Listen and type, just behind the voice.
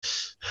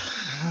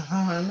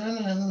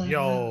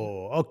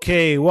Yo,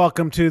 okay,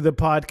 welcome to the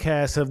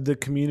podcast of the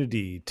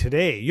community.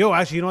 Today,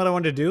 actually, you know what I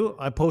wanted to do?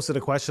 I posted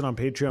a question on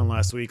Patreon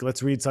last week.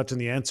 Let's read Sachin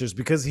the answers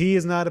because he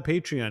is not a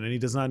Patreon and he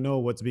does not know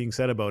what's being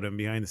said about him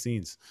behind the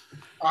scenes.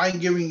 I ain't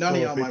giving none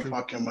of my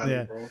fucking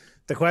money, bro.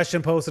 The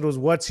question posted was,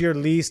 what's your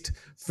least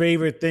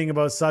favorite thing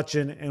about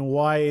Sachin and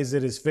why is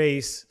it his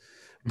face?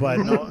 But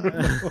no,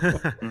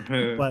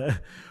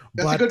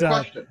 That's a good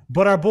question.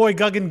 But our boy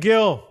Guggen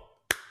Gill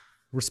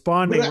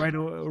responding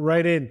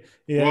right in.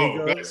 Yeah,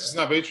 whoa, it's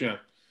not Patreon.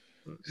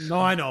 No,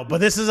 I know, but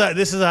this is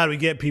how we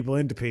get people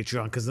into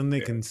Patreon because then they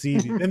can see,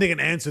 then they can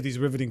answer these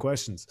riveting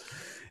questions.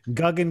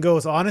 Guggen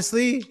goes,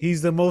 honestly,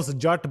 he's the most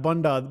Jat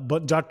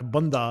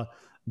Banda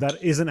that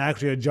isn't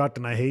actually a Jat,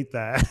 and I hate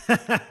that.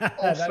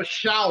 For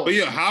sure. But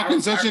yeah, how can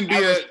Sachin be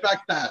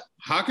respect that?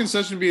 How can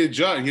Sachin be a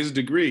Jat? He has a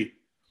degree.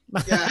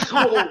 Yeah.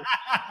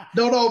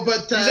 No,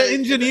 but he's an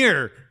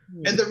engineer.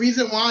 And the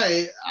reason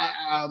why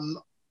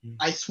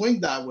I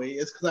swing that way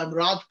is because I'm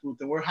Rajput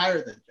and we're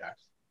higher than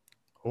Jats.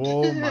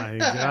 Oh my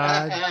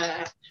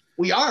god.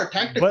 We are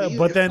technically,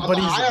 but he's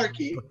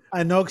hierarchy.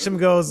 Anoksham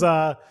goes,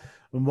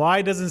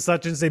 why doesn't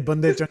Sachin say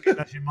Bande Chanke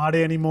Nashe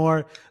Maare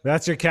anymore?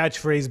 That's your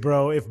catchphrase,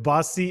 bro.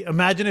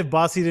 Imagine if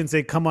Bossy didn't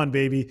say, come on,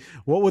 baby.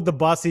 What would the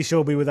Bossy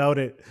show be without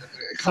it?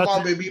 Come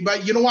on, baby.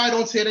 But you know why I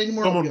don't say it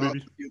anymore? Come on,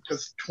 baby.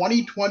 Because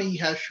 2020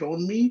 has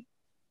shown me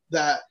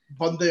that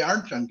Bande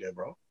aren't Change,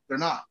 bro. They're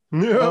not.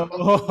 Yeah.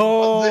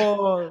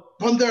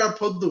 Bande are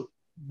Puddu.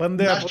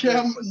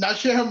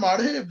 Nashe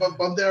Hamare, but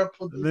Bande are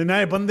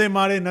Puddu. Bande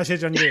Mare Nashe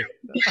Change.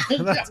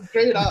 That's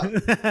straight up.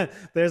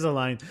 There's a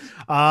line.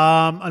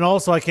 And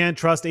also, I can't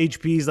trust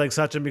HPs like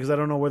Sachin because I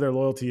don't know where their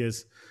loyalty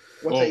is.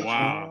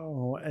 Wow.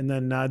 Oh, and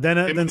then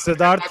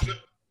Siddharth.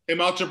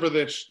 Himachal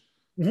Pradesh.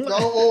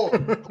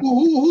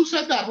 Who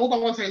said that? Hold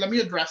on one second. Let me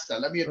address that.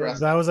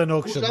 That was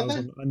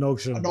Anoksham.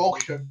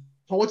 Anoksham.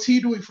 So what's he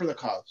doing for the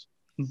cause?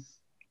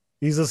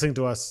 He's listening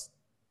to us.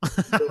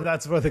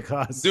 That's for the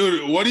cause.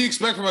 Dude, what do you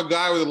expect from a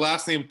guy with the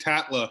last name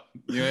Tatla?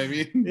 You know what I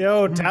mean?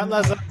 Yo,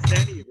 Tatla's not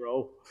Sani,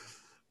 bro.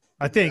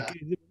 I think.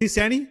 Yeah. Is he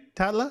Sani?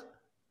 Tatla?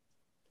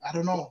 I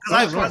don't know.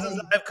 I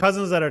have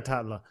cousins that are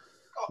Tatla.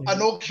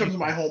 Anoksham's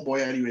my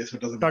homeboy anyway, so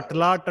it doesn't matter.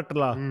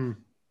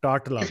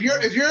 Tatla. If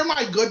you're in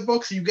my good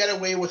books, you get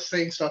away with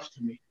saying stuff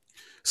to me.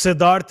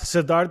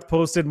 Siddharth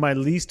posted, my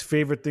least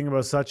favorite thing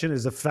about Sachin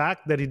is the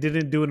fact that he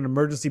didn't do an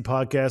emergency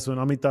podcast when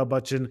Amitabh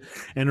Bachchan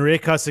and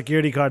Rekha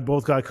security guard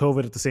both got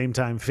COVID at the same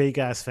time. Fake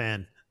ass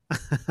fan.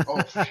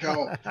 Oh, for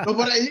sure. No,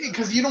 but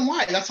because you know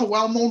why? That's a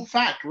well-known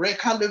fact.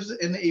 Rekha lives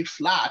in a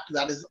flat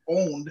that is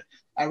owned.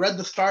 I read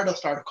the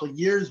Stardust article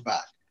years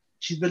back.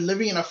 She's been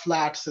living in a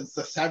flat since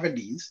the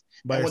 70s.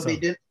 By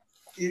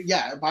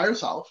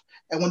herself.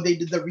 And when they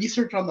did the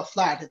research on the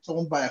flat, it's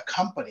owned by a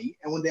company.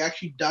 And when they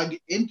actually dug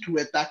into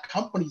it, that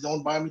company's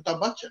owned by Amitabh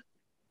Bachchan.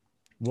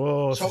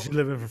 Whoa! So she's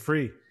living for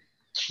free.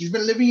 She's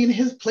been living in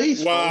his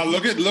place. Wow!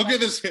 Look at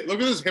this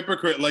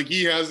hypocrite. Like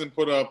he hasn't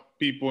put up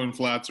people in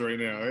flats right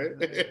now. Right?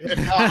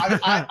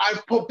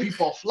 I've put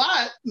people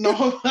flat.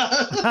 No.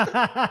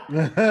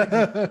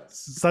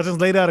 Sachin's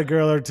laid out a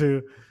girl or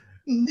two.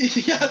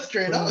 Yeah,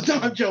 straight up.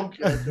 No, I'm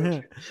joking.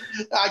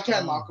 I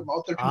can't knock him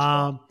out. They're too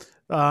small.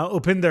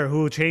 Upinder,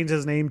 who changed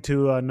his name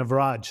to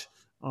Navraj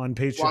on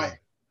Patreon. Why?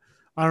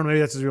 I don't know. Maybe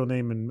that's his real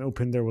name, and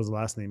Upinder was the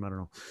last name. I don't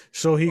know.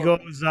 So he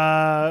goes.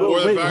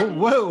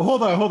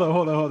 Hold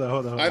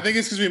on. I think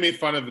it's because we made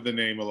fun of the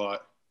name a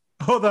lot.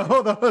 Hold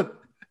on.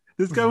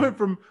 This guy went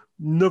from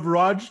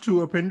Navraj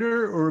to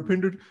Upinder, or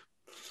Upinder.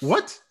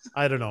 What?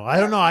 I don't know. I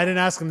didn't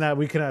ask him that.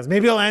 We can ask.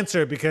 Maybe I'll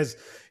answer it because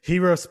he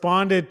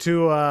responded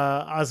to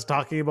us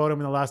talking about him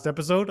in the last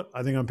episode,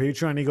 I think on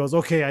Patreon. He goes,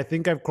 okay, I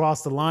think I've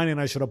crossed the line and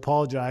I should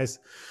apologize.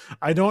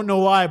 I don't know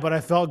why, but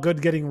I felt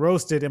good getting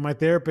roasted. And my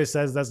therapist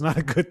says that's not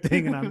a good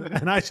thing.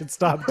 And I should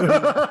stop doing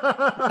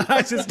that.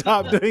 I should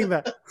stop doing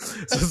that.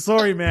 So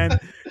sorry, man.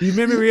 You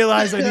made me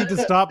realize I need to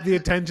stop the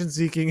attention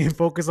seeking and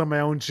focus on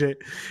my own shit.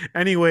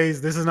 Anyways,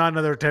 this is not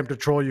another attempt to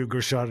troll you,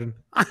 Gursharan.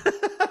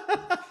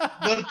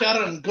 Good,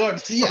 Karen. Good.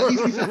 See, at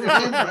least he said your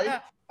name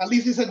right. At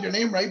least he said your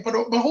name right. But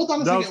hold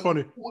on a second. That was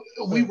funny.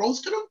 We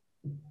roasted him?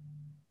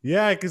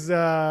 Yeah, because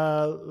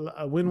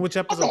which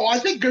episode? Oh, no, I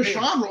think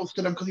Gershawn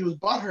roasted him because he was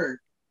butthurt.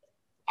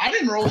 I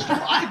didn't roast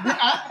him.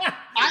 I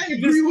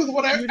agree with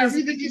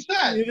everything he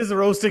said. You just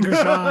roasted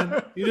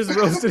Gershawn. In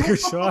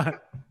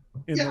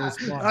the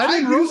response. I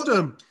didn't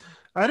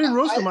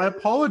roast him. I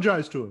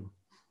apologized to him.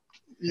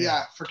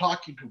 Yeah, for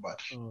talking too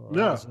much.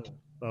 Yeah.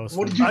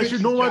 What did you I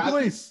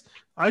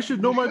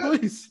should know my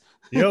place.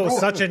 Yo,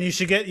 Sachin,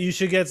 you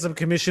should get some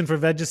commission for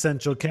Veg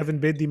Essential. Kevin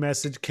Biddy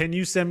message. Can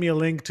you send me a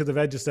link to the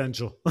Veg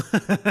Essential?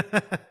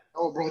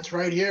 Oh, bro, it's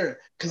right here.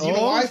 Because you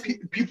know why?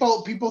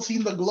 People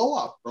seen the glow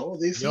up, bro.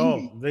 They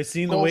seen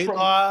the weight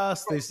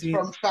loss. They seen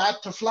from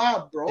fat to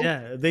flab, bro.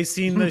 Yeah, they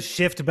seen the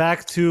shift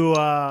back to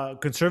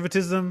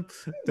conservatism.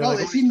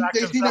 They seen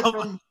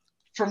it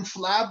from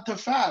flab to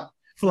fab.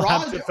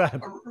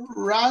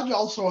 Raj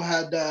also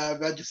had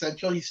Veg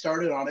Essential. He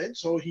started on it,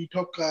 so he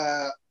took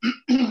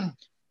 2-3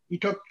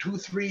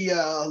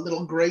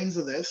 little grains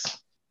of this,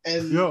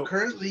 and Yo.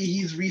 currently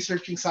he's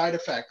researching side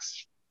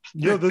effects.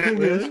 Yo, the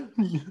thing is,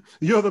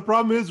 the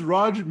problem is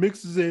Raj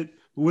mixes it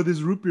with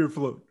his root beer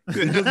float.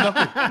 He does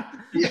nothing.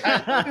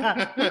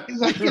 Yeah, he's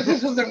like, this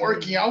isn't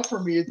working out for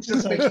me. It's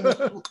just making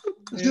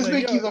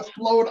the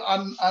float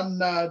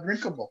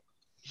undrinkable.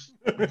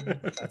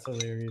 That's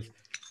hilarious.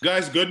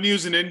 Guys, good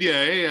news in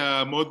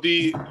India.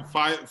 Modi,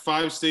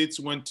 five states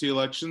went to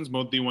elections.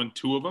 Modi won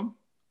 2 of them,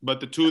 but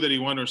the 2 that he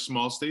won are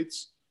small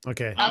states.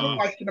 Okay. I have a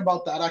question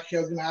about that. Actually,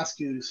 I was going to ask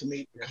you,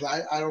 Samit, because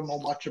I don't know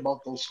much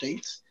about those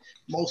states,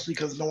 mostly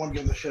because no one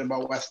gives a shit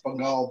about West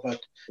Bengal. But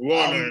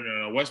Whoa,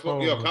 no. West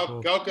Bengal,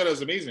 Calcutta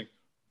is amazing.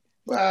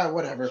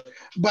 Whatever.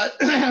 But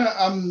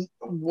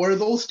were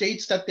those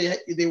states that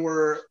they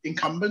were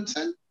incumbents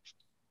in?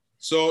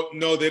 So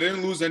no, they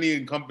didn't lose any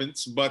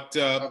incumbents, but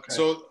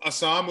so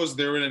Assam was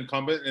their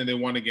incumbent and they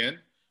won again.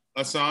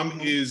 Assam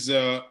is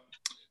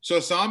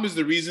Assam is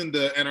the reason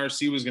the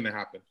NRC was going to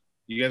happen.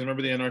 You guys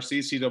remember the NRC,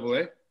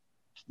 CAA?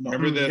 No.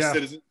 Remember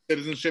the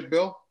citizenship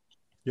bill?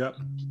 Yep.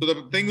 So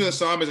the thing with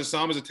Assam is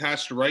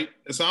attached right.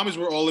 Assam is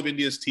where all of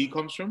India's tea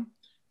comes from,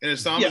 and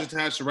Assam is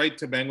attached right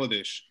to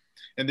Bangladesh,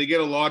 and they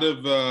get a lot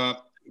of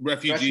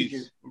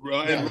refugees.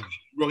 And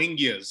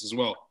Rohingyas as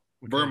well,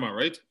 Burma,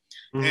 right?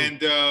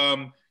 Mm-hmm.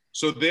 And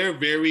so they're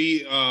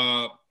very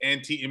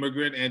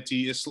anti-immigrant,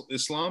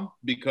 anti-Islam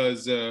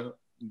because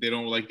they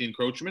don't like the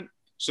encroachment.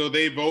 So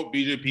they vote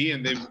BJP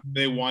and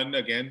they won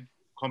again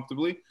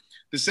comfortably.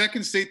 The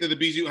second state that the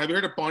BJP, have you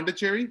heard of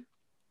Pondicherry?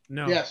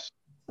 No. Yes.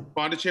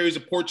 Pondicherry is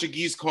a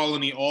Portuguese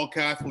colony, all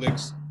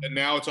Catholics, and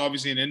now it's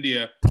obviously in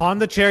India.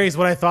 Pondicherry is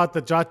what I thought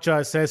the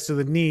Chacha says to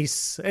the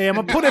niece. Hey, I'm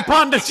gonna put it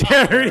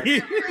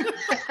Pondicherry.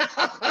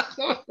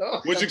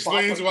 Which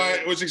explains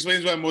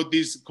why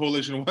Modi's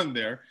coalition won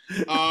there.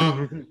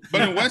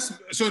 But in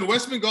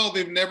West Bengal,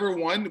 they've never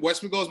won.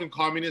 West Bengal has been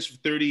communist for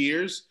 30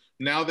 years.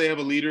 Now they have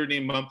a leader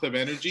named Mamata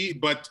Banerjee,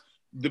 but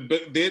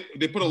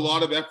they put a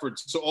lot of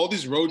efforts. So all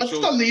these road shows.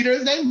 What's the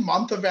leader's name?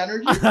 Month of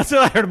Energy? That's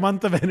what I heard.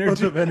 Month of Energy.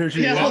 Month of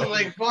Energy. Yeah, I was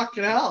like,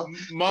 fucking hell.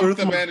 Month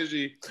of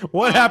Energy.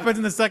 What happens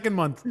in the second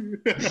month? And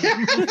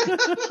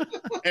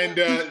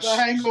the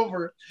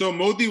hangover. So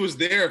Modi was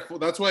there.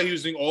 That's why he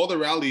was doing all the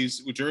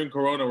rallies, which during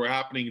Corona were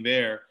happening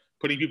there,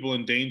 putting people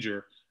in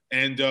danger.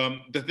 And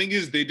the thing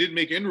is, they did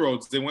make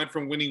inroads. They went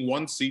from winning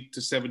 1 seat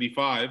to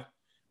 75,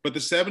 but the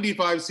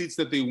 75 seats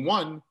that they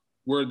won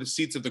were the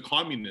seats of the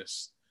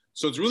communists.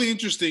 So it's really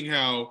interesting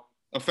how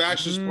a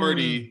fascist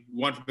party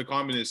won from the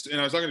communists. And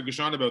I was talking to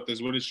Gushan about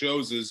this. What it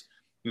shows is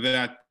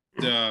that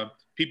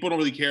people don't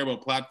really care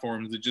about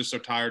platforms. They just are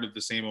tired of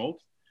the same old.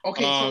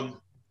 Okay,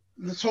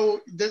 so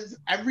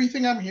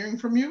everything I'm hearing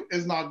from you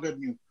is not good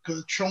news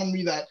because it's showing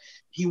me that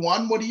he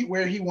won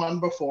where he won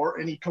before,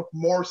 and he took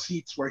more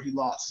seats where he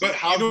lost. But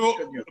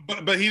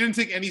but he didn't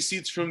take any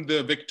seats from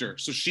the victor.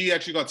 So she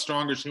actually got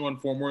stronger. She won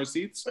 4 more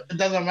seats. It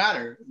doesn't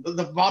matter.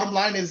 The bottom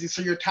line is,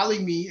 so you're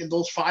telling me in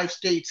those 5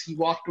 states he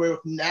walked away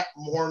with net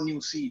more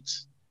new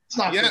seats. It's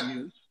not good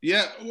news.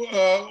 Yeah.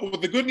 Well,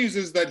 the good news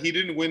is that he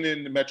didn't win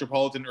in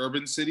metropolitan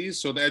urban cities.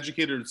 So the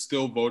educator is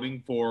still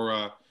voting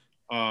for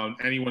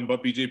anyone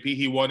but BJP.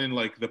 He won in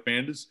like the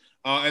Pandas.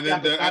 And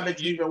then that makes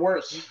it even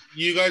worse.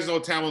 You guys know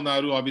Tamil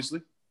Nadu,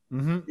 obviously.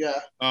 Mm-hmm.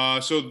 Yeah.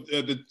 So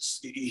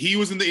he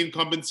was in the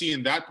incumbency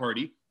in that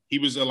party. He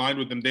was aligned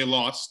with them. They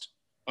lost.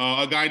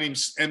 A guy named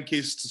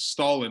M.K.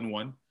 Stalin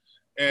won.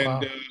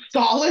 And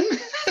Stalin?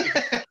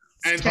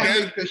 And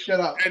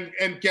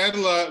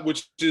Kerala,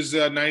 which is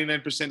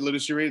 99%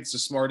 literacy rate, it's the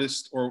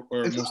smartest or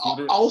it's most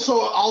literate.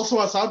 Also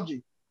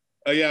Assam.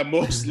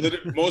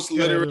 Most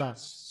literate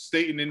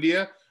state in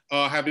India.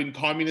 Have been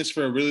communist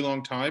for a really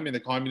long time, and the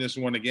communists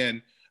won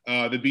again.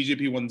 The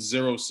BJP won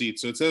 0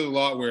 seats, so it says a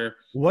lot.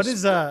 What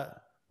does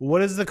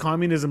the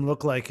communism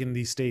look like in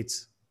these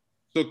states?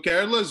 So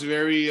Kerala is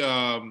very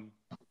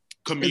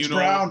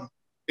communal.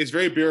 It's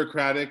very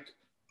bureaucratic,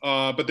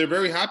 but they're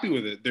very happy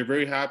with it. They're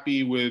very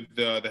happy with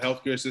the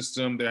healthcare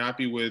system. They're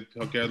happy with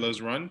how Kerala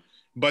is run.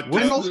 But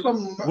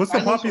what's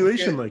the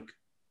population like?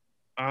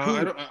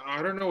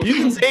 I don't know. You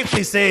can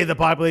safely say the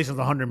population is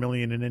 100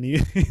 million in any.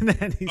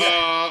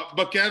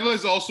 But Kerala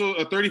is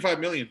also 35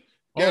 million.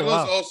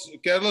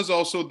 Kerala is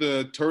also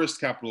the tourist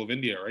capital of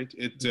India, right?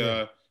 It's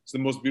the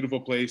most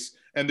beautiful place,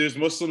 and there's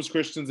Muslims,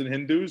 Christians, and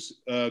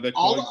Hindus that.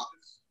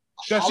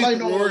 Shashi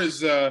Kapoor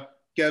is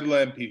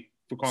Kerala MP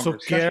for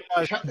Congress. So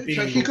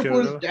Shashi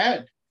Kapoor is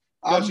dead.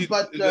 All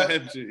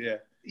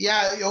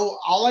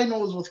I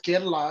know is with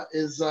Kerala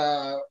is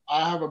I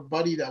have a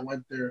buddy that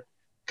went there.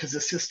 Because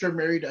his sister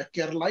married a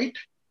Keralite,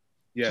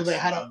 so they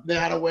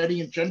had a wedding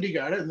in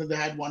Chandigarh, and then they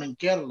had one in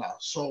Kerala.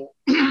 So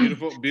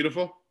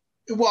beautiful.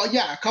 Well,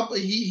 yeah, a couple.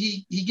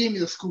 He gave me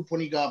the scoop when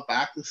he got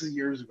back. This is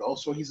years ago.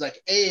 So he's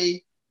like,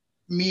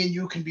 "Me and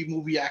you can be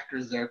movie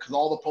actors there because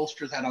all the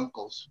posters had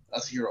uncles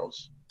as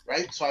heroes,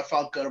 right?" So I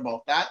felt good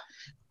about that.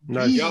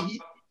 Nice.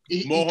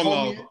 He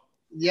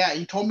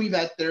told me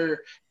that their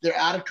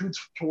attitudes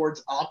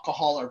towards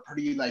alcohol are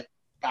pretty like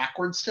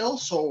backward still.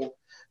 So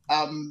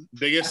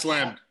they get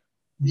slammed.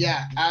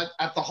 Yeah,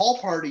 at the hall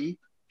party,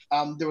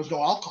 there was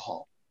no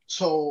alcohol.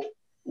 So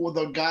well,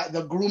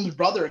 the groom's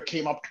brother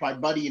came up to my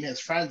buddy and his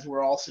friends who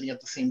were all sitting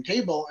at the same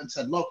table and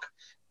said, "Look,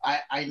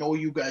 I know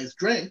you guys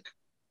drink."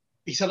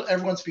 He said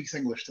everyone speaks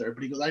English there,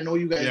 but he goes, "I know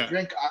you guys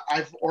drink.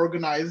 I've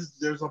organized.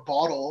 There's a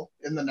bottle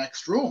in the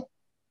next room,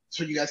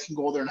 so you guys can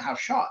go there and have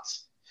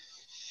shots."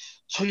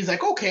 So he's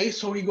like, "Okay."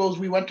 So he goes,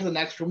 "We went to the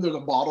next room. There's a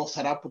bottle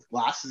set up with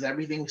glasses,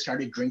 everything. We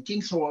started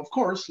drinking. So of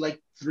course,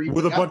 like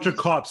with a bunch of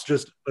cops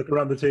just like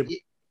around the table."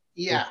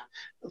 Yeah,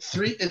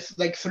 it's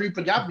like three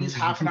Punjabis.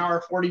 Half an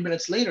hour, 40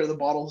 minutes later, the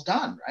bottle's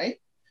done,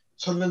 right?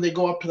 So then they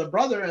go up to the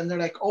brother and they're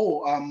like,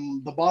 "Oh,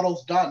 the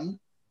bottle's done.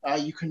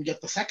 You can get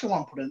the second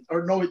one put in."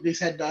 Or no, they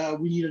said,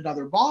 "We need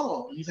another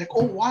bottle." And he's like,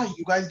 "Oh, why?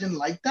 You guys didn't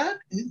like that?"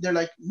 And they're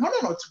like, No,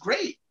 it's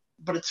great,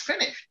 but it's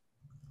finished."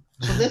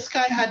 So this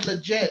guy had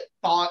legit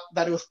thought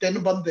that it was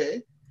 10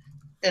 bande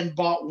and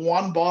bought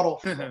one bottle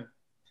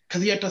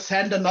because he had to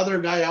send another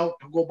guy out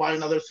to go buy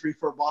another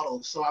 3-4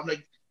 bottles. So I'm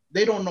like,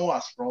 they don't know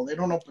us, bro. They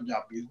don't know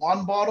Punjabis.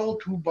 One bottle,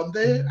 2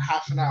 bande,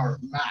 half an hour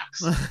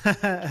max.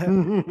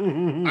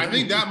 I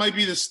think that might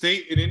be the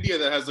state in India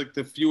that has like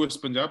the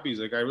fewest Punjabis.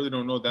 Like I really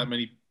don't know that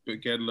many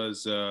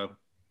Kerala's.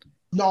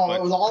 No,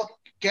 it was all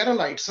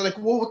Keralites. So like,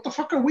 well, what the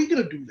fuck are we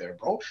gonna do there,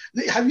 bro?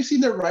 Have you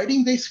seen their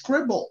writing? They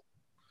scribble.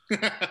 It's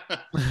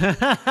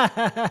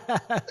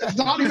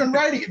not even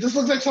writing. It just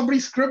looks like somebody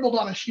scribbled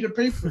on a sheet of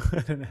paper.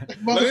 Like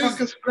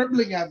motherfuckers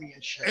scribbling at me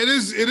and shit. It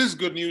is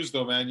good news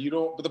though, man. You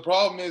don't. But the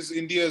problem is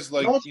India is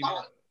like, no,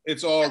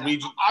 it's all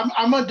region.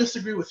 I'm gonna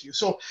disagree with you.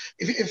 So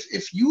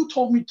if you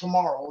told me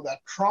tomorrow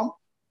that Trump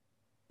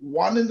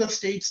won in the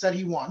states that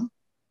he won,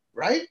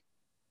 right,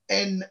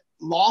 and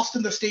lost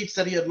in the states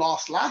that he had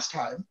lost last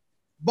time,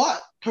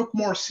 but took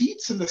more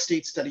seats in the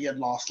states that he had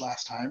lost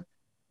last time,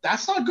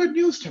 that's not good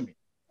news to me.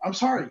 I'm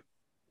sorry.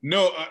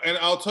 No, and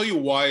I'll tell you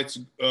why it's.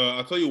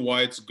 I'll tell you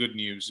why it's good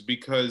news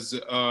because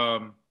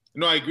no,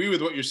 I agree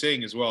with what you're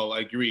saying as well. I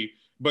agree,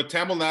 but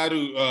Tamil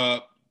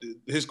Nadu,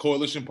 his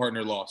coalition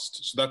partner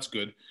lost, so that's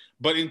good.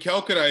 But in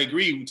Calcutta, I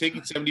agree,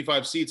 taking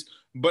 75 seats.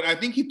 But I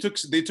think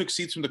they took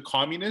seats from the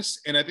communists,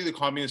 and I think the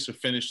communists are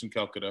finished in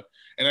Calcutta,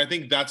 and I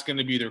think that's going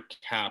to be their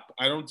cap.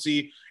 I don't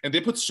see, and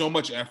they put so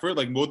much effort.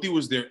 Like Modi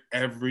was there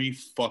every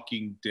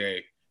fucking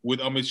day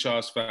with Amit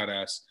Shah's fat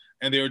ass,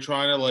 and they were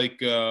trying to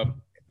like.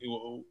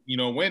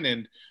 Win,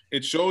 and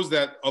it shows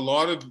that a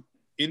lot of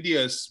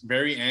India is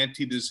very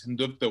anti this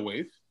Hindutva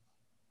wave,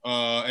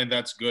 and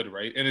that's good,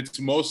 right? And it's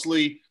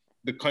mostly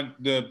the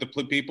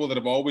people that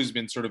have always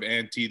been sort of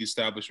anti the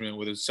establishment,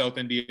 whether it's South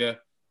India,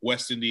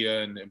 West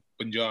India, and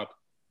Punjab.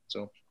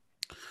 So,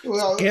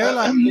 well,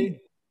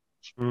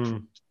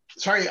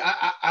 sorry,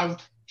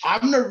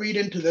 I'm gonna read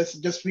into this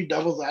and just be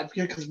devil's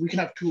advocate because we can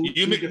have two.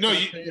 You make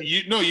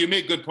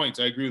good points.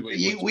 I agree with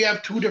you. We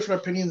have two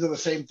different opinions of the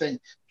same thing.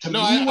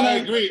 I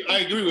agree. I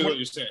agree with what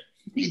you're saying.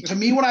 To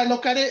me, when I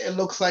look at it, it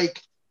looks like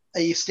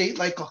a state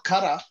like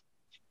Calcutta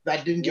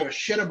that didn't give a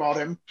shit about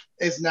him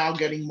is now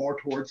getting more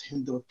towards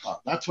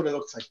Hindutva. That's what it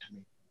looks like to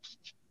me,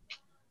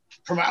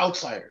 from an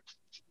outsider.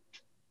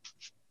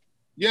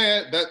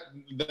 Yeah,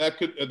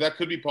 that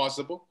could be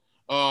possible.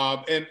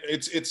 And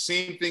it's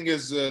same thing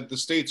as the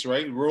states,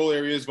 right? Rural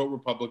areas vote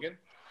Republican,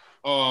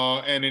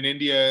 and in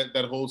India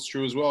that holds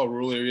true as well.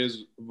 Rural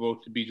areas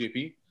vote to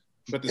BJP,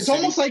 but it's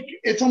almost like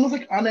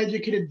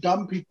uneducated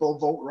dumb people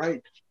vote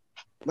right.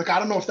 Like I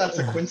don't know if that's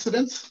a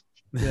coincidence.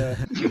 Yeah,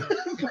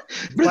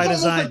 but by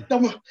design.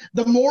 Like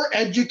the more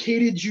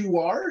educated you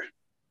are,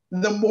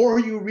 the more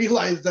you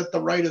realize that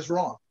the right is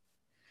wrong.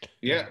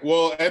 Yeah,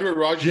 well, Edward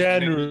Rogers was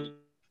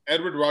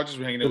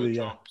hanging out with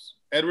Trump.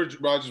 Edward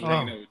Rogers was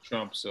hanging out with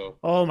Trump, so.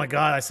 Oh my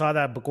God, I saw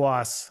that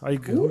bakwas. Are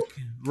you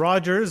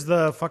Rogers,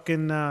 the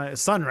fucking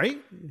son, right?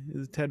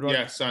 Ted Rogers.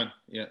 Yeah, son.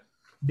 Yeah.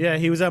 Yeah,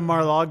 he was at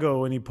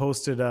Mar-a-Lago and he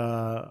posted,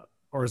 or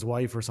his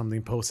wife or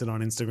something posted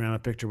on Instagram a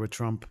picture with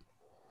Trump.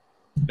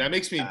 That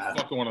makes me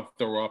fucking want to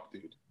throw up,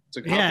 dude. It's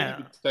like, how can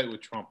you be tight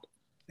with Trump?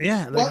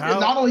 Yeah. Like well,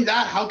 not only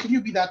that, how can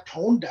you be that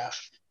tone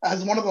deaf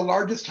as one of the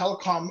largest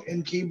telecom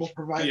and cable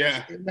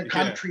providers in the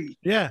country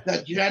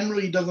that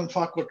generally doesn't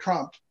fuck with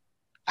Trump?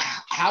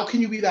 How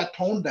can you be that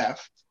tone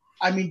deaf?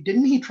 I mean,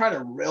 didn't he try to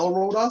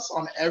railroad us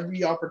on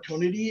every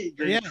opportunity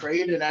during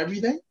trade and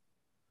everything?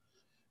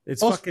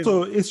 It's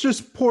it's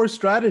just poor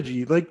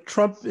strategy. Like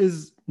Trump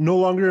is no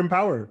longer in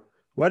power.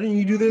 Why didn't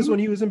you do this when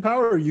he was in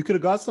power? You could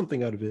have got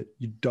something out of it,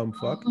 you dumb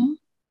fuck.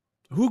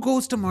 Who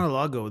goes to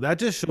Mar-a-Lago? That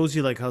just shows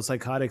you like how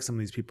psychotic some of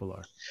these people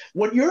are.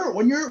 When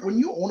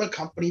you own a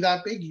company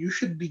that big, you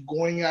should be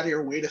going out of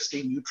your way to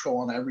stay neutral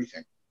on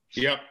everything.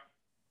 Yep.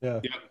 Yeah.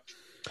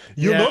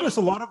 You'll notice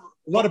a lot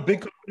of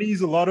big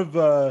companies, a lot of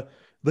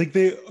like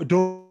they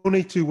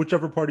donate to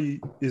whichever party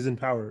is in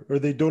power, or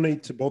they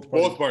donate to both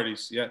parties. Both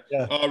parties, yeah.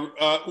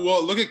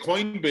 Well, look at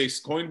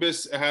Coinbase.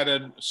 Coinbase had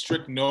a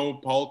strict no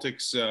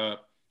politics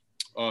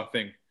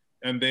thing,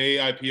 and they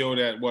IPO'd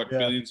at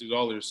billions of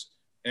dollars,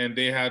 and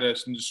they had a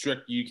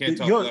strict you can't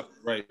talk left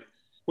right,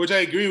 which I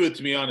agree with,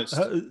 to be honest.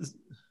 It's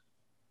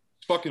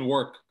fucking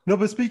work. No,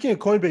 but speaking of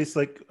Coinbase,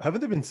 like,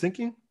 haven't they been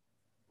sinking?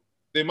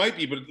 They might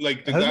be, but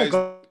like the Hasn't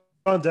guys it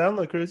gone down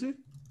like crazy.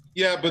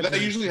 Yeah, but that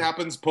usually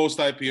happens post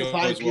IPO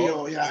as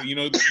well. Yeah. You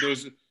know,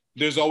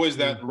 there's always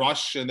that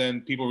rush, and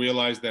then people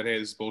realize that hey,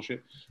 this is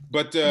bullshit.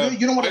 But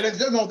you know what it is?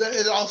 No,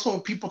 it also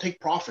people take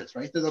profits,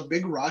 right? There's a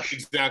big rush,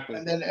 exactly,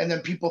 and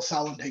then people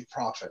sell and take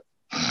profit.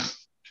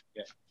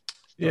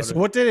 Yeah. So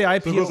what did the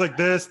IPO? So it goes like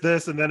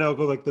this, and then it'll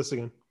go like this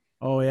again.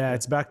 Oh yeah,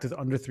 it's back to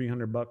under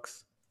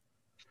 $300.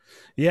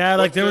 Yeah,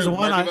 like there was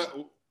one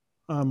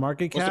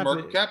market cap. What's the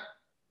market cap?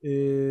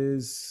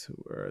 Is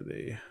where are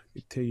they?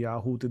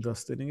 Yahoo to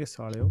Dustin You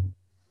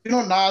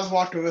know, Nas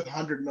walked away with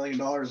 $100 million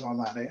on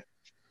that, eh?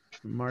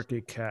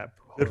 Market cap.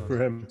 Good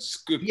for him.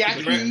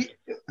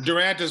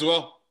 Durant as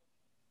well.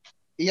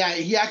 Yeah,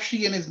 he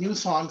actually in his new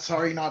song,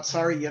 Sorry Not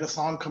Sorry, he had a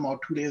song come out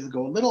 2 days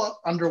ago. A little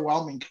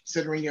underwhelming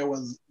considering it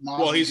was Nas.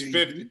 Well, he's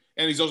 50,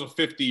 and he's also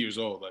 50 years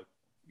old. Like,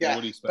 yeah,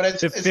 but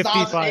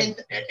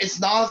it's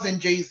Nas and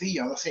Jay-Z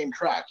on the same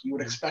track. You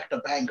would expect a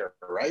banger,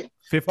 right?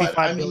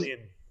 55 million.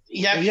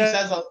 He actually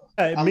says a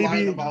maybe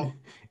line about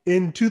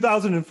in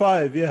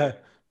 2005. Yeah,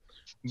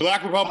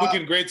 Black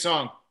Republican, great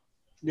song.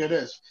 Yeah, it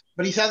is.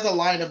 But he says a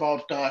line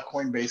about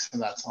Coinbase in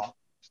that song.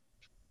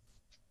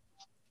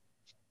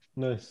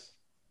 Nice.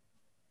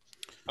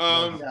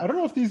 I don't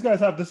know if these guys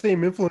have the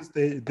same influence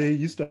they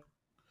used to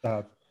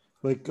have,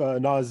 like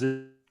Nas.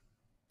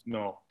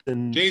 No.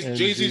 And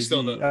Jay-Z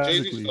still does.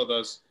 Jay-Z still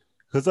does.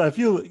 Because I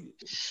feel like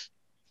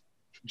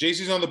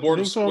Jay-Z's on the board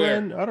of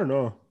Square. Man? I don't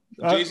know.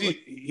 Jay-Z,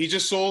 he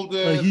just sold.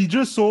 He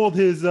just sold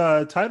his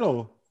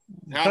title.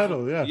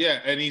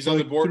 Yeah, and he's on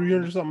the board.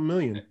 300-something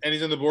million. And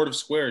he's on the board of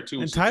Square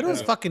too. And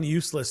Tidal's fucking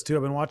useless too.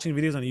 I've been watching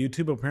videos on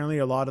YouTube. Apparently,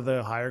 a lot of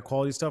the higher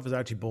quality stuff is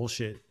actually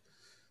bullshit.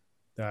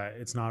 That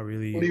it's not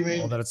really what do you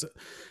mean? all that it's.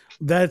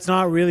 That's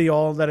not really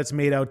all that it's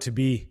made out to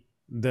be.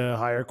 The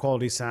higher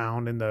quality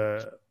sound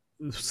and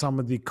some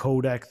of the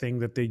codec thing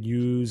that they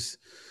use.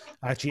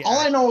 Actually, all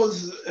I know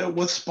is I'm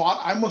with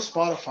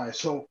Spotify,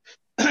 so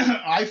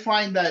I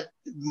find that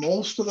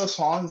most of the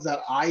songs that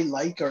I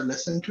like or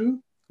listen to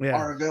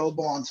are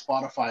available on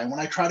Spotify. And when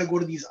I try to go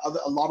to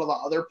a lot of the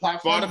other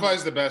platforms, Spotify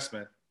is the best,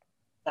 man.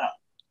 Yeah,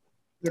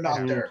 they're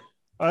not there.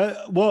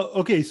 Well,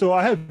 okay, so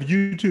I have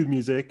YouTube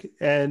Music,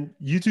 and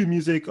YouTube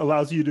Music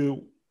allows you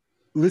to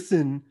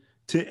listen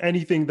to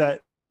anything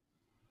that's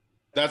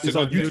is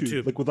on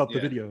YouTube, like without the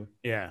video.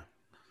 Yeah.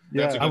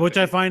 Which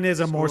I find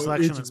is a more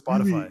selection than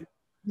Spotify.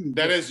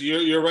 That is,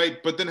 you're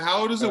right. But then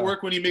how does it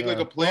work when you make like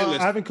a playlist? Well, I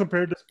haven't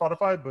compared to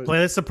Spotify, but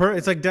playlist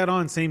it's like dead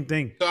on, same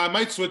thing. So I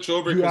might switch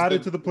over. You add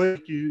it to the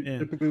playlist. You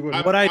typically would.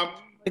 What I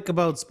like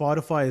about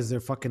Spotify is their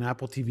fucking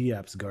Apple TV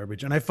app's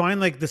garbage, and I find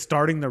like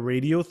starting the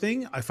radio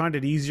thing, I find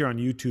it easier on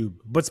YouTube.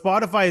 But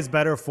Spotify is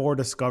better for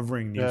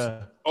discovering news.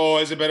 Yeah. Oh,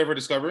 is it better for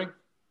discovering?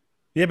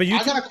 Yeah, but YouTube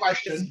I got a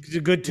question. Is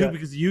good too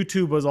because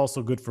YouTube was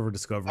also good for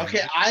discovering.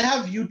 Okay, I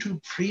have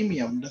YouTube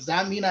Premium. Does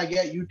that mean I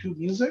get YouTube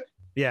Music?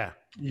 Yeah.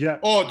 Yeah.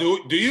 Oh,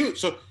 do you?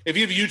 So if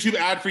you have YouTube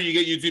ad free, you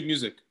get YouTube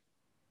Music.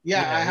 Yeah,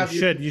 I have.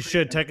 You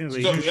should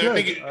technically. So you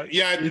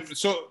should.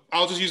 So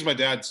I'll just use my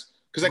dad's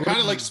because I kind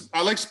of like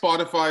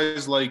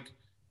Spotify's like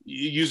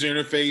user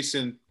interface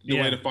and the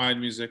way to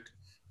find music.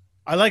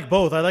 I like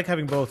both. I like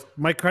having both.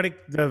 My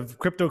the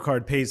crypto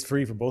card pays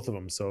free for both of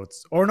them, so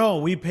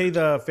we pay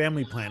the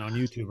family plan on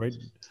YouTube, right?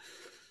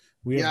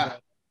 We have,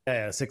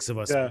 6 of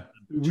us. Yeah,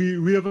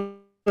 we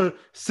have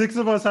 6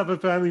 of us have a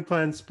family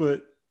plan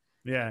split.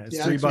 Yeah, it's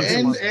 $3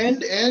 a month.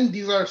 And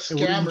these are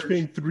scammers. We're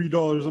paying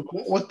 $3 a month.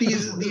 What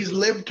these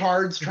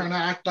libtards trying to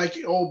act like,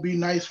 be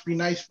nice.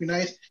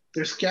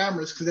 They're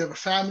scammers because they have a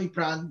family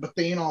plan, but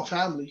they ain't all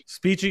family.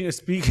 Speaking of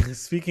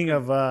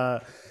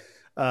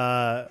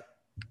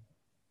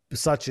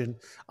Sachin,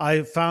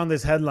 I found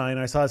this headline.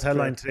 I saw this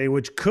headline today,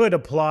 which could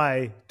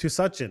apply to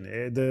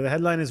Sachin. The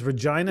headline is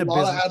Regina. A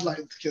lot of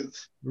headlines,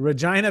 kids.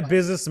 Regina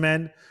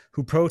businessmen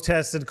who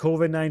protested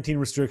COVID-19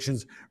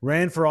 restrictions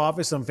ran for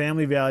office on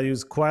family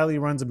values. Quietly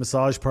runs a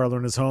massage parlor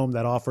in his home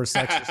that offers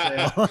sex for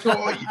sale.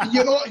 So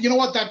you know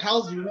what that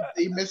tells you?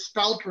 They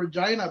misspelled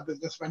Regina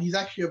businessman. He's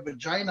actually a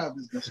vagina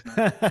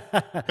businessman.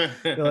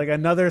 They're like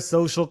another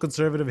social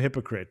conservative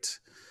hypocrite.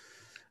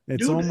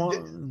 It's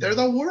they're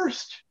the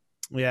worst.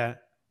 Yeah.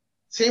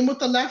 Same with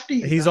the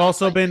lefties. He's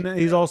also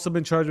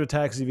been charged with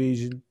tax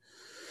evasion.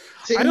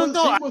 I don't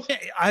know.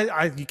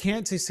 You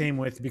can't say same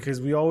with because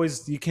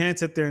you can't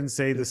sit there and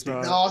say this.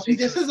 No, see,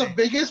 this is the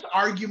biggest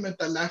argument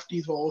the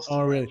lefties will.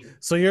 Oh, really?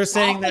 So you're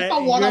saying that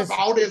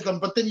whataboutism,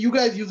 but then you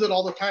guys use it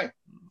all the time.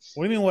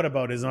 What do you mean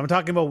whataboutism? I'm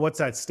talking about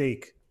what's at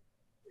stake.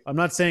 I'm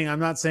not saying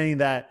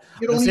that.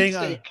 You don't need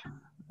steak.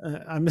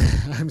 I'm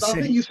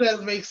Something you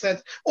said makes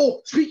sense.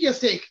 Oh, speaking of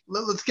steak,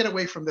 let's get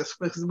away from this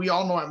because we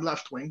all know I'm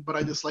left wing, but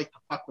I just like to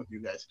fuck with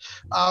you guys.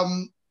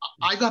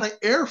 I got an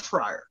air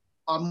fryer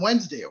on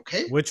Wednesday.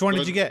 Okay. Which one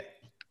did you get?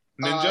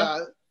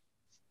 Ninja?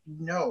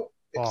 No.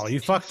 Oh, you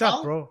fucked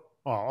up, bro.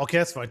 Oh, okay,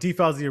 that's fine.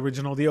 Tefal's the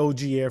original, the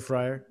OG air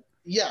fryer.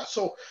 Yeah.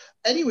 So,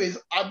 anyways,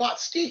 I bought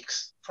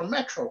steaks from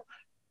Metro.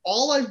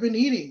 All I've been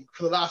eating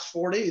for the last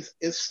 4 days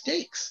is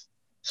steaks.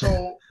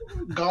 So,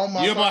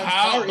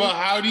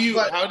 how do you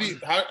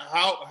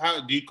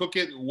cook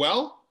it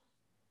well?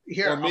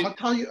 Here, I'm gonna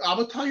tell you. I'm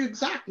gonna tell you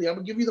exactly. I'm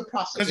gonna give you the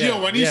process.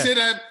 Because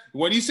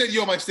when you said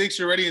your steaks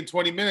are ready in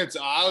 20 minutes,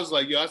 I was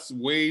like, yo, that's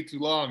way too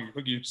long. You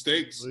cook your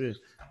steaks.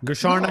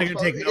 Gershon and I can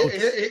take notes.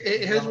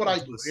 Here's what I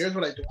do.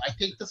 I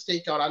take the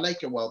steak out. I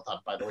like it well done,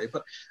 by the way.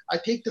 But I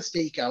take the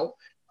steak out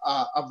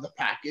of the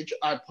package.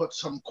 I put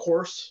some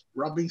coarse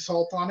rubbing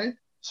salt on it,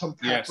 some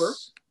pepper,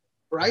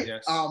 right?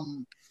 Yes.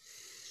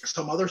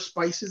 Some other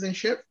spices and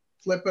shit.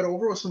 Flip it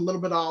over with some little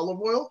bit of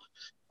olive oil.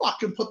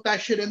 Fucking put that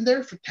shit in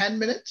there for 10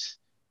 minutes.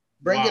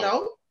 Bring it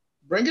out.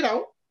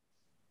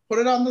 Put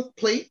it on the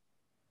plate.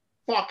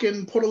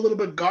 Fucking put a little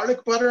bit of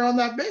garlic butter on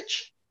that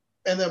bitch.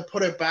 And then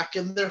put it back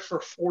in there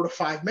for 4 to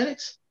 5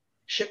 minutes.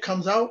 Shit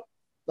comes out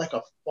like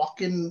a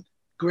fucking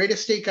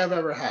greatest steak I've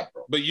ever had,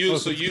 bro. But your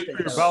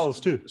bowels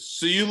too.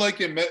 So you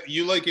like it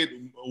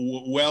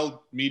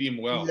well, medium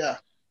well. Yeah.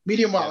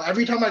 Medium well.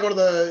 Every time I go to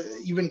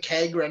the even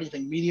keg or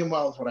anything, medium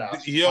well is what I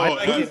ask.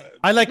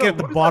 I like it at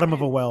the bottom of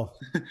a well.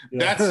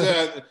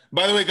 That's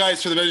by the way,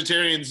 guys, for the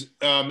vegetarians,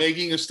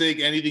 making a steak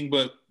anything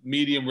but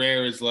medium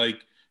rare is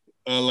like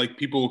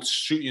people will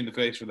shoot you in the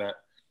face for that.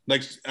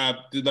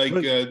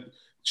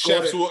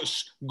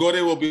 Chefs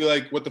Gore will be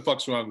like, "What the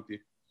fuck's wrong with you?"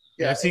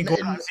 Yeah, I've seen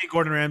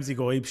Gordon Ramsay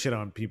go ape shit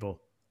on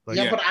people. But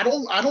I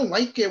don't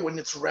like it when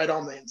it's red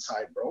on the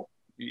inside, bro.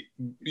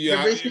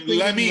 Yeah,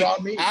 let me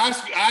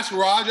ask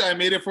Raj. I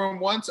made it for him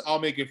once. I'll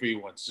make it for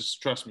you once.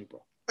 Just trust me,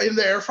 bro. In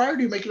the air fryer?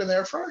 Do you make it in the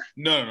air fryer?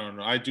 No.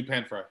 I do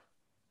pan fry.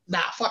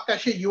 Nah, fuck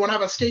that shit. You want to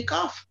have a steak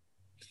off?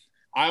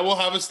 I will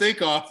have a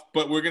steak off,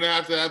 but we're gonna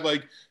have to have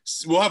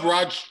we'll have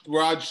Raj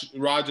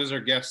as our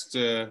guest.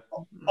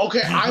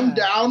 Okay, I'm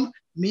down.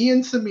 Me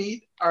and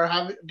Samit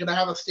are gonna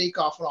have a steak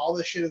off when all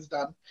this shit is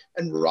done,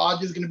 and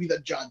Raj is gonna be the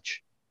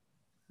judge.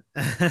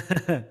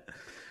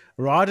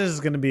 Raj is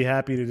going to be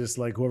happy to just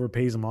whoever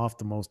pays him off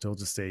the most, he'll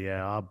just say,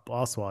 yeah,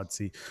 I'll swat.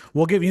 See,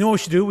 we'll give, what we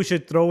should do? We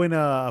should throw in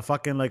a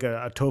fucking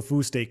a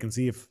tofu steak and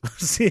see if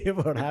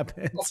what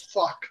happens. Oh,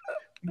 fuck.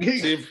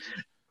 see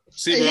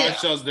if Raj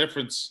shows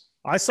difference.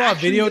 I saw a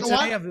video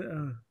today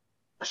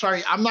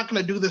Sorry, I'm not going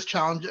to do this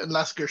challenge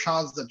unless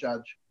Gershon's the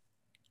judge.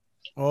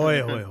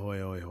 Oi.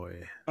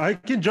 I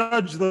can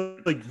judge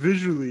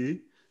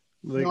visually.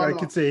 I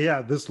could say,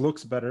 yeah, this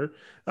looks better.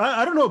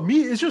 I don't know.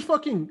 Me, it's just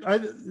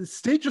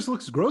steak just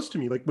looks gross to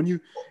me.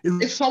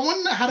 If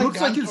someone had a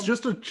looks like it's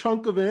just a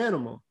chunk of an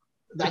animal.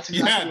 That's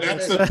the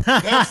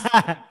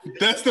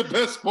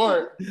best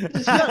part. Yeah,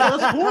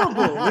 that's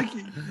horrible.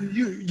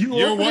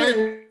 Your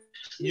wife.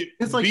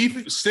 It's like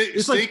beef steak.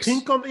 It's like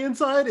pink on the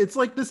inside. It's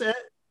like this.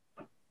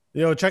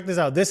 Yo, check this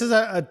out. This is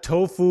a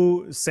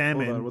tofu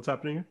salmon. Hold on, what's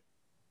happening here?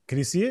 Can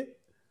you see it?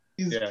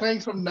 He's playing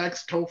some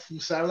next tofu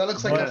salad. That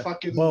looks like a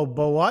fucking. But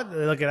what?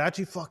 It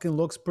actually fucking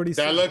looks pretty.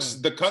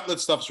 The cutlet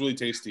stuff's really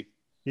tasty.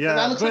 Yeah,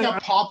 that looks like a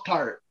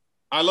Pop-Tart.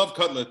 I love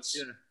cutlets.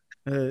 Yeah.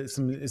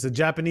 It's a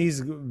Japanese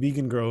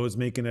vegan girl who's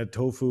making a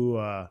tofu.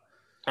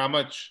 How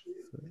much?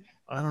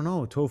 I don't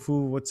know.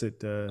 Tofu. What's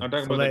it? I'm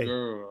talking about the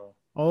girl.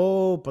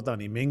 Oh, pata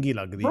nahi, mengi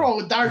lag rahi.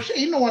 Bro, Darsh,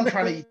 ain't no one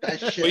trying to eat that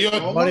shit.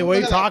 Buddy, what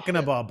are you talking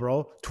about,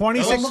 bro?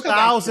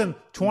 26,000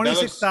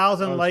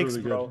 likes,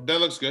 really bro. That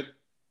looks good.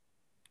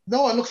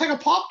 No, it looks like a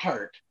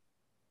Pop-Tart.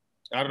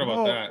 I don't know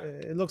about that.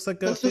 It looks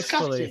like a fish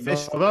fillet.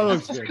 That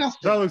looks good.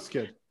 That looks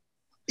good.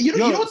 You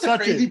know what the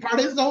crazy part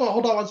is? No,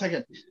 hold on one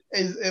second.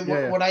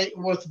 What I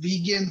with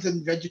vegans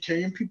and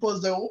vegetarian people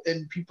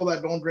and people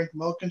that don't drink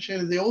milk and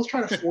shit is they always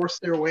try to force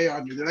their way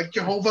on you. They're like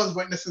Jehovah's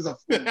Witnesses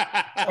of food,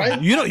 right?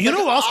 You know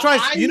who else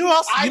tries? You know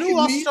else?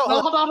 No,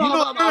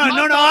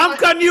 I'm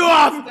cutting you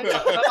off.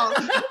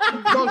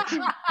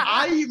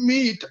 I eat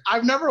meat.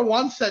 I've never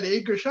once said,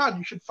 "Hey, Gershon,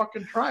 you should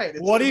fucking try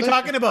it." What are you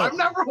talking about? I've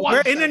never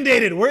once.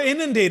 We're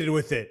inundated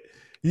with it.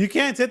 You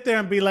can't sit there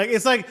and be like,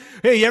 it's like,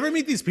 hey, you ever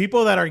meet these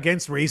people that are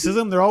against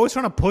racism? They're always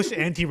trying to push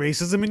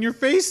anti-racism in your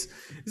face.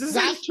 It's the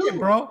same shit,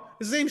 bro.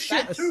 It's the same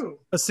shit. That's true.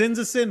 A sin's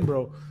a sin,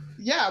 bro.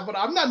 Yeah, but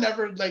I'm not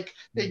never like,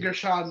 hey,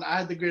 Gershon, I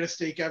had the greatest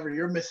steak ever.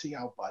 You're missing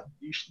out, bud.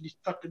 You should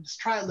fucking just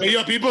try a little.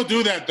 Yeah, people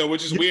do that though,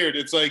 which is weird.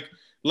 It's like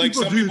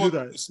people do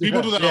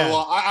that a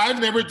lot.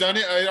 I've never done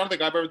it. I don't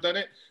think I've ever done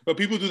it, but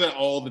people do that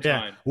all the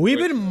time. We've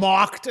been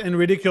mocked and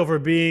ridiculed for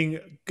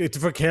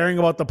caring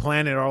about the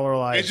planet all our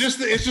lives.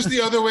 It's just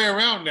the other way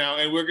around now,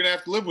 and we're gonna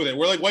have to live with it.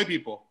 We're like white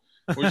people.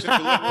 We're just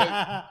have to live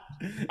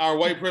with our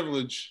white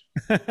privilege.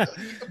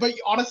 But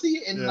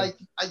honestly, you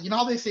know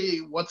how they say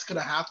what's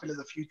gonna happen in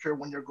the future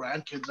when your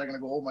grandkids are gonna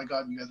go, oh my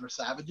god, you guys were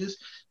savages.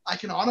 I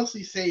can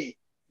honestly say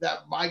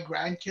that my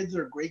grandkids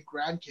or great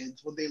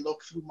grandkids, when they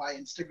look through my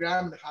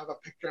Instagram and if I have a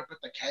picture up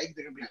at the keg,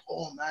 they're gonna be like,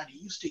 oh man, he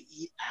used to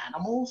eat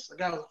animals. The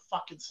guy was a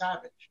fucking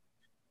savage.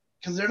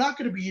 Because they're not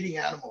gonna be eating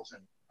animals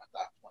anymore at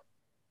that point.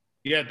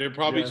 Yeah, they're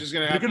probably just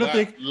gonna have they're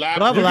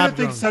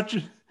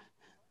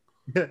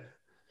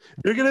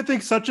gonna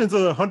think Sachin's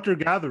a hunter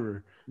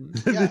gatherer.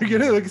 Yeah. They're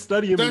gonna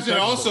study him.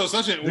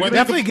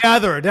 Definitely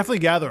gatherer.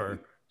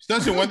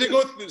 Sachin, when they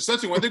go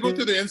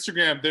through the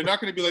Instagram, they're not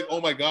gonna be like, oh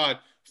my god,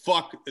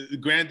 fuck,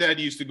 granddad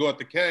used to go at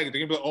the keg.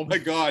 They're gonna be like, oh my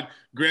god,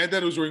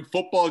 granddad was wearing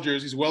football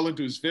jerseys well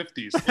into his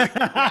 50s.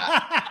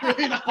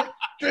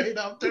 Straight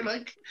up, they're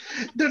like,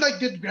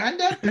 did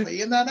Granddad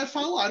play in the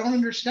NFL? I don't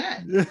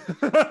understand.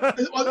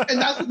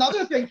 And that's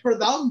another thing for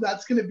them.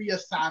 That's going to be a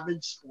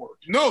savage sport.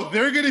 No,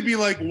 they're going to be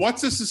like,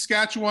 "What's a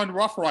Saskatchewan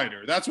Rough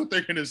Rider?" That's what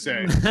they're going to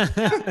say.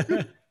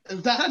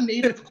 Is that a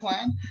native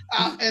clan?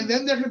 And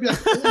then they're going to be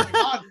like, "Oh my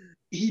God,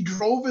 he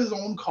drove his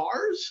own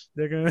cars?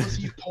 Was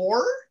he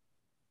poor?"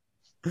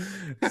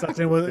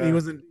 Something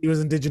was he was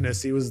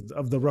indigenous. He was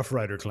of the Rough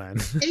Rider clan.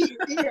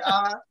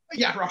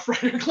 Rough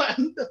Rider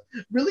clan.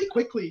 Really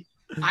quickly,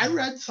 I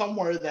read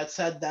somewhere that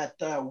said that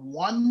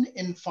 1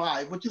 in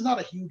 5, which is not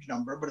a huge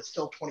number, but it's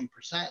still 20%.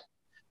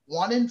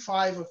 1 in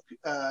 5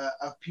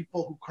 of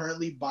people who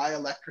currently buy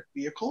electric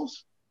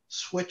vehicles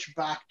switch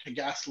back to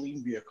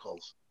gasoline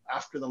vehicles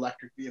after the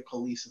electric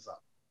vehicle lease is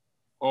up.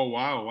 Oh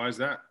wow! Why is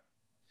that?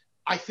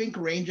 I think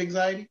range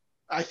anxiety.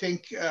 I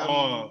think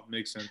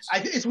makes sense.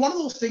 It's one of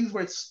those things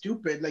where it's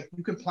stupid. Like,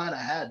 you can plan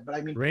ahead, but I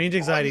mean, range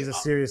anxiety is a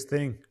serious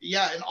thing.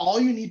 Yeah, and all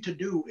you need to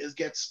do is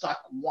get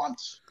stuck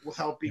once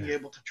without being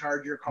able to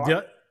charge your car.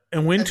 Yeah.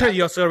 In winter,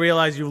 you also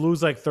realize you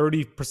lose like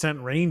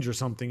 30% range or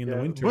something in the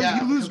winter.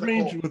 But you lose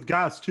range with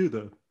gas too,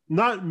 though.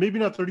 Maybe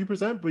not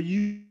 30%, but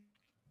you.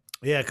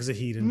 Yeah, because of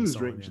heat and lose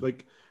range. Yeah.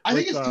 I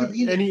think it's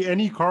convenient.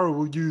 Any car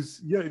will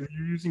use. Yeah,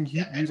 you're using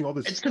heat, using all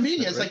this. It's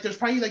convenient. It's like there's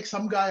probably like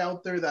some guy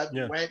out there that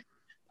went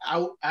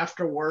out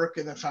after work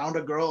and then found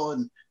a girl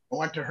and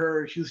went to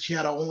her. She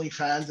had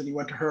OnlyFans, and he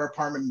went to her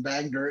apartment and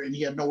banged her, and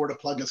he had nowhere to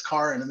plug his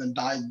car in, and then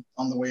died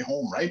on the way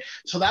home. Right.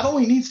 So that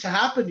only needs to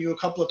happen to you a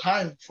couple of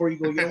times before you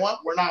go, you know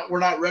what? We're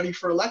not ready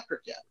for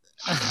electric yet.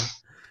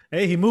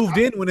 Hey, he moved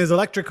in when his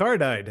electric car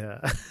died.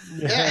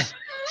 Yeah.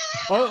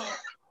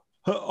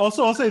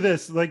 Also, I'll say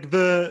this: like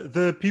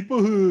the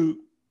people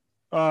who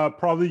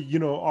probably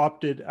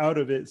opted out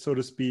of it, so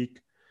to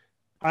speak.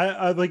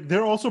 I like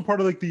they're also part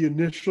of like the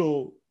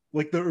initial.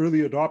 Like the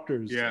early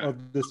adopters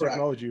of this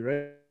technology,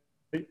 right?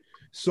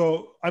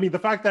 So, I mean, the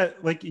fact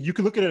that like you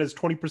could look at it as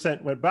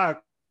 20% went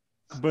back,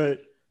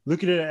 but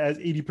look at it as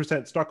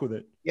 80% stuck with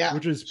it. Yeah,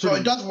 which is so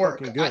it does work.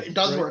 Good, it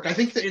does work. I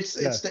think that it's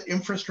the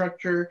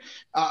infrastructure.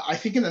 I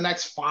think in the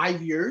next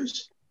 5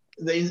 years,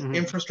 the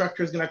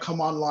infrastructure is going to come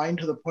online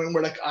to the point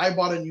where, like, I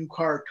bought a new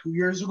car 2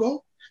 years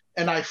ago,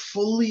 and I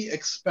fully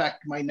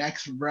expect my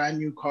next brand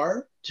new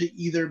car to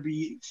either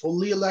be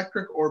fully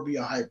electric or be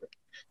a hybrid.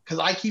 Because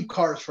I keep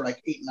cars for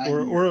like 8-9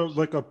 years. Or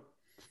like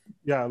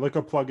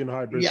a plug-in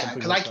hybrid. Yeah,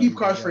 because I keep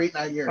cars for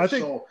 8-9 years.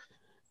 So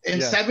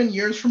in 7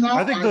 years from now,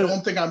 I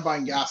don't think I'm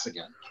buying gas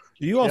again.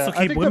 You also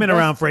keep women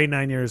around for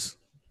 8-9 years.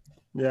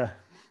 Yeah,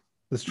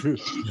 that's true.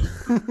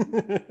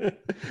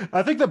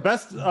 I think the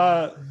best, you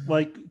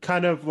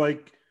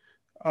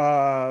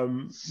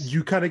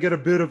kind of get a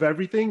bit of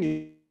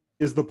everything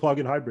is the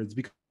plug-in hybrids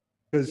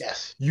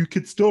because you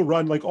could still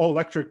run like all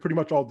electric pretty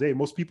much all day.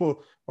 Most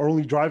people are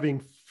only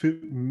driving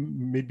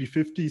maybe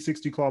 50,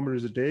 60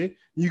 kilometers a day.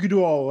 You could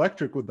do all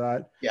electric with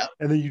that. Yeah.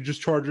 And then you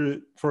just charge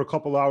it for a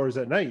couple hours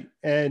at night.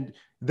 And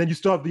then you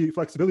still have the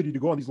flexibility to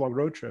go on these long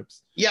road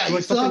trips. Yeah. So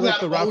you still have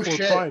that old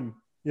shit. Prime.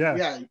 Yeah.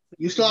 Yeah.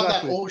 You still have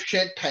that old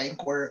shit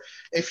tank where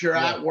if you're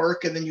at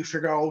work and then you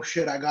figure, oh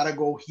shit, I got to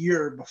go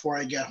here before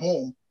I get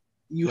home.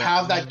 You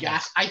have that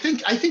gas. I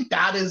think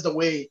that is the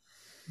way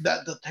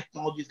that the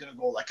technology is going to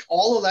go. Like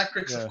all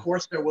electrics, of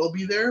course, there will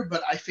be there,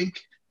 but I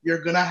think you're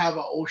going to have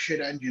an oh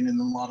shit engine in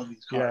a lot of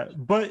these cars. Yeah,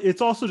 but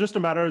it's also just a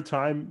matter of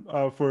time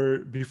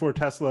before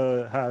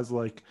Tesla has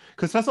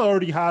because Tesla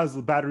already has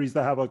batteries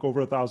that have like over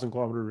 1,000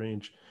 kilometer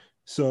range.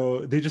 So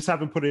they just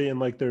haven't put it in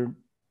like their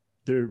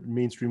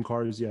mainstream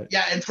cars yet.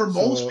 Yeah, and for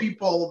most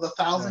people, the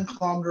 1,000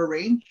 kilometer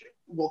range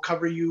will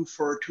cover you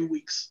for 2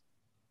 weeks.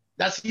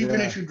 That's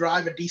even if you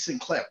drive a decent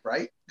clip,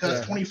 right? Because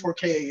it's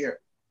 24K a year.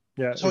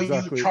 Yeah, so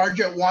you charge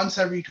it once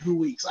every 2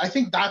 weeks. I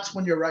think that's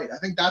when you're right. I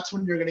think that's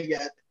when you're going to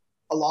get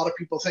a lot of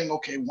people saying,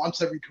 okay,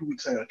 once every 2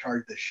 weeks I got to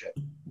charge this shit.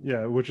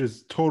 Yeah, which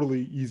is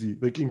totally easy,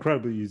 like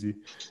incredibly easy.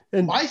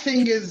 And my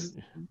thing is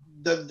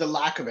the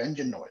lack of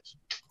engine noise.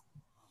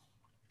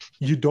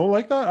 You don't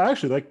like that? I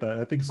actually like that.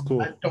 I think it's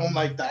cool. I don't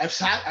like that.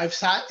 I've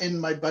sat in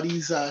my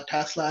buddy's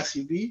Tesla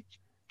SUV,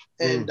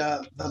 and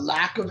the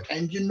lack of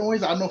engine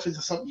noise. I don't know if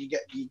it's something you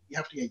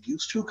have to get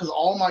used to, because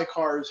all my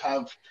cars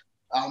have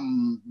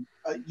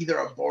either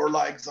a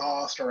Borla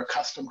exhaust or a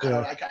custom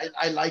car. Like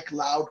I like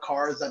loud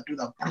cars that do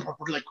the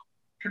like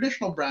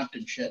traditional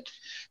Brampton shit.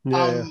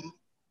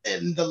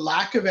 And the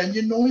lack of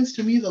engine noise,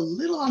 to me,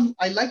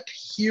 I like to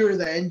hear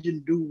the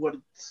engine do what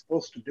it's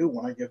supposed to do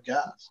when I give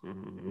gas.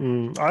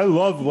 I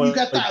love you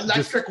got that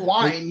electric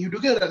whine. You do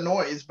get a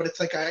noise, but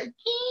it's like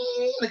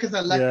it's an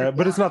electric. Yeah, but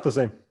whine. It's not the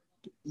same.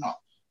 No,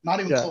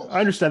 not even close. I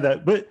understand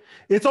that, but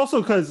it's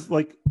also because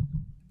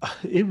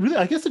it really.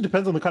 I guess it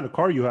depends on the kind of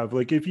car you have.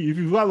 Like if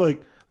you've got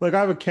like I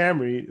have a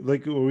Camry,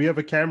 we have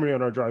a Camry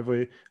on our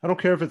driveway. I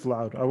don't care if it's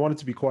loud. I want it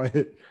to be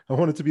quiet. I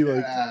want it to be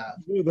like I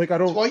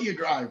don't. It's what you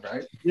drive,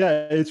 right?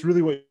 Yeah, it's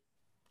really what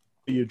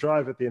you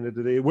drive at the end of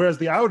the day. Whereas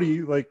the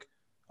Audi,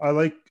 I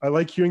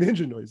like hearing the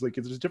engine noise. Like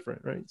it's just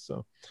different, right?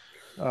 So,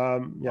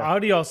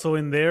 Audi also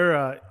in there.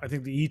 I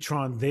think the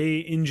e-tron,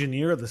 they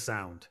engineer the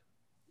sound.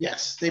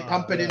 Yes, they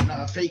pump it in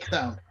fake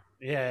sound.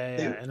 Yeah,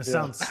 and it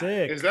sounds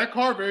sick. Is that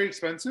car very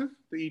expensive?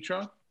 The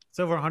e-tron? It's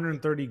over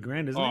 130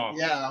 grand, isn't it?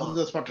 Yeah, I was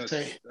just about to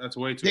say. That's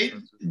way too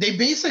expensive. They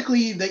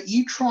basically, the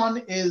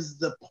e-tron is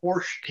the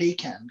Porsche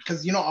Taycan,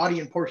 because Audi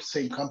and Porsche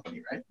same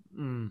company, right?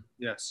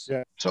 Yes.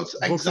 Yeah. So it's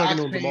exact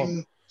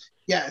same.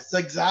 Yeah, it's the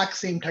exact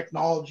same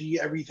technology,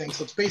 everything.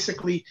 So it's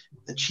basically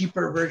the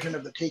cheaper version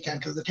of the Taycan,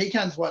 because the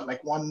Taycan's what,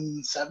 like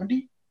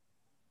 170?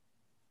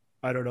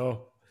 I don't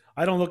know.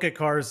 I don't look at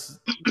cars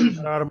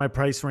out of my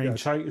price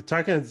range. Yeah,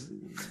 Taycan's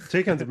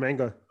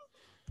manga.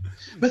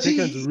 But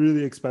Taycan's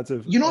really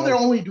expensive. They're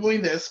only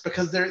doing this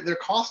because their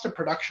cost of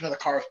production of the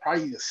car is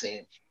probably the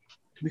same.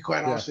 To be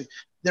quite honest,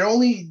 they're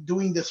only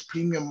doing this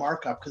premium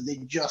markup because they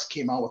just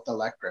came out with the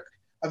electric.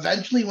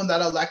 Eventually, when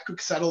that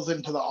electric settles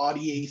into the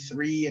Audi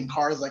A3 and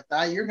cars like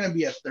that, you're going to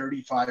be at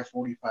 35,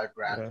 45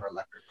 grand for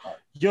electric car.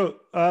 Yo,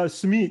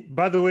 Sumit,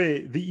 by the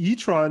way, the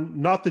e-tron,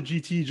 not the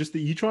GT, just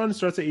the e-tron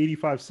starts at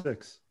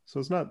 85.6. So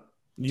it's not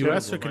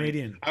US or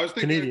Canadian? I was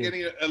thinking of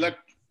getting an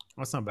electric.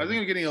 That's not bad. I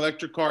think I'm getting an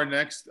electric car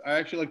next. I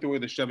actually like the way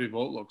the Chevy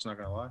Volt looks, not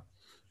going to lie.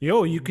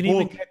 Yo, you can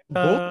even get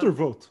Volt or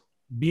Volt?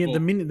 The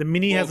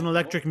Mini has an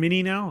electric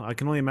Mini now. I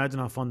can only imagine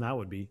how fun that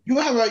would be. You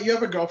have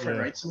a girlfriend,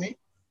 right, Sumit?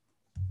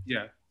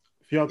 Yeah.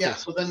 Yeah,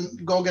 so then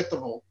go get the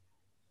Volt.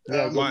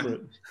 Yeah, go for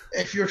it.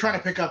 If you're trying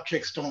to pick up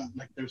chicks, don't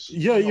there's.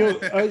 Yeah,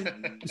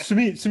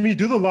 Sumit,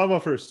 do the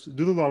llama first.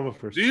 Do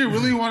you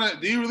really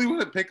want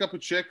to pick up a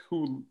chick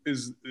who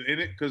is in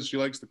it because she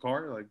likes the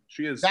car? Like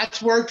she is.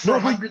 That's worked for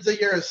hundreds of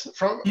years.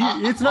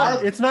 It's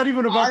not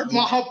even about.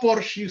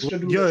 Porsche used to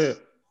do this.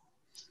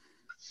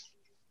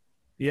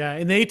 Yeah,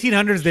 in the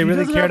 1800s, they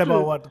really cared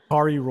about what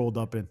car you rolled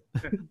up in.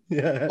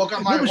 Yeah. Look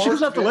at but she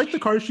doesn't have to like the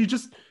car. She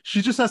just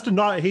has to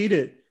not hate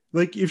it.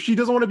 Like if she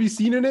doesn't want to be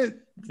seen in it,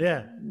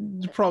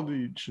 you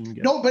probably shouldn't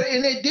get. No, but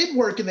it did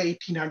work in the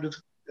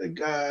 1800s.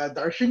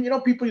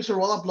 Darshan, people used to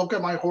roll up. Look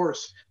at my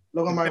horse.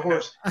 Look at my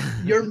horse.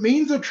 Your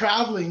means of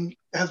traveling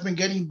has been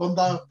getting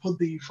bunda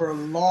puddi for a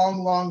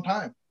long, long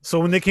time. So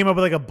when they came up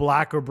with like a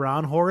black or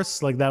brown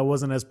horse, like that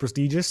wasn't as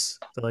prestigious.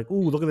 They're like,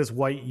 "Ooh, look at this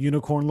white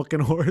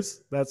unicorn-looking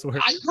horse." That's where.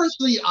 I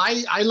personally,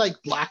 I like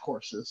black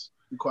horses.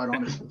 To be quite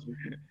honest with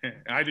you.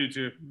 I do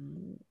too.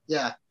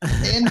 Yeah,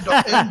 and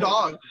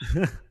dog.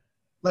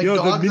 Like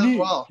dogs as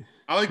well.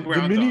 I like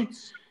brown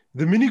dogs.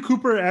 The Mini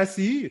Cooper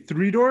SE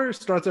 3-door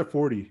starts at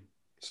 40.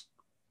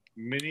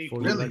 Mini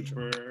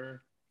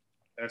Cooper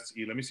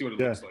SE. Let me see what it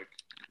looks like.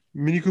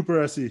 Mini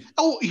Cooper SE.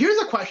 Oh, here's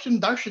a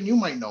question, Darshan, you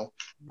might know.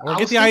 Or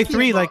get the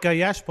i3 like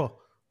Yashpo.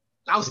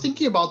 I was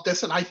thinking about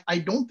this, and I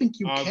don't think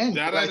you can.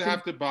 That I'd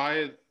have to buy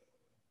it.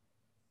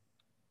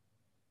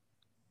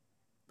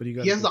 But he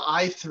has the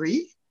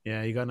i3?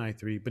 Yeah, you got an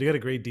i3, but he got a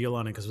great deal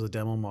on it because it was a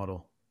demo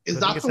model. Is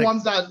that the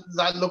ones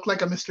that look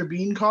like a Mr.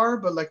 Bean car,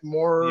 but like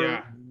more?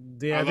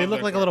 Yeah, they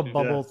look like a little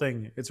bubble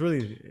thing. It's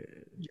really.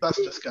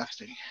 That's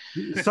disgusting.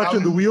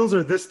 The wheels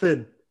are this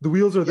thin. The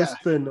wheels are this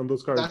thin on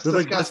those cars. They're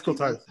like bicycle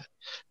tires.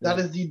 That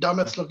is the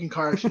dumbest looking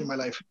car I've seen in my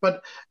life.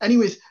 But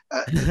anyways,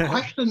 the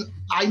question,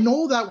 I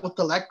know that with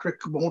the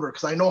electric motor,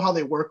 because I know how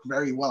they work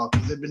very well,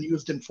 because they've been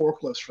used in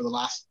forklifts for the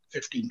last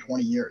 15,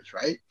 20 years,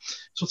 right?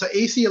 So it's an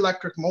AC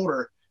electric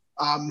motor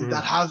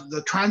that has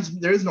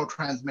there is no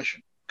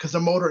transmission, because the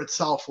motor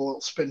itself will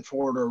spin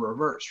forward or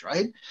reverse,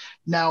 right?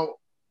 Now,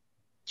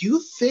 do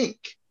you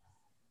think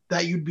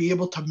that you'd be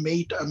able to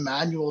mate a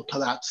manual to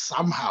that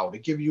somehow to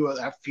give you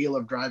that feel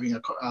of driving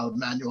a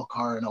manual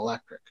car in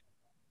electric?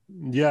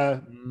 Yeah.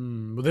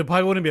 But there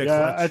probably wouldn't be a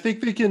clutch. I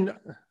think they can.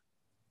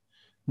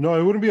 No,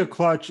 it wouldn't be a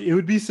clutch. It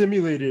would be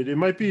simulated. It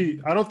might be.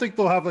 I don't think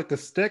they'll have like a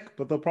stick,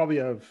 but they'll probably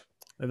have.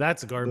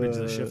 That's garbage.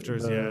 The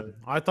shifters,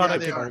 I thought I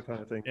could. Kind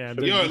of thing. Yeah,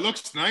 it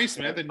looks nice,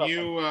 man. The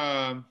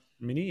new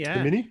Mini,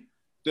 The Mini.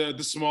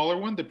 The smaller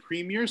one, the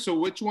Premier. So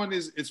which one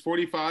is? It's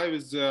 45.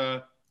 Is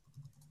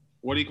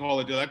what do you call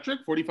it?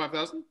 Electric?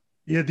 45,000?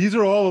 Yeah, these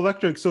are all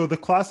electric. So the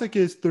Classic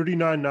is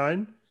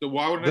 39,900. So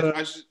why wouldn't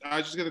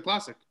I just get the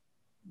Classic?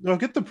 No,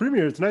 get the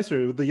Premier. It's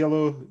nicer with the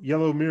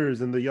yellow mirrors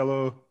and the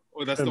yellow.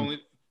 Oh, that's the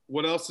only.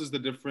 What else is the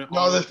different?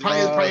 No, there's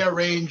probably a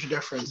range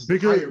difference.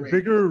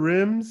 Bigger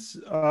rims,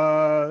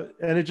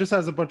 and it just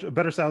has a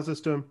better sound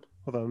system.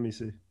 Hold on, let me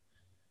see.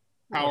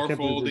 Power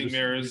folding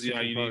mirrors.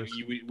 Yeah,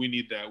 we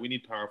need that. We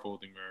need power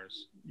folding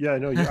mirrors. Yeah, I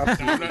know. You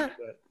absolutely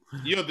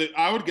need that.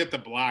 I would get the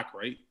black,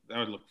 right? That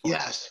would look fun.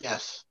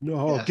 Yes.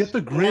 No, get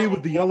the gray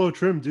with the yellow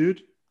trim,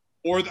 dude.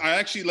 Or I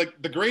actually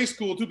like the gray's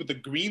cool too, but the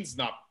green's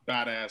not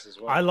badass as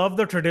well. I love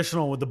the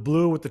traditional with the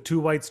blue with the 2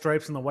 white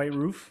stripes and the white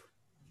roof.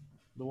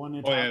 The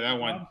one. That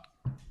one.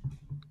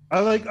 I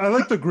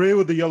like the gray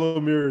with the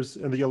yellow mirrors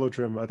and the yellow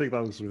trim. I think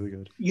that looks really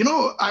good.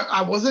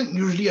 I wasn't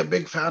usually a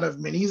big fan of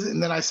minis,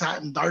 and then I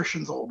sat in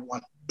Darshan's old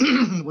one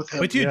with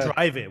him. Wait till you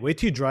drive it. Wait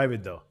till you drive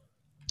it though.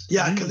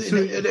 Yeah, because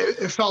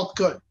it felt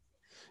good.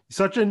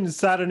 Sachin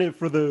sat in it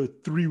for the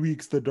 3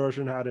 weeks that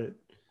Darshan had it.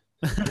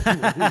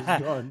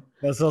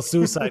 That's a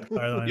suicide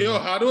car. Yo,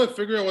 how do I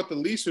figure out what the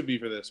lease would be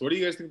for this? What do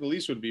you guys think the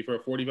lease would be for a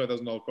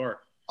 $45,000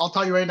 car? I'll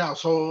tell you right now.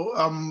 So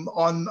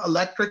on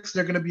electrics,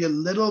 they're going to be a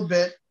little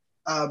bit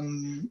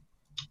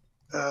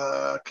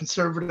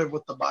conservative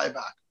with the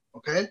buyback.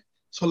 Okay,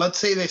 So let's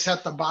say they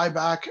set the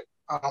buyback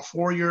on a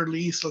 4-year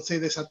lease. Let's say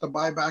they set the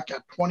buyback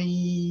at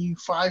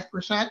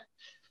 25%.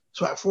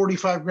 So at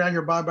 45 grand,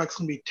 your buyback's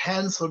gonna be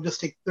 10. So just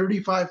take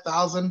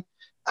 35,000,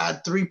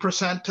 add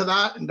 3% to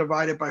that, and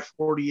divide it by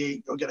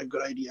 48. You'll get a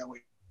good idea.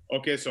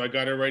 Okay, so I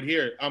got it right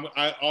here. I'm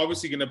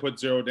obviously gonna put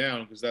 0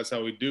 down because that's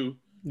how we do.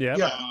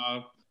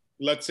 Yeah.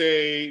 Let's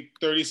say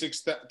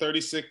 36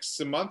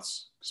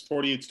 months, because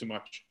 48 is too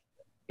much.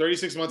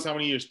 36 months, how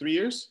many years? 3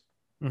 years?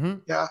 Mm-hmm.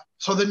 Yeah.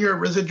 So then your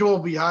residual will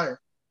be higher.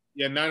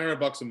 Yeah,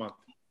 $900 a month.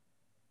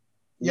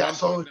 Yeah.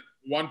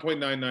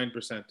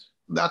 1.99%.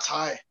 That's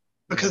high.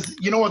 Because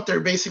you know what they're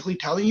basically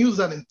telling you is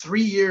that in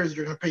 3 years,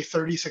 you're going to pay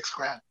 36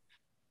 grand.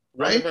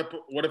 Right?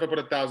 What if I put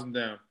 1,000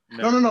 down?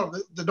 No.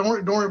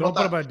 Don't worry about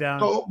that. Put it down.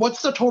 So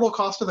what's the total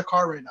cost of the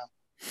car right now?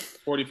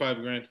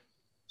 45 grand.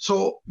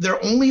 So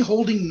they're only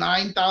holding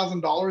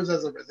 $9,000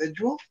 as a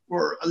residual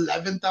or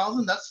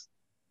 11,000. That's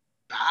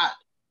bad.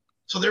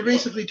 So they're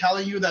basically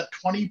telling you that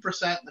 20%,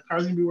 the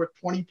car's going to be worth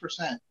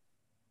 20%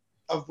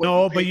 of what.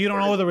 No, but you don't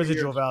know what the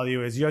residual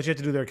value is. You actually have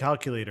to do their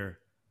calculator.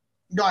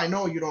 No, I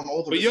know you don't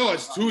know the. But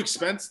it's too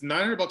expensive.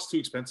 $900 too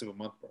expensive a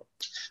month, bro.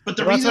 But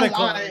the reason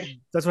why.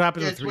 That's what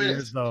happens in 3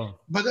 years, though.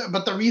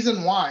 But the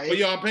reason why.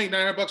 But I'm paying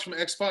 $900 from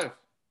X5.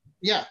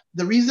 Yeah,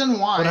 the reason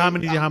why. But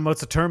how much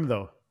the term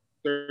though?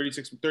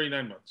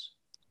 39 months.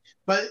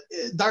 But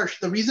Darsh,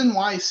 the reason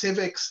why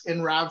Civics and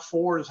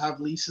RAV4s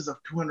have leases of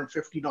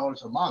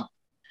 $250 a month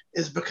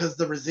is because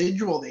the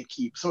residual they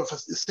keep. So if a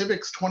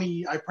Civic's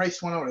I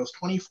priced one out, it was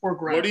 24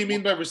 grand. What do you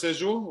mean by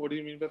residual? What do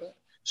you mean by that?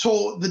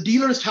 So the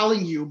dealer is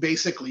telling you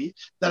basically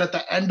that at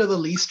the end of the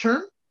lease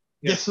term,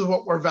 this is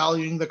what we're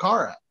valuing the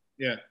car at.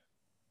 Yeah.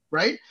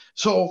 Right?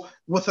 So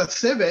with a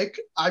Civic,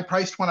 I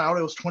priced one out,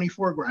 it was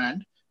 24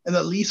 grand, and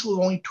the lease was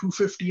only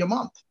 $250 a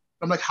month.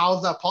 I'm like, how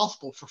is that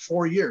possible for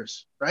 4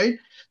 years? Right?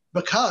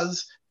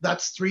 Because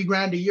that's 3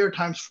 grand a year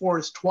times 4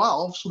 is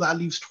 12. So that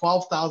leaves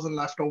 12,000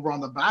 left over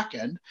on the back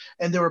end.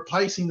 And they were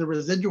pricing the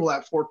residual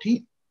at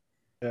 14.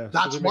 Yeah,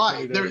 that's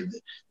why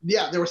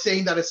they were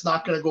saying that it's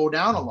not going to go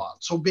down a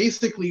lot. So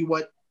basically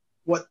what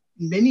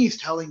Mini's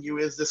telling you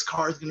is this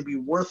car is going to be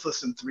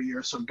worthless in 3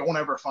 years. So don't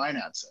ever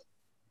finance it.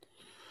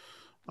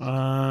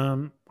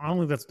 I don't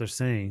think that's what they're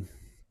saying,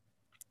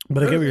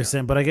 but I get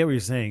what you're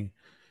saying.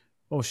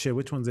 Oh shit,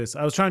 which one's this?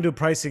 I was trying to do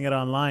pricing it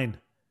online.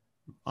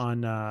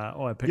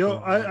 I picked.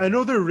 I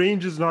know their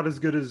range is not as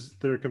good as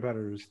their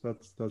competitors.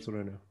 That's what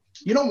I know.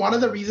 You know, one of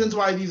the reasons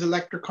why these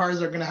electric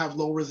cars are going to have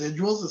low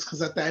residuals is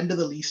because at the end of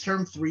the lease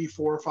term, 3,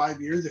 4, or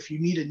 5 years, if you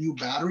need a new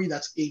battery,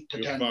 that's 8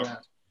 to 10 grand.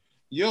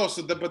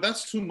 But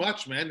that's too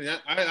much, man.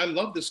 I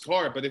love this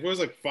car, but if it was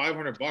like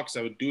 $500,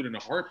 I would do it in a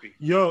heartbeat.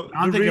 I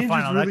don't think you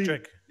find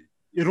electric.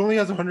 It only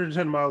has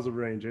 110 miles of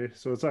range,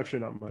 so it's actually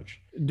not much.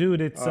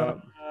 Dude, it's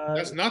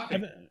that's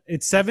nothing.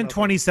 It's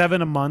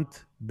 $727 a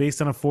month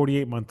based on a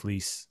 48-month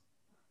lease.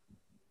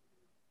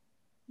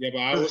 Yeah, but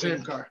I was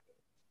in car.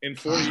 In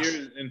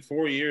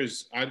 4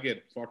 years, I'd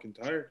get fucking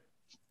tired.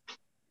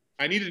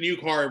 I need a new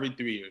car every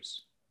 3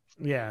 years.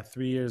 Yeah,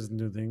 3 years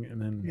new thing,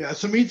 and then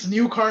so meets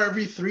new car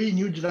every 3,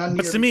 new Gianni.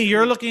 But to me,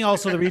 you're looking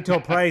also the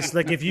retail price.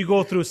 Like if you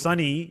go through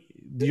Sunny,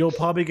 you'll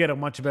probably get a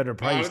much better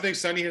price. I don't think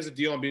Sunny has a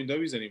deal on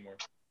BMWs anymore.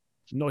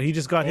 No, he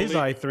just got his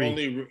i3.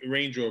 Only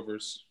Range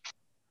Rovers.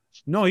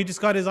 No, he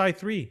just got his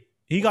i3.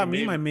 He got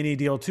me my Mini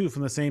deal too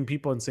from the same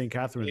people in St.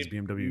 Catharines,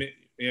 BMW.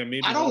 Yeah,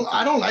 maybe. I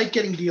don't like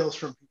getting deals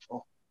from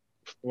people.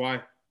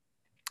 Why?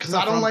 Because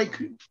I don't like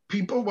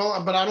people.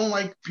 Well, but I don't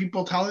like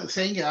people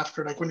saying it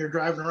after, like when you're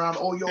driving around.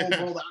 Oh, yo,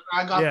 bro,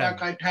 I got that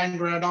guy 10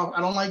 grand off.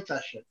 I don't like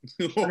that shit.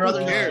 Who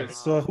cares?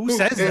 So who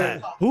says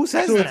that? Who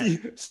says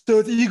that? So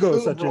it's ego,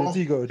 Sachin. It's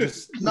ego.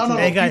 Just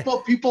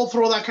no. People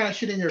throw that kind of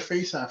shit in your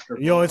face after.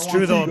 Bro. Yo, it's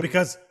true though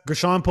because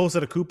Gershon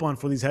posted a coupon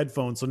for these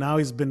headphones, so now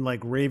he's been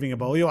like raving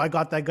about. Yo, I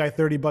got that guy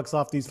 $30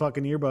 off these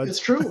fucking earbuds. It's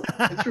true.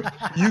 It's true.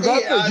 You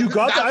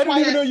got them. I didn't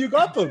even know you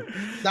got them.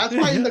 That's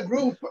why in the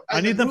group. I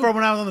need them for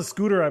when I was on the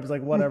scooter. I was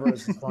like, whatever,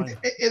 it's fine.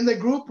 In the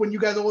group, when you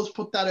guys always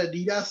put that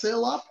Adidas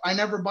sale up, I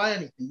never buy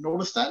anything.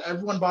 Notice that?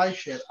 Everyone buys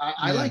shit.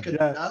 I like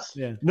Adidas.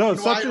 Yeah. No,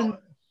 I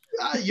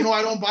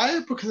don't buy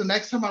it because the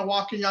next time I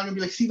walk in, you're gonna be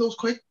like, see those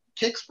quick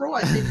kicks, bro?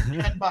 I saved you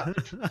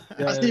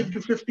 $10. I saved you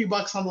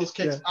 $50 on those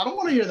kicks. I don't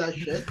want to hear that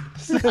shit.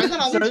 I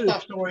got other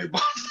stuff to worry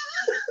about.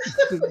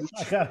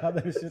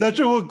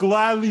 Sachin will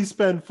gladly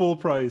spend full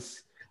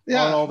price on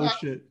all this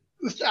shit.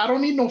 I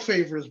don't need no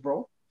favors,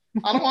 bro.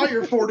 I don't want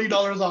your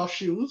 $40 off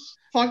shoes.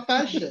 Fuck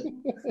that shit.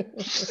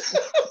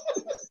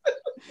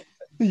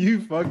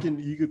 You fucking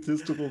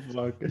egotistical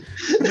fuck.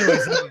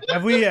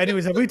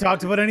 Anyways, have we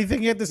talked about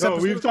anything yet this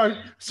episode? We've talked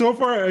so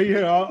far.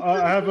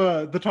 I have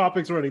the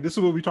topics running. This is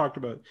what we talked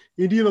about: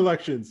 Indian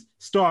elections,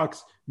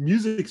 stocks,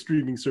 music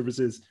streaming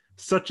services,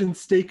 Sachin's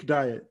steak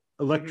diet,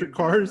 electric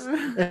cars,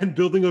 and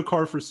building a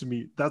car for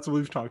Sumit. That's what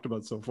we've talked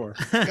about so far.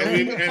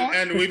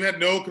 And we've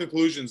had no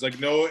conclusions, like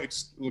nothing.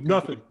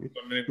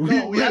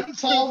 No, we haven't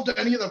solved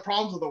any of the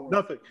problems of the world.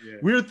 Nothing. Yeah.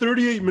 We're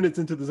 38 minutes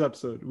into this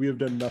episode. We have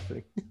done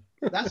nothing.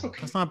 That's okay.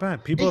 That's not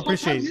bad. People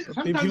appreciate it.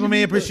 People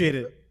may appreciate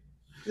it.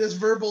 this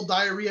verbal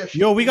diarrhea.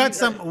 Yo, we got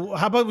some.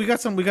 How about we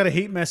got a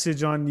hate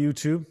message on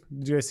YouTube?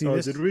 Did you guys see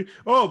this? Did we?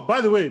 Oh,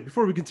 by the way,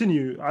 before we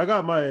continue, I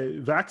got my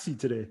vaccine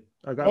today.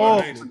 I got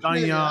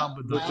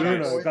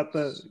Moderna. I got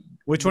the.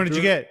 Which one did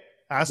you get?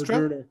 Astra?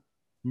 Moderna.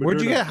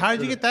 Where'd you get? How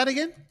did you get that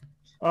again?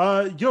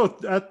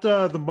 At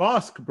the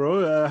mosque,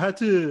 bro. I had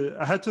to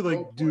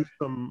like do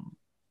some.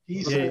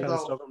 Kind of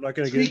stuff. I'm not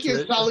gonna Speaking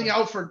get of selling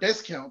out for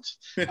discounts.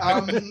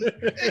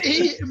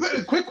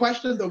 Quick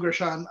question though,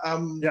 Gershon.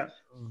 Yeah.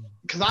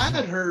 Because I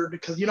had heard,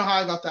 because you know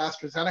how I got the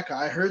AstraZeneca,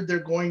 I heard they're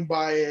going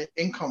by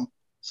income.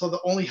 So the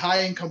only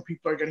high income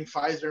people are getting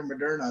Pfizer and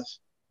Moderna's.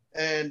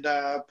 And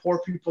poor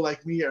people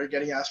like me are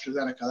getting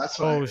AstraZeneca. That's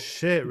what. Oh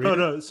shit! Really?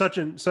 No,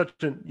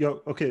 Sachin.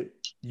 Yo, okay,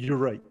 you're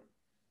right.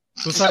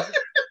 So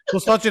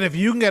Sachin, if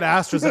you can get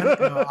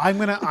AstraZeneca, I'm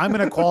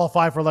gonna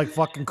qualify for like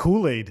fucking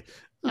Kool-Aid.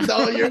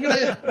 No, you're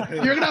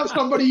gonna have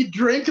somebody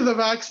drink the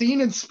vaccine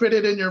and spit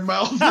it in your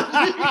mouth.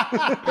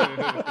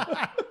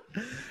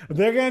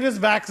 They're gonna just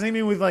vaccinate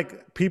me with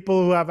like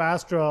people who have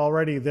Astra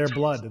already. Their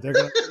blood. They're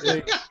gonna.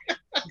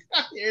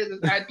 Here's this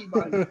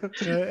antibody.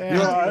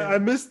 I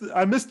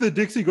missed the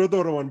Dixie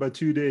Gordora one by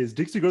 2 days.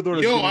 Dixie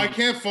Gordora. Yo, I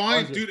can't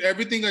find, dude.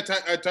 Everything I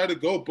try to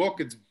go book,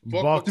 it's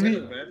booked.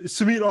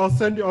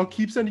 Sumit, I'll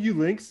keep sending you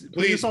links.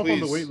 Put yourself on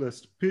the wait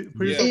list.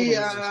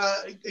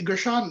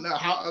 Gershon,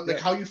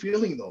 how you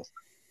feeling though?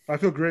 I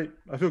feel great.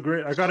 I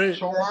got it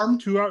Sore arm?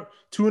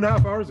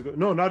 2.5 hours ago.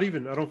 No, not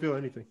even. I don't feel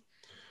anything.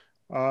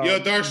 Yo,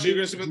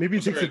 Darsh, maybe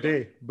it takes a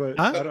day, but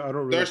I don't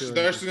really. Darsh is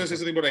gonna say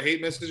something about a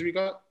hate message we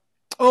got.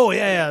 Oh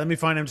yeah. Let me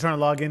find him. I'm trying to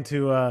log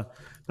into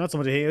not so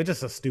much a hate, it was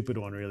just a stupid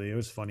one really. It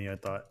was funny, I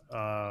thought.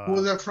 Who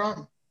was that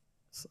from?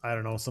 I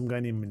don't know, some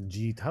guy named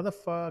Manjeet. How the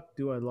fuck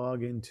do I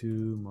log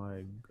into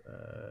my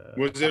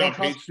Was it on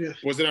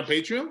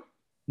Patreon?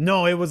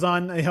 No, it was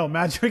on.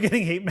 Imagine we're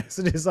getting hate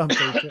messages on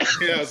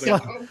Patreon. Yeah,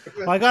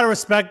 I gotta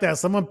respect that.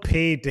 Someone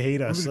paid to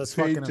hate us. That's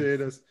fucking. To hate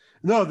us.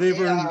 No, they've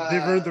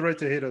earned the right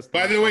to hate us.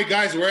 By the way,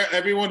 guys,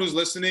 everyone who's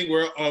listening,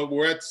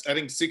 we're at I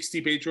think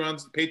 60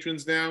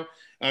 patrons now.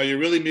 You're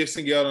really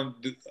missing out on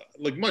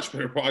much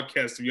better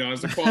podcast. To be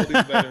honest, the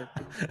quality's better.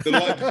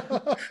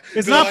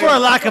 It's not for a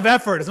lack of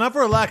effort.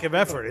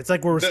 It's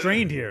like we're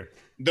restrained here.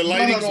 The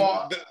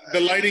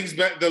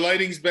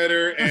lighting's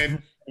better,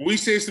 and we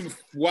say some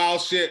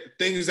wild shit,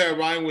 things that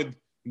rhyme with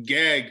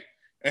gag,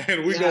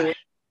 and we go.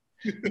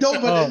 No,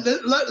 but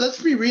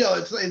let's be real.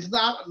 It's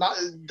not.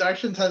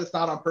 Darshan said it's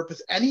not on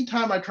purpose.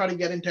 Anytime I try to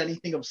get into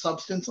anything of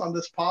substance on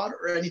this pod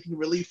or anything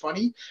really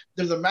funny,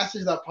 there's a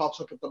message that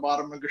pops up at the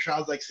bottom, and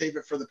Gershon's like, "Save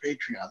it for the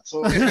Patreon."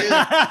 So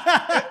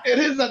it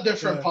is a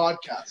different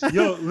podcast.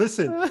 Yo,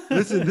 listen.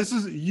 This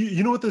is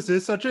you know what this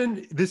is,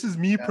 Sachin? This is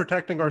me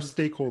protecting our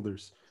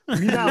stakeholders.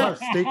 We now have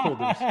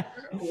stakeholders.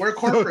 We're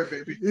corporate,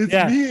 baby. It's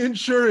me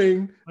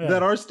ensuring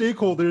that our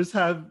stakeholders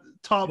have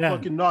top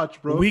fucking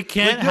notch, bro. We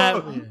can't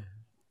have.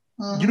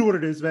 You know what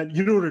it is, man.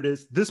 You know what it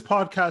is. This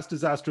podcast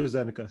is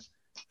AstraZeneca,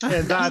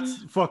 and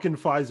that's fucking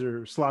Pfizer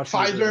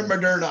and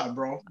Moderna,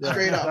 bro.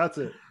 Straight up.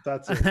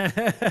 That's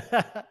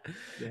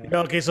it.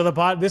 Okay, so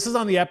this is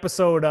on the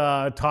episode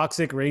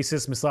 "Toxic,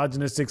 Racist,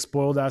 Misogynistic,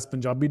 Spoiled Ass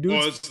Punjabi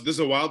Dudes." Oh, this is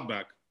a while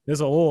back. This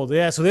is old,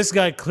 yeah. So this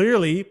guy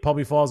clearly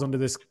probably falls under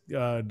this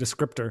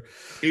descriptor.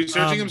 He was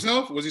searching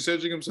himself? Was he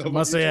searching himself?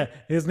 Must say, yeah.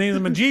 His name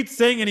is Manjeet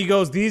Singh, and he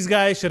goes, "These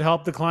guys should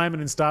help the climate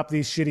and stop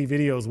these shitty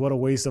videos. What a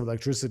waste of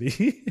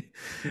electricity."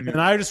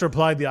 And I just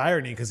replied the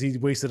irony because he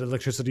wasted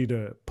electricity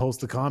to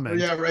post the comment.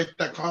 Yeah, right.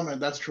 That comment.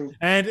 That's true.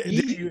 And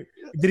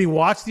did he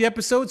watch the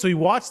episode? So he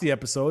watched the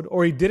episode,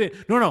 or he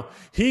didn't? No.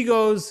 He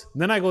goes.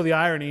 Then I go the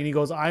irony, and he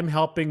goes, "I'm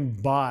helping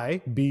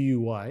by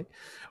BUY.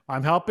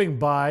 I'm helping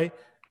by."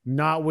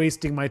 Not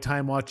wasting my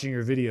time watching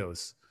your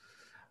videos.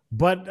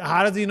 But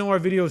how does he know our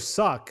videos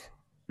suck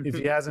if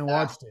he hasn't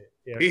watched it?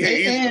 Yeah.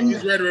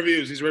 He's read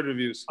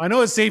reviews. I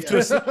know it's safe to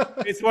assume.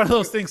 It's one of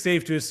those things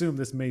safe to assume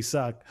this may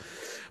suck.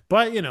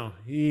 But,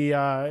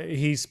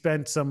 he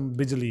spent some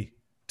vigilance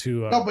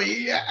to... No, but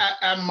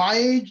at my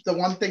age, the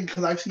one thing,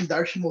 because I've seen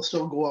Darshan will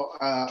still go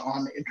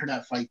on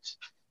internet fights,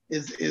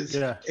 is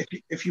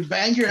if you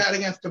bang your head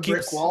against a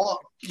brick wall,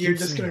 you're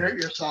just going to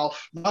hurt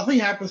yourself. Nothing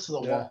happens to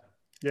the wall.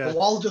 Yeah. The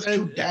wall is just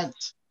too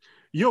dense.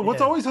 Yo,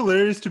 what's always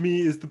hilarious to me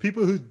is the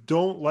people who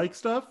don't like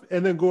stuff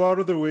and then go out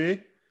of their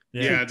way.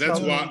 Yeah, that's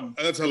wild.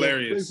 That's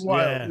hilarious. It's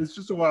wild. Yeah. It's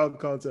just a wild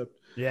concept.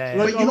 Yeah.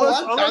 Like,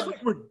 unless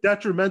we're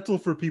detrimental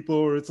for people,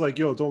 or it's like,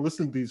 yo, don't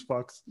listen to these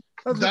fucks.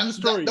 That's the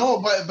story.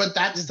 But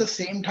that's the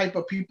same type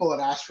of people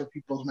that ask for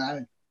people's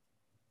manager.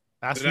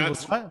 Ask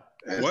people's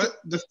what?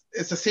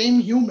 It's the same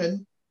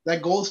human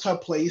that goes to a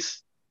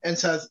place and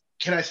says,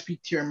 "Can I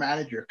speak to your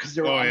manager?" Because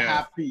they're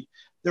unhappy. Yeah.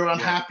 They're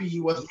unhappy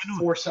he wasn't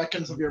 4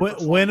 seconds of your.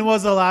 When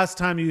was the last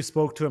time you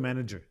spoke to a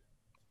manager?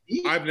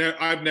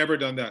 I've never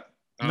done that.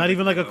 Not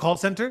even like a call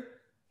center?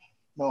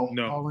 No.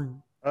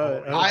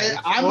 I'm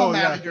a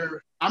manager. Yeah.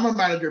 I'm a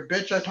manager,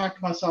 bitch. I talk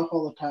to myself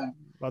all the time.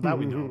 Well, that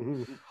we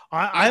know.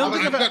 I don't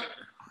think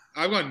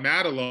I've gotten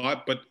mad a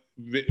lot, but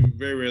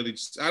very rarely.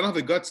 I don't have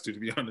the guts to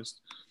be honest.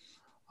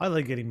 I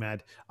like getting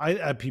mad.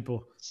 At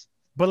people,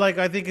 but like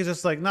I think it's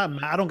just like not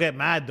mad. I don't get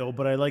mad though,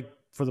 but I like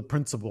for the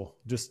principle.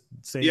 Just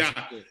say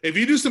If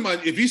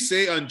you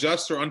say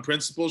unjust or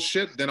unprincipled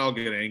shit, then I'll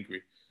get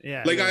angry.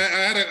 Yeah. Like I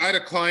had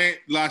a client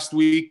last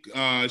week.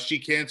 She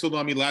canceled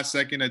on me last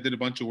second. I did a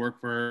bunch of work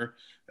for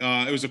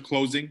her. It was a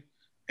closing,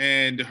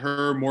 and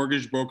her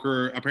mortgage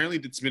broker, apparently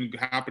it's been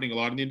happening a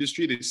lot in the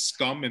industry. They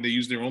scum and they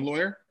use their own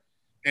lawyer.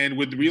 And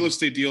with real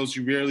estate deals,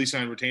 you rarely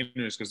sign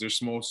retainers because they're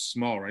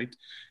small, right?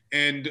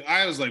 And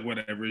I was like,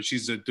 whatever.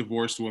 She's a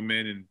divorced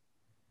woman and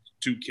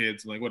 2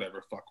 kids. I'm like,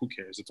 whatever, fuck, who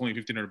cares? It's only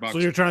 $1,500. So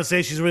you're trying to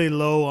say she's really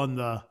low on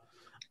the...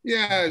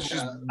 Yeah,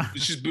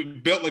 she's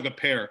built like a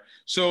pear.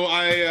 So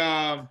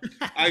I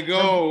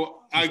go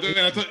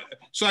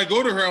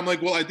to her. I'm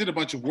like, well, I did a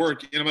bunch of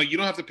work, and I'm like, you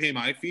don't have to pay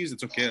my fees.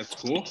 It's okay, that's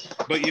cool.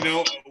 But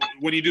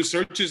when you do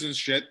searches and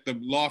shit, the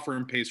law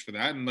firm pays for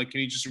that. And like,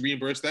 can you just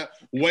reimburse that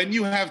when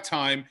you have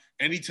time,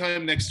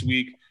 anytime next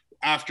week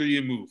after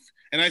you move?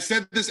 And I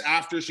said this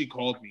after she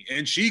called me,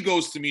 and she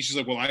goes to me, she's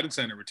like, well, I didn't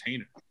sign a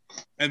retainer.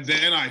 And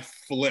then I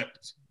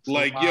flipped.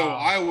 Like, wow.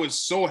 I was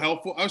so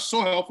helpful. I was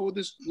so helpful with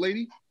this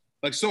lady.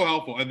 Like, so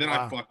helpful. And then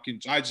I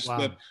just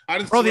flipped.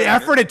 Bro, the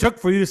effort it took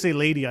for you to say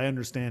lady, I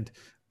understand.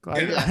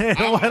 Yeah.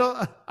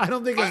 I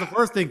don't think it was the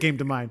first thing came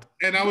to mind.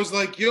 And I was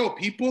like,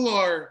 people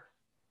are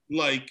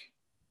like,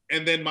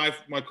 and then my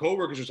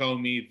coworkers are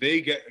telling me they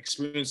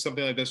experience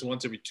something like this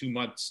once every 2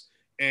 months.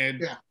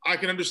 And I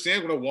can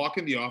understand when I walk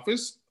in the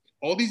office,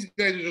 all these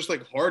guys are just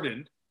like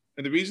hardened.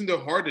 And the reason they're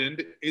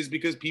hardened is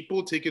because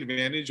people take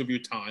advantage of your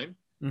time.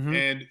 Mm-hmm.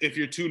 And if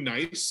you're too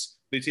nice,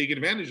 they take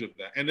advantage of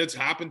that. And that's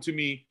happened to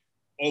me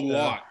a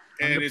lot.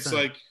 And 100%. It's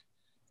like,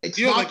 it's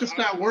not like, just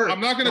that word.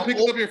 I'm not going to pick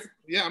up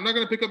I'm not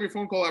going to pick up your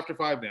phone call after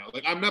 5 now.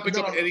 Like, I'm not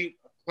picking up any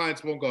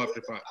client's phone call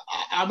after 5.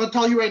 I'm going to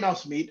tell you right now,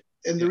 Smeet.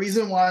 And the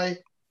reason why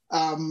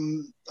a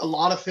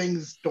lot of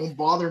things don't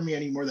bother me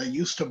anymore that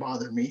used to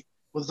bother me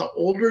was the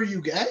older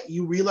you get,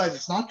 you realize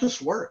it's not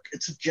just work.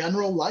 It's a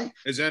general life.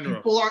 It's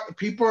general.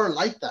 People are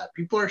like that.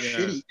 People are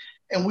shitty.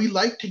 And we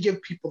like to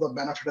give people the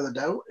benefit of the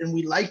doubt. And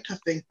we like to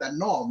think that,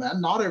 no, man,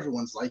 not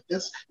everyone's like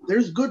this.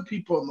 There's good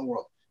people in the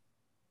world.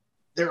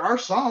 There are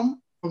some,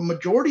 but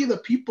majority of the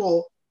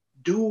people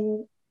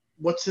do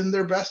what's in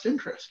their best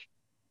interest.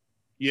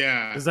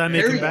 Yeah. Does that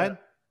make them bad?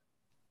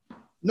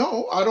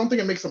 No, I don't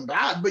think it makes them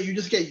bad, but you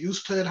just get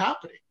used to it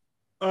happening.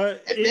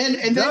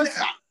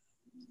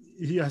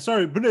 Yeah,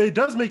 sorry, but it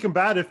does make them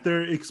bad if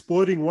they're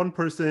exploiting one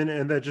person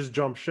and that just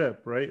jump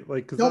ship, right?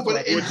 Like, no,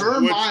 but in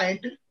her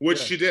mind, which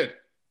she did.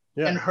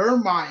 Yeah. In her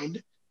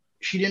mind,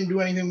 she didn't do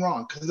anything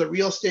wrong because the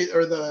real estate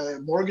or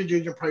the mortgage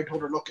agent probably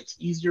told her, look, it's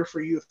easier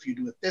for you if you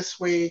do it this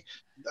way.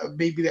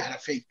 Maybe they had a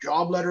fake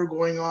job letter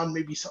going on.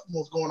 Maybe something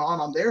was going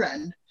on their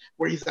end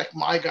where he's like,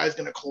 my guy's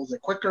going to close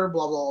it quicker,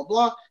 blah, blah, blah,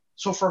 blah.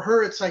 So for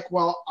her, it's like,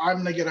 well, I'm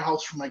going to get a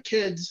house for my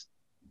kids.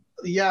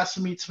 Yeah,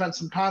 Smeet spent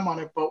some time on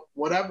it, but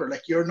whatever.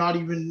 Like, you're not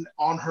even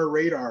on her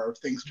radar of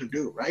things to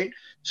do, right?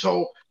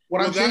 So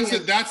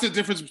that's the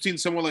difference between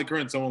someone like her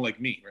and someone like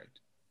me, right?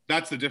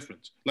 That's the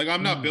difference. Like,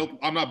 I'm not built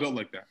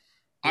like that.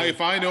 Yeah. If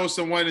I know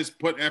someone has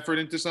put effort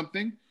into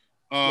something,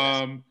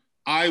 I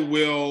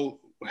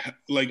will,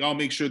 I'll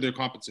make sure they're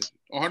compensated.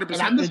 100%.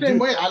 And I'm the same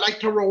way. I like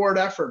to reward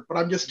effort, but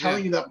I'm just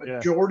telling you that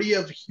majority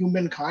of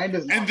humankind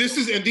is. And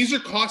these are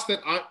costs that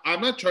I'm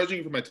not charging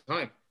you for my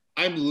time.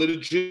 I'm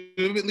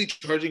legitimately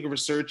charging for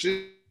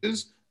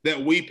searches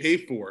that we pay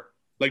for,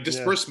 like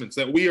disbursements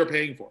that we are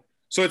paying for.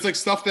 So it's like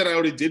stuff that I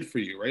already did for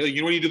you, right? Like,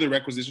 when you do the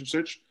requisition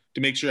search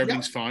to make sure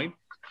everything's fine,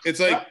 it's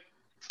like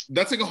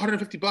that's like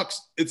 $150.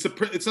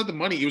 It's not the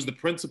money; it was the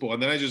principle.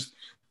 And then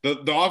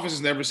the office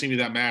has never seen me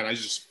that mad. I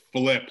just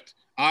flipped.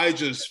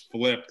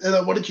 And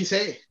then what did she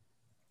say?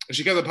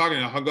 She kept on talking,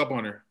 and I hung up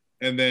on her.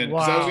 And then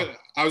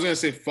I was gonna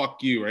say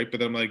fuck you, right? But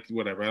then I'm like,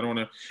 whatever, I don't want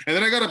to. And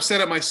then I got upset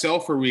at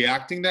myself for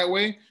reacting that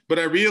way. But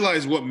I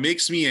realized what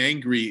makes me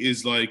angry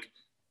is like,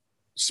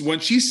 so when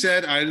she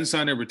said I didn't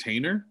sign a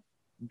retainer,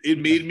 it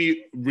made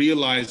me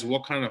realize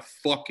what kind of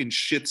fucking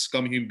shit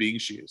scum human being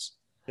she is.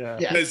 Yeah.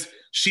 Because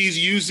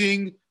she's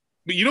using,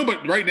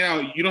 but right now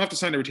you don't have to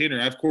sign a retainer.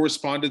 I have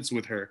correspondence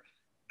with her.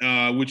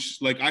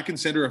 Which, like, I can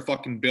send her a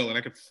fucking bill and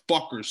I could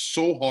fuck her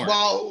so hard.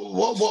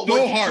 Well,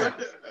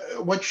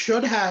 what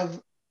should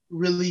have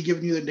really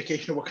given you the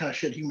indication of what kind of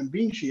shit human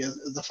being she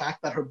is the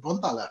fact that her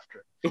bunda left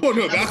her. Oh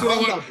no, that's what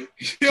I want.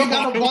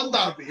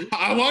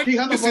 I wanted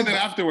to say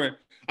that afterward.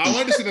 I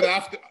wanted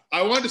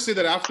to say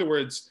that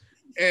afterwards.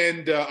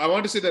 And I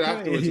wanted to say that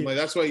afterwards. I'm like,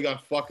 that's why you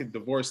got fucking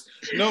divorced.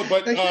 No,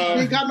 but he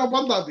got no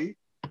bunda, B.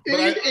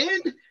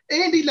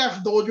 And he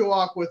left Dojo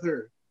Walk with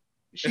her.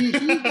 She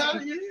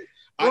got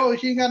bro,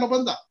 she ain't got no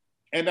bunda.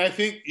 And I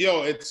think,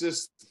 it's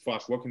just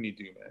fuck. What can you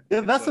do, man?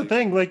 Yeah, that's the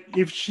thing. Like,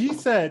 if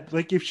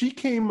she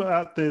came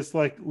at this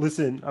like,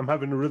 listen, I'm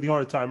having a really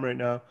hard time right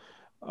now.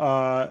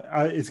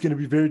 It's going to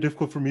be very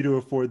difficult for me to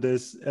afford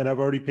this, and I've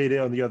already paid it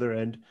on the other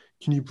end.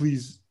 Can you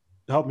please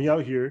help me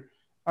out here?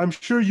 I'm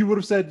sure you would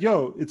have said,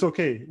 yo, it's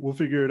okay. We'll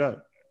figure it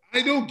out.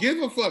 I don't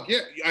give a fuck.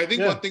 Yeah, I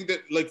think one thing that,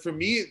 like, for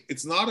me,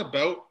 it's not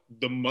about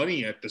the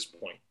money at this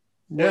point.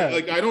 Yeah.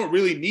 Like, I don't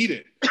really need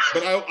it,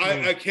 but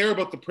I care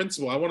about the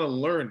principle. I want to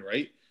learn,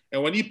 right?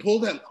 And when you pull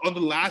that on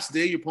the last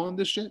day, you're pulling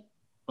this shit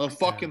on the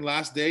fucking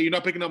last day. You're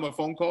not picking up my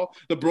phone call.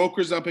 The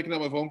broker's not picking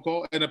up my phone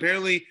call. And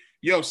apparently,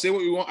 say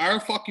what we want. Our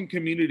fucking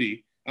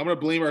community. I'm gonna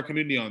blame our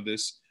community on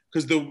this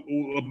because the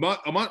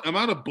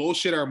amount of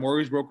bullshit our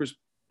mortgage brokers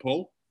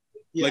pull.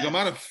 Yeah. Like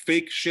amount of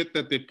fake shit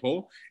that they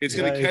pull, it's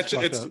gonna catch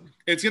up.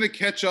 It's gonna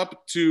catch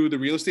up to the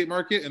real estate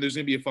market, and there's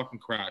gonna be a fucking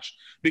crash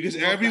because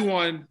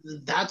everyone.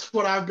 That's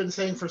what I've been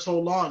saying for so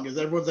long. Is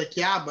everyone's like,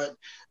 yeah, but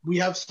we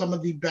have some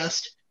of the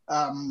best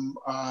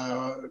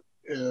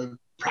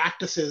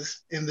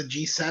practices in the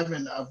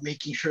G7 of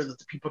making sure that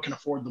the people can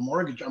afford the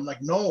mortgage. I'm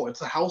like, no,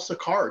 it's a house of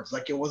cards,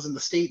 like it was in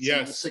the States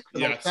in 06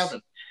 and 07.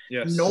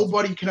 Yes.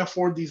 Nobody can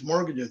afford these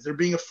mortgages. They're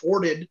being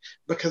afforded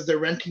because they're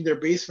renting their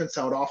basements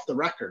out off the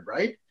record,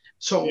 right?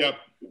 So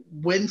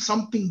when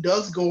something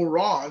does go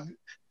wrong,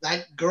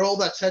 that girl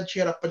that said she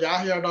had a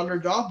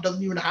 $50,000 job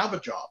doesn't even have a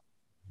job.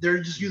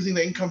 They're just using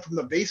the income from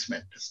the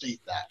basement to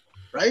state that,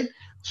 right?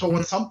 So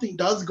when something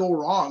does go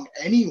wrong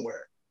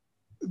anywhere,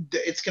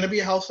 it's going to be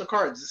a house of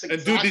cards.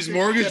 And dude, these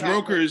mortgage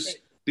brokers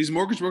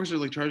are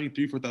like charging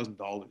 $3,000-$4,000,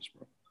 bro.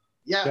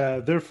 Yeah,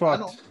 they're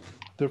fucked.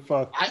 They're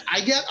fucked.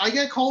 I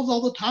get calls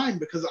all the time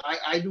because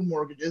I do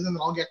mortgages, and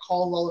then I'll get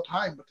calls all the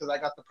time because I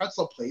got the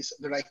pretzel place.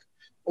 And they're like,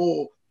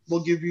 oh,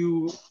 we'll give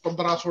you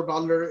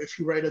 $1,500 if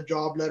you write a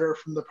job letter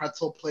from the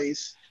pretzel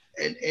place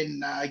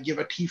and give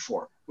a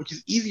T4, which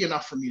is easy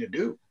enough for me to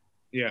do.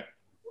 Yeah.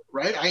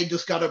 Right? I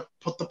just got to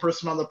put the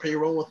person on the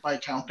payroll with my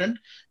accountant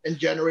and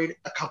generate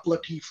a couple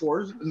of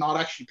T4s, not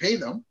actually pay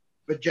them,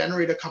 but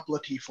generate a couple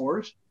of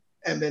T4s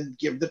and then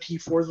give the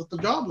T4s with the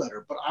job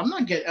letter. But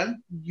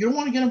you don't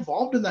want to get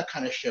involved in that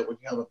kind of shit when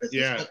you have a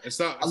business. Yeah, it's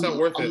not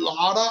worth it. A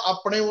lot of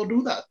Apne will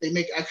do that. They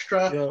make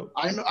extra.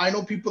 Yeah. I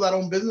know people that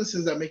own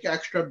businesses that make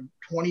extra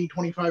 20,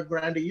 25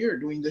 grand a year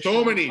doing this.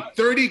 So many,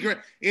 30 grand.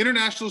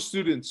 International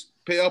students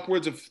pay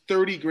upwards of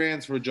 30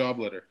 grand for a job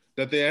letter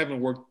that they haven't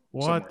worked.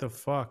 What the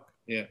fuck?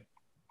 Yeah.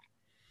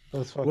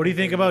 What do you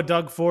think about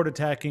Doug Ford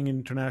attacking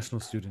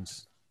international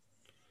students?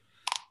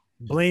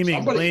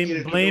 Blaming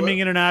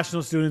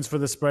international students for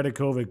the spread of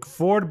COVID.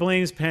 Ford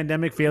blames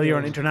pandemic failure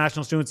on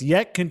international students,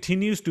 yet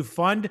continues to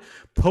fund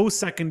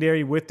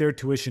post-secondary with their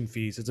tuition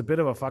fees. It's a bit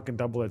of a fucking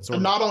double-edged sword.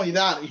 And not only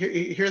that,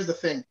 here's the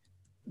thing.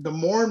 The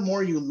more and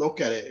more you look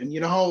at it, and you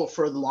know how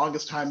for the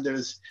longest time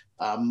there's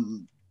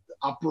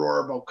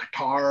uproar about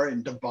Qatar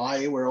and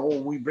Dubai where,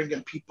 we bring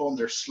in people and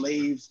they're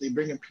slaves. They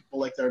bring in people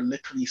like they're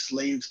literally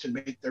slaves to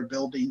make their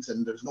buildings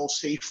and there's no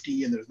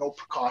safety and there's no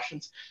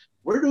precautions.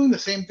 We're doing the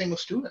same thing with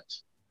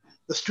students.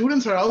 The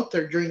students are out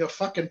there during a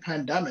fucking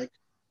pandemic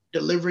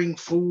delivering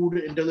food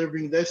and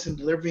delivering this and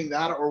delivering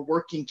that or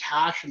working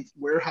cash in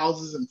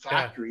warehouses and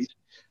factories.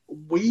 Yeah.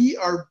 We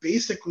are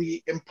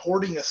basically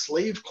importing a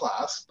slave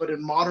class, but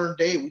in modern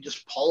day, we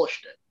just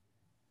polished it.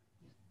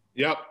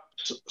 Yep.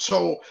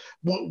 So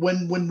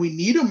when we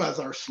need them as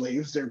our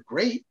slaves, they're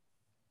great,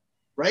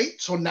 right?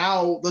 So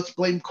now let's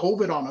blame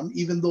COVID on them,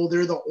 even though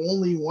they're the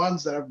only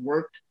ones that have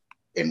worked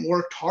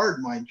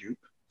hard, mind you,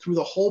 through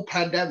the whole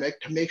pandemic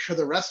to make sure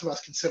the rest of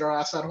us can sit our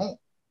ass at home.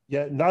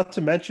 Yeah, not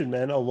to mention,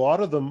 man, a lot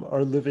of them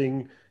are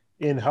living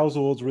in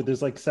households where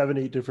there's like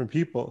 7-8 different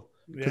people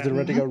because they're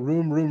renting a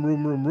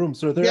room.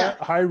 So they're at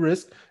high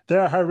risk.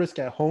 They're at high risk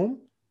at home.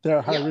 They're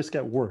at high risk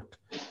at work.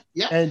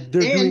 Yeah. And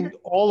they're doing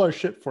all our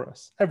shit for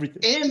us,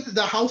 everything. And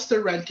the house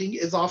they're renting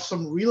is off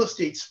some real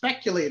estate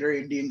speculator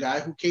Indian guy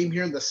who came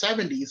here in the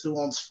 70s, who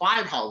owns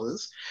 5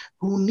 houses,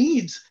 who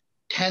needs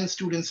 10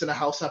 students in a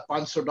house at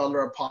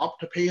 $500 a pop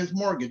to pay his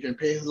mortgage and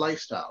pay his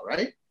lifestyle,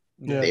 right?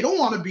 Yeah. They don't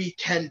want to be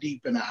 10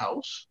 deep in a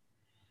house.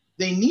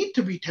 They need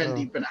to be 10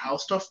 deep in a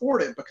house to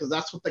afford it because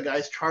that's what the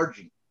guy's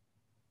charging,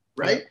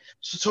 right? Yeah.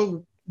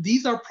 So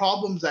these are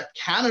problems that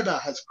Canada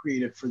has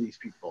created for these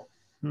people.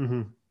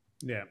 Mm-hmm.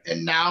 Yeah.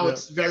 And now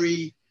it's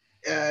very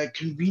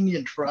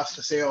convenient for us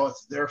to say,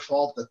 it's their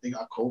fault that they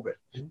got COVID.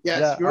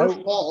 Yeah, it's your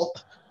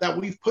fault that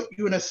we've put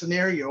you in a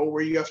scenario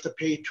where you have to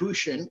pay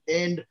tuition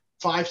and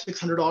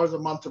 $500-$600 a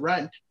month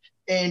rent.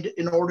 And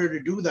in order to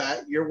do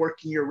that, you're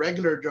working your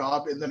regular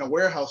job and then a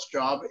warehouse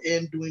job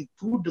and doing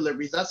food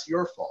deliveries. That's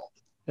your fault.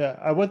 Yeah,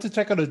 I went to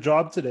check out a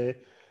job today.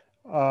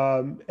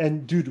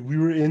 And dude, we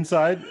were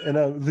inside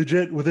and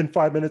legit within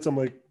 5 minutes, I'm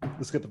like,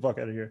 let's get the fuck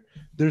out of here.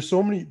 There's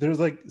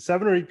like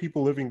 7 or 8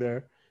 people living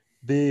there.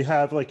 They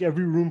have like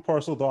every room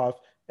parceled off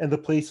and the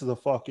place is a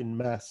fucking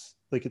mess.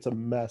 Like it's a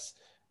mess.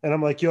 And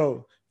I'm like,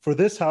 yo, for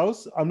this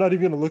house, I'm not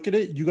even going to look at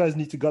it. You guys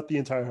need to gut the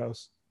entire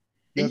house.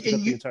 You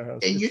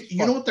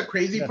know what the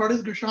crazy part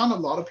is, Dushan? A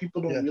lot of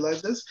people don't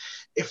realize this.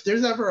 If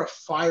there's ever a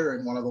fire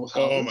in one of those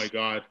houses.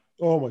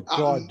 Oh my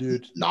God,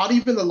 dude. Not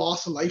even the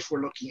loss of life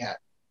we're looking at.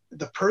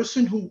 The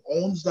person who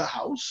owns the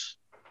house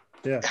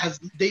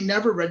they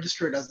never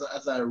registered as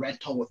a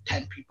rental with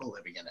 10 people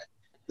living in it.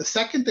 The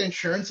second the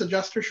insurance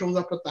adjuster shows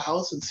up at the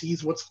house and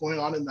sees what's going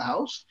on in the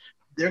house,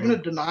 they're going to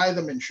deny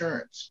them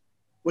insurance,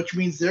 which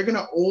means they're going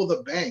to owe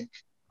the bank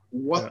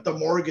what the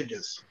mortgage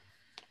is.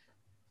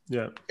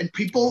 Yeah. And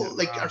people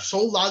are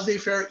so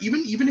laissez-faire,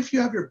 even if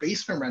you have your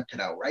basement rented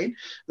out, right?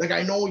 Like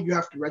I know you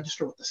have to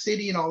register with the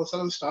city and all this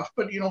other stuff,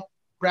 but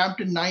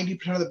Brampton,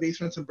 90% of the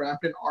basements in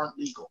Brampton aren't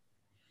legal.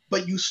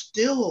 But you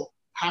still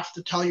have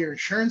to tell your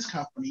insurance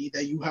company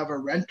that you have a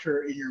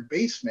renter in your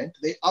basement.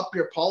 They up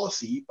your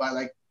policy by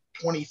like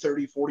 $20,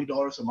 $30,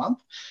 $40 a month.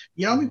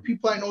 You know how many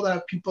people I know that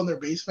have people in their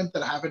basement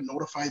that haven't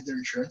notified their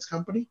insurance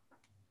company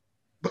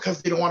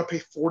because they don't want to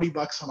pay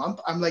 $40 a month?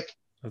 I'm like,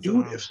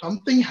 dude, if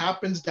something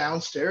happens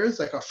downstairs,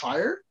 like a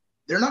fire,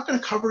 they're not going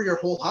to cover your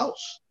whole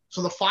house.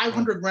 So the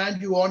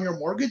 $500,000 you owe on your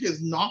mortgage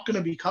is not going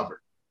to be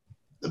covered.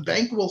 The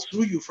bank will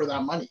sue you for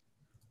that money.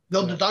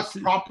 They'll deduct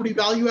property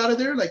value out of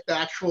there, like the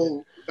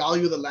actual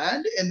value of the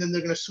land, and then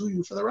they're going to sue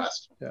you for the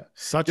rest. Yeah.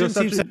 Sachin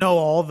seems to know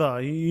all the,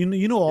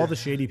 you know all the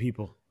shady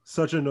people.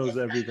 Sachin knows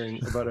everything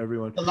about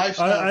everyone. The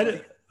lifestyle.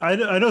 I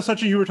know,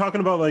 Sachin, you were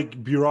talking about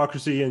like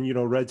bureaucracy and, you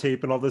know, red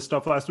tape and all this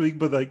stuff last week,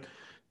 but like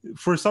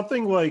for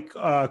something like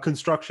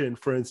construction,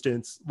 for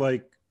instance,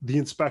 like the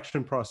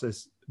inspection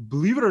process,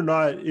 believe it or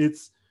not,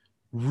 it's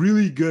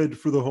really good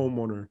for the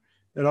homeowner.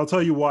 And I'll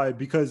tell you why,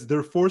 because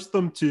they're forced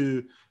them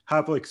to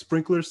have like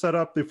sprinklers set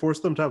up. They force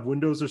them to have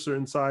windows a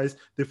certain size.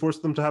 They force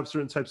them to have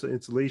certain types of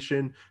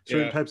insulation,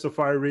 certain types of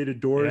fire rated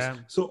doors. Yeah.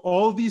 So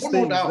all these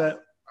things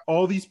that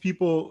all these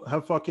people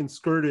have fucking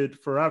skirted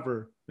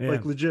forever,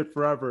 like legit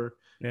forever.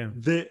 Yeah.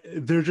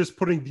 They're just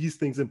putting these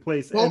things in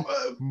place. Well,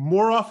 and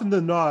more often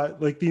than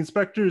not, like the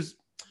inspectors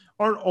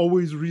aren't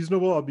always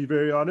reasonable, I'll be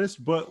very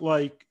honest, but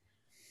like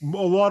a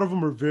lot of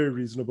them are very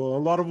reasonable. A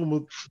lot of them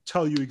will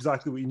tell you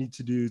exactly what you need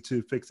to do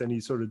to fix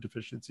any sort of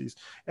deficiencies.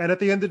 And at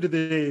the end of the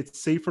day,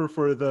 it's safer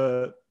for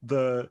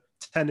the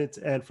tenant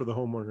and for the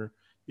homeowner.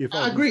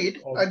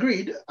 Agreed.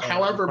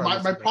 However,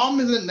 my problem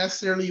isn't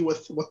necessarily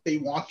with what they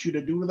want you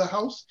to do to the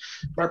house.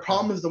 My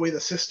problem is the way the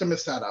system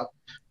is set up,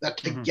 that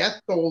to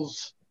get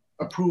those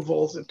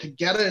approvals and to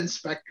get an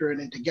inspector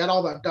and to get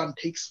all that done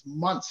takes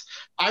months.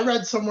 I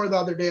read somewhere the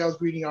other day, I was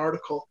reading an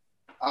article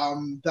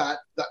that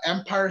the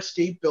Empire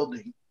State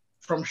Building,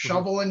 from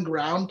shovel and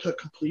ground to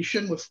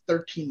completion, was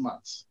 13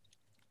 months.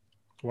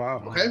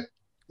 Wow. Okay.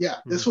 Yeah.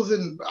 This was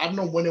in, I don't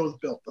know when it was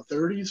built, the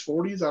 30s,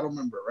 40s, I don't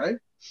remember, right?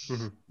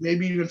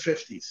 Maybe even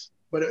 50s.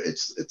 But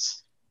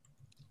it's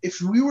if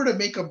we were to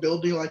make a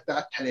building like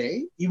that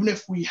today, even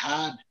if we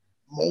had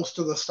most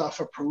of the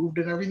stuff approved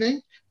and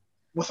everything,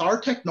 with our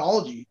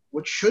technology,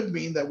 which should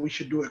mean that we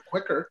should do it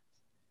quicker,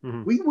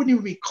 we wouldn't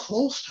even be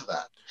close to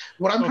that.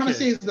 What I'm trying to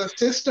say is the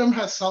system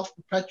has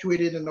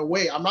self-perpetuated in a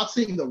way. I'm not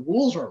saying the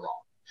rules are wrong.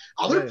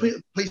 Other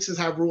places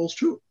have rules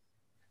too.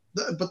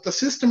 But the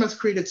system has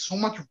created so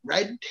much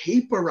red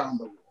tape around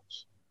the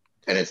rules.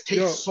 And it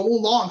takes so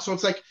long. So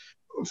it's like,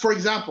 for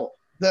example,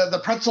 the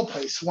pretzel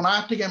place, when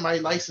I had to get my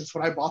license,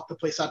 when I bought the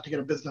place, I had to get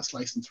a business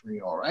license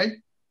renewal, right?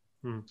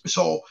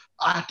 So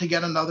I had to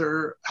get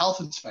another health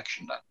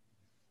inspection done.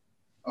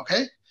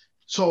 Okay?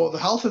 So the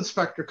health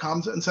inspector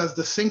comes and says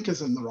the sink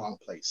is in the wrong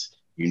place.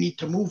 You need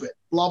to move it,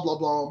 blah, blah,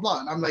 blah, blah, blah.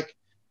 And I'm like,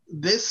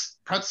 this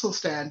pretzel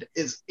stand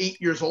is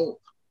 8 years old.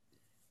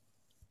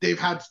 They've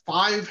had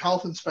 5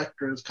 health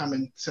inspectors come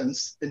in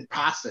since and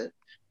pass it.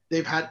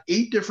 They've had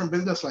 8 different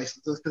business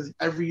licenses because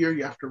every year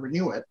you have to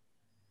renew it.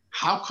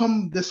 How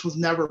come this was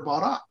never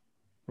brought up?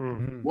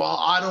 Well,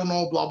 I don't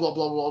know, blah, blah,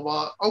 blah, blah,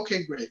 blah.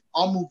 Okay, great.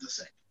 I'll move the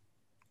sink.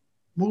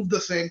 Moved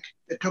the sink.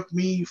 It took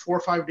me 4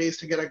 or 5 days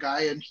to get a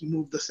guy, and he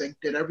moved the sink,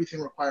 did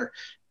everything required.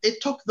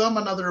 It took them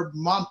another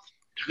month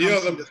to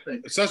come see the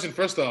sink. Sachin,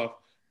 first off,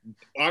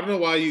 I don't know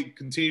why you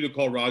continue to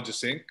call Raj a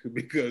sink,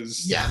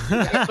 because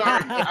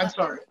I'm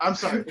sorry.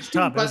 It's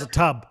tub. It's a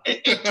tub.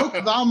 It took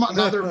them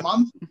another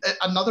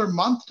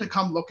month to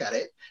come look at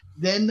it.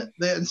 Then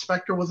the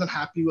inspector wasn't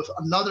happy with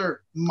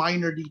another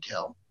minor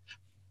detail.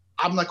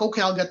 I'm like,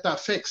 okay, I'll get that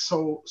fixed.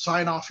 So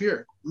sign off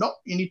here. No,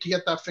 you need to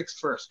get that fixed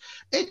first.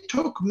 It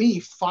took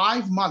me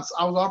 5 months.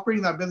 I was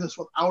operating that business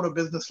without a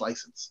business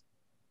license.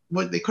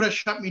 But they could have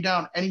shut me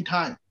down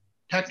anytime,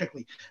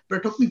 technically. But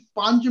it took me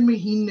 5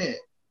 mahine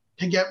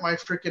to get my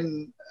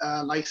freaking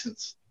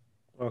license.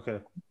 Okay.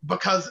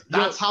 Because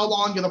that's how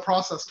long the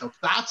process took.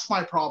 That's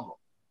my problem.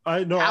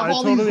 I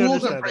totally these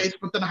rules in place,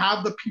 but then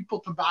have the people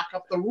to back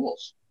up the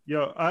rules.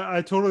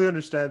 I totally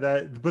understand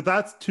that. But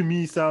that, to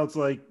me, sounds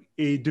like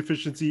a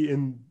deficiency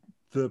in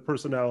the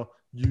personnel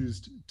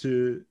used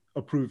to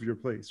approve your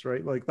place,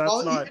 right? Like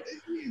that's not.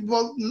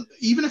 Well,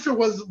 even if it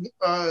was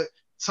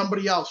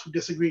somebody else who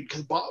disagreed,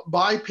 because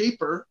by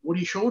paper, what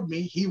he showed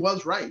me, he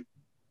was right.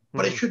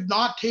 But it should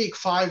not take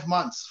 5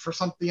 months for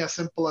something as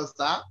simple as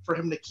that, for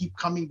him to keep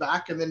coming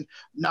back. And then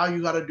now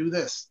you got to do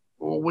this.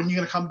 Well, when are you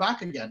going to come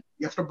back again?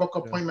 You have to book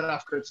an appointment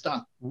after it's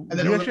done. And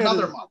then it was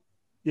another month.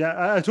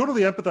 Yeah, I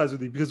totally empathize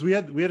with you, because we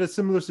had a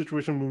similar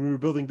situation when we were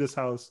building this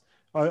house.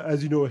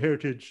 As you know, a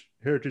heritage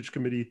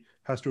committee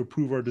has to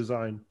approve our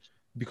design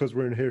because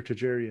we're in a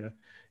heritage area.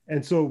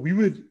 And so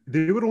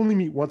they would only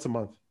meet once a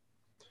month.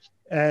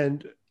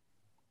 And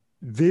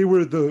they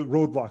were the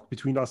roadblock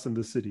between us and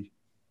the city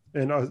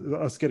and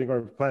us getting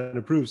our plan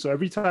approved. So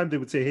every time they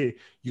would say, hey,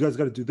 you guys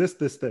got to do this,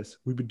 this, this,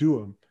 we would do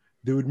them.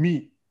 They would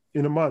meet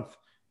in a month.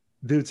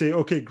 They would say,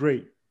 okay,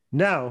 great.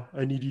 Now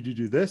I need you to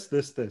do this,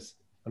 this, this.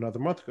 Another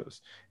month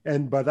goes.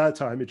 And by that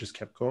time, it just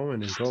kept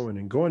going and going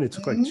and going. It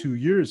took like 2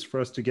 years for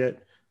us to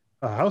get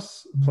a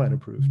house plan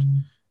approved.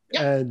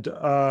 Yeah. And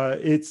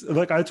it's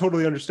like, I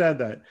totally understand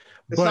that.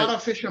 It's not an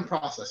efficient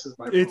process.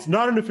 It's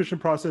not an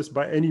efficient process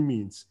by any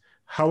means.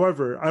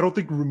 However, I don't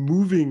think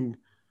removing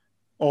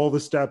all the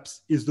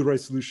steps is the right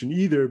solution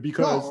either,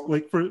 because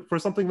like for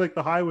something like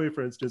the highway,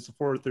 for instance, the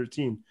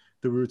 413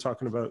 that we were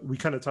talking about, we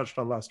kind of touched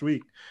on last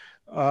week.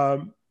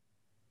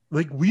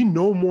 Like, we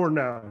know more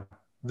now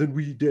than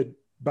we did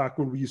back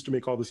when we used to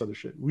make all this other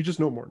shit. We just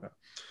know more now.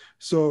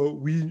 So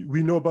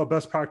we know about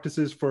best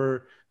practices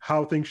for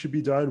how things should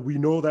be done. We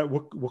know that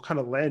what kind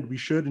of land we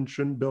should and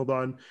shouldn't build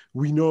on.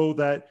 We know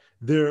that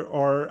there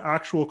are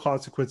actual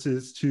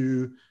consequences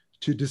to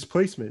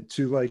displacement,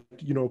 to, like,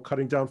 you know,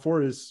 cutting down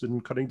forests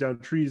and cutting down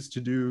trees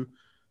to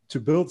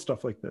build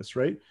stuff like this,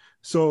 right?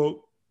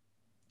 So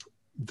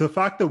the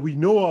fact that we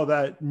know all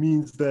that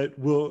means that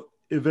we'll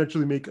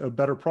eventually make a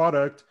better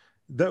product,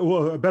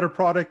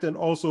 and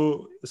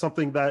also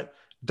something that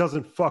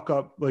doesn't fuck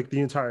up like the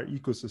entire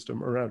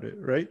ecosystem around it,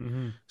 right?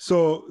 Mm-hmm.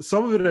 So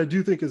some of it I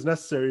do think is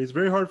necessary. It's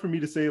very hard for me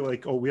to say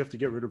like, oh, we have to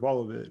get rid of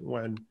all of it,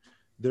 when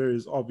there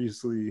is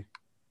obviously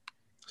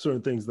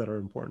certain things that are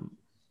important.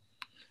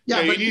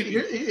 Yeah, but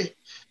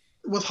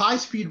with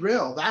high-speed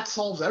rail, that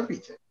solves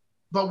everything.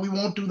 But we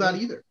won't do that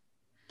either.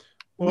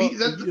 Well,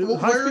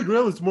 high-speed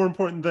rail is more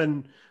important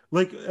than,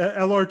 like,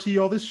 LRT.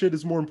 All this shit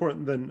is more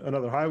important than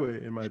another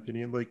highway, in my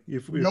opinion. Like,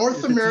 if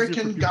North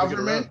American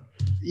government,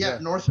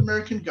 North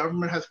American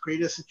government has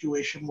created a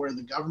situation where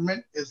the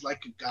government is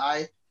like a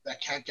guy that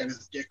can't get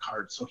his dick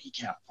hard, so he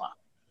can't fly.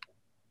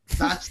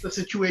 That's the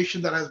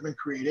situation that has been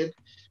created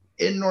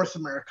in North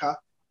America.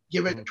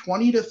 Give it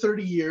 20 to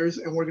 30 years,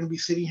 and we're going to be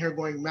sitting here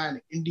going,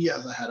 man,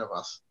 India's ahead of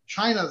us.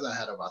 China's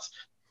ahead of us.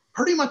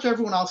 Pretty much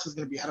everyone else is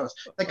going to be ahead of us.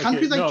 Like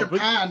countries like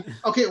Japan.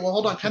 Okay, well,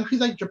 hold on. Countries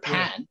like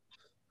Japan,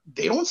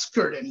 they don't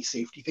skirt any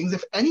safety things.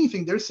 If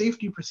anything, their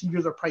safety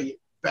procedures are probably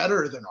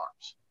better than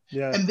ours.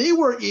 Yeah. And they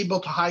were able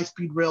to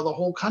high-speed rail the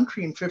whole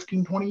country in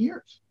 15, 20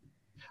 years.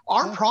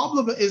 Our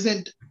problem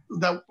isn't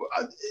that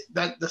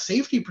the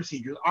safety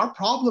procedures. Our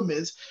problem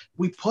is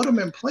we put them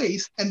in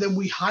place, and then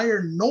we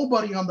hire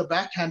nobody on the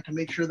backhand to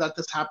make sure that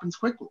this happens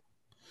quickly.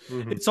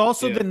 Mm-hmm. It's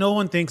also that no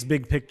one thinks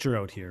big picture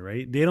out here,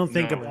 right? They don't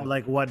think about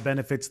like what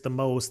benefits the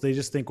most. They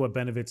just think what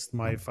benefits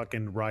my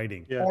fucking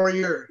riding. 4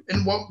 years,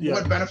 and what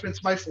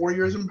benefits my 4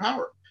 years in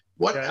power.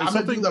 I'm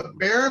going to do the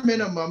bare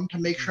minimum to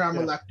make sure I'm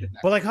elected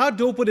next. But like, how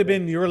dope would it have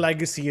been your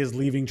legacy is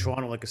leaving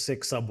Toronto like a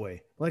 6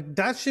 subway? Like,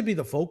 that should be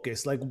the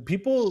focus. Like,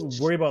 people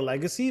worry about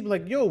legacy.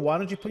 Like, yo, why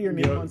don't you put your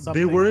name on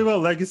something? They worry about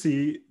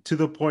legacy to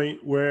the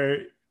point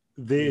where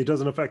it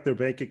doesn't affect their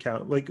bank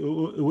account. Like, it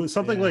was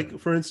something like,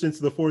 for instance,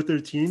 the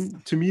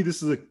 413, to me,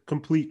 this is a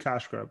complete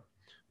cash grab.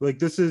 Like,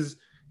 this is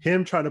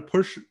him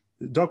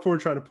Doug Ford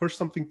trying to push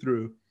something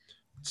through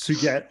to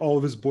get all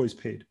of his boys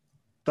paid.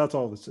 That's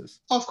all this is.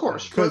 Of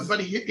course. But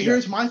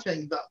here's my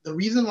thing. The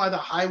reason why the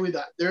highway,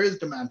 that there is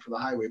demand for the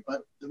highway,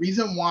 but the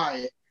reason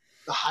why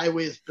the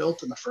highway is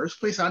built in the first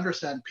place, I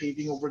understand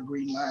paving over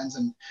green lands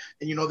and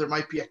you know, there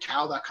might be a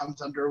cow that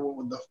comes under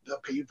with the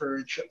paver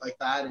and shit like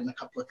that, and a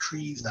couple of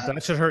trees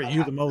that should hurt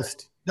you the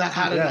most. That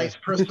had a nice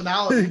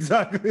personality.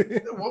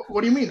 Exactly.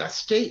 What do you mean? That's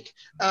steak.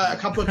 A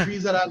couple of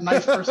trees that had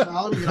nice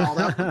personality and all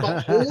that. But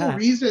the whole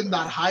reason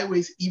that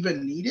highways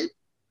even needed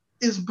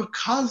is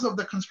because of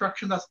the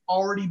construction that's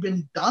already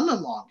been done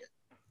along it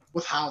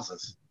with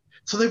houses.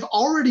 So they've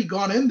already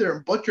gone in there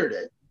and butchered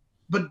it,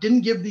 but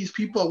didn't give these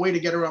people a way to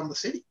get around the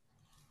city.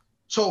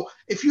 So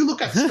if you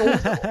look at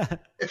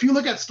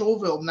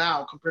Stouffville,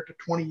 now compared to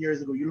 20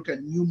 years ago, you look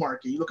at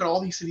Newmarket, you look at all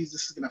these cities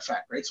this is going to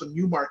affect, right? So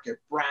Newmarket,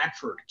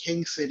 Bradford,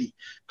 King City,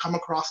 come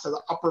across to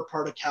the upper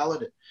part of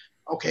Caledon,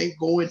 okay,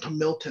 go into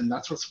Milton,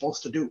 that's what's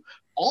supposed to do.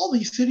 All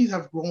these cities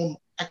have grown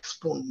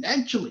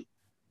exponentially,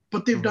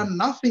 but they've done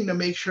nothing to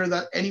make sure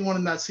that anyone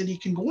in that city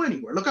can go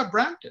anywhere. Look at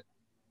Brampton.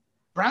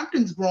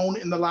 Brampton's grown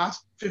in the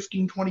last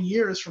 15, 20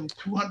 years from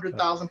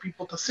 200,000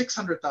 people to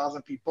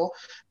 600,000 people,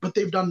 but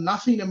they've done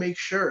nothing to make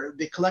sure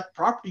they collect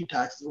property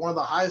taxes, one of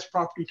the highest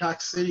property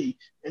tax city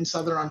in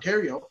Southern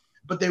Ontario,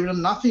 but they've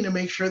done nothing to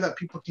make sure that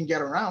people can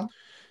get around.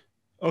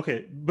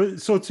 Okay,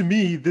 but so to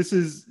me,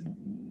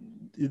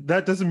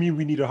 that doesn't mean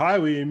we need a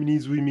highway. It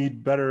means we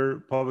need better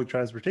public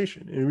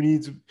transportation.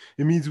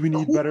 It means we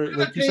need better,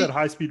 like you said,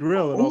 high-speed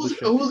rail and all this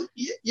shit.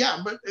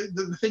 Yeah, but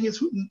the thing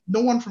is,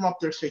 no one from up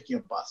there is taking a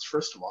bus,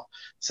 first of all.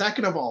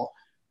 Second of all,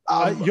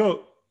 the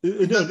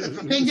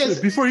thing is,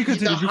 before you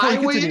continue, the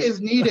highway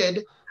is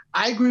needed.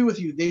 I agree with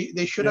you.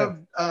 They should have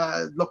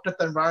looked at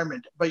the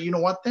environment. But you know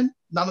what then?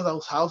 None of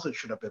those houses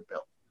should have been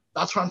built.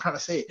 That's what I'm trying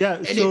to say. Yeah,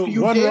 and if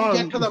you did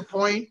get to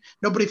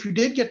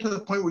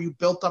the point where you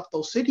built up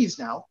those cities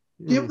now,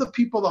 give the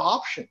people the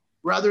option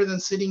rather than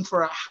sitting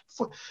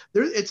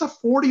it's a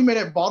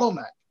 40-minute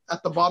bottleneck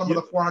at the bottom of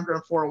the 400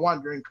 and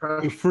 401 during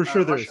crash. For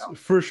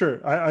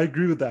sure. I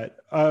agree with that.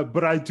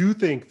 But I do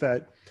think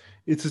that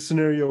it's a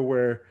scenario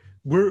where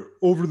we're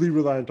overly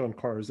reliant on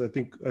cars. I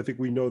think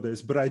we know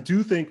this, but I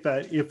do think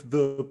that if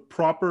the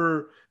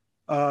proper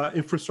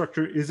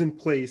infrastructure is in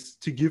place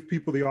to give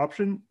people the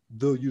option,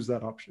 they'll use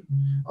that option.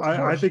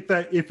 I think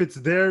that if it's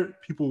there,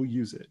 people will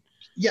use it.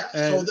 Yeah,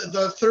 so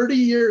the 30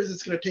 years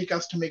it's going to take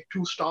us to make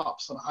 2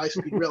 stops on a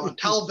high-speed rail.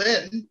 Until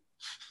then,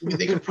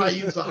 they could probably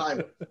use the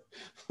highway.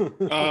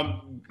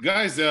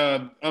 Guys,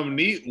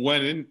 Neat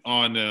went in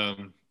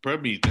on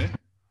Permeet.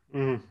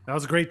 That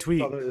was a great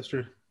tweet. Oh, that's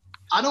true.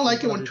 I don't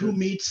like it when 2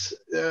 meets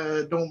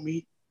don't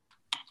meet.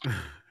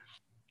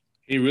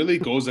 He really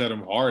goes at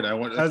him hard.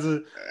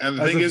 The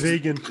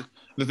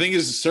thing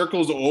is,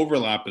 circles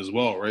overlap as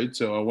well, right?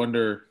 So I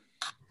wonder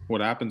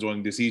what happens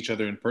when they see each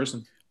other in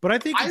person. But I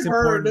think it's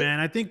important, man.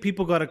 I think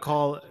people got to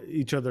call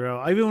each other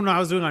out. Even when I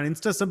was doing on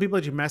Insta, some people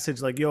actually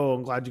message like, "Yo,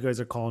 I'm glad you guys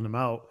are calling him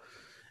out."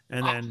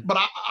 And then, but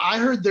I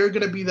heard they're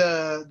going to be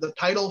the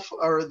title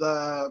or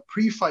the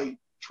pre-fight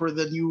for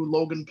the new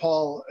Logan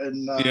Paul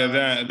and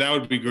that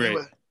would be great.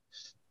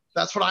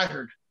 That's what I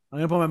heard. I'm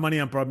gonna put my money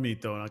on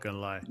Permeet though. Not gonna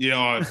lie.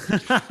 Yeah,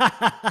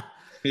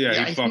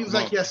 he seems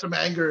like he has some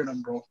anger in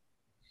him, bro.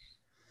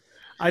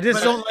 I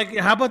just don't like.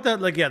 How about that?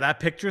 Like, that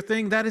picture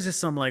thing. That is just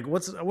some like.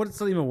 What's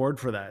even a word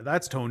for that?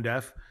 That's tone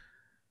deaf.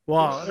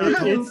 Well,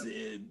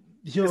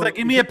 it's like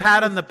give me a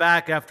pat on the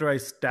back after I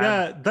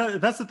stab. Yeah,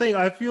 that's the thing.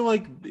 I feel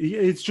like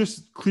it's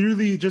just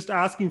clearly just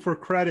asking for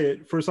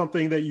credit for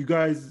something that you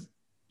guys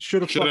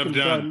should have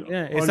done.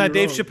 Yeah, it's that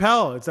Dave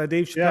Chappelle. It's that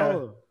Dave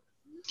Chappelle.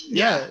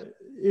 Yeah.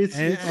 It's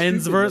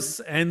ends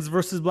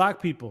versus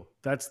black people.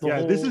 That's the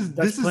whole. This is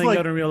playing like,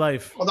 out in real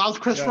life. Well, that was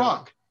Chris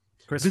Rock.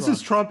 This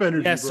is Trump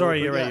energy. Yeah,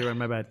 sorry, you're right.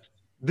 My bad.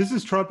 This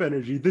is Trump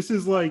energy. This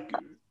is like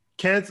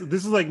This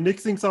is like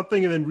nixing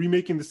something and then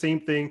remaking the same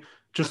thing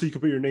just so you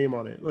can put your name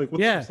on it. Like,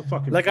 what's the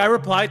fucking? Like, I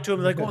replied to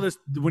him like, "Oh, this."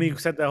 When he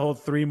said that whole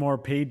 3 more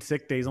paid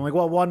sick days, I'm like,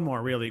 "Well, 1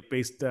 more really,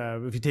 based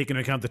if you take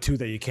into account the 2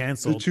 that you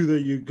canceled, the 2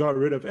 that you got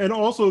rid of, and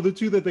also the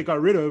 2 that they got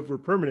rid of were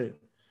permanent.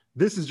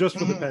 This is just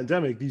for the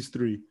pandemic. These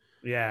 3.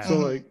 Yeah. So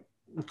like,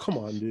 come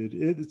on, dude.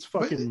 It's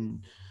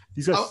fucking.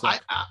 These guys.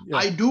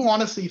 I do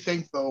honestly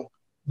think though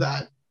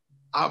that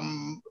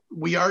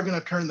we are going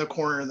to turn the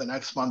corner the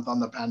next month on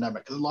the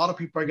pandemic because a lot of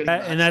people are getting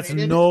vaccinated. And that's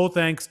no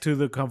thanks to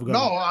the government.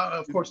 No,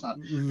 of course not.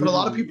 But a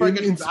lot of people are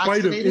getting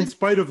vaccinated. In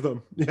spite of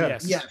them.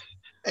 Yes. Yeah.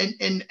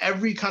 And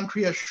every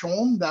country has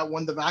shown that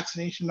when the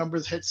vaccination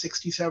numbers hit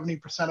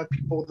 60-70% of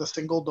people with a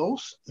single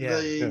dose,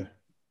 the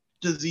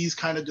disease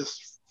kind of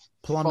just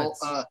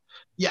plummets.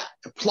 It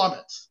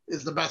plummets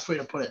is the best way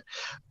to put it.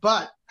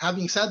 But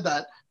having said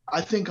that, I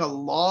think a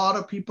lot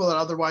of people that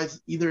otherwise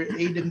either A,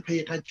 didn't pay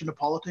attention to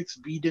politics,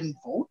 B, didn't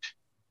vote,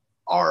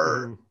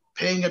 are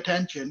paying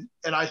attention.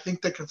 And I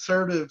think the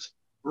Conservatives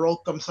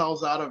wrote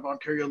themselves out of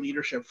Ontario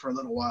leadership for a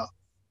little while.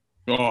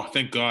 Oh,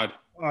 thank God.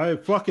 I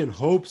fucking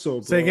hope so,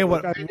 bro. Say again,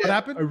 what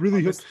happened? I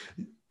really hope.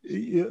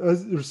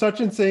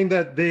 Sachin saying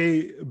that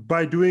they,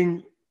 by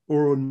doing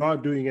or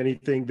not doing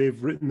anything,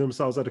 they've written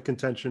themselves out of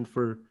contention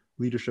for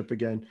leadership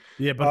again.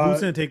 Yeah, but who's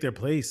going to take their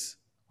place?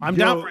 I'm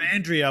down for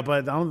Andrea,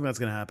 but I don't think that's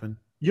going to happen.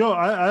 Yo,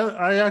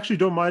 I actually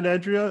don't mind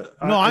Andrea.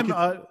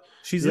 No,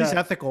 she's at least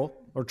ethical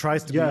or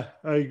tries to be. Yeah,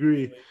 I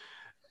agree.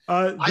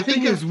 The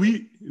thing is,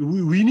 we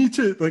need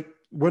to, like,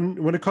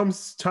 when it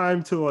comes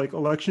time to like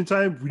election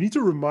time, we need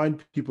to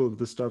remind people of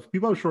this stuff.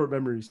 People have short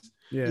memories.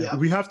 Yeah.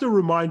 We have to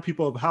remind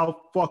people of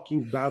how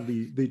fucking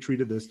badly they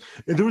treated this.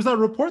 And there was that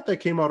report that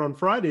came out on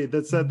Friday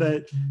that said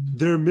that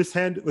their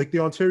the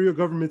Ontario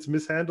government's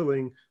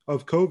mishandling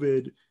of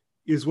COVID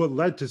is what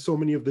led to so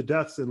many of the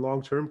deaths in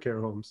long-term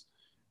care homes.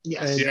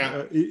 Yes.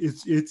 And,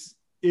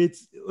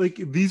 it's like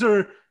these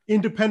are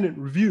independent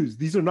reviews.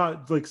 These are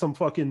not like some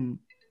fucking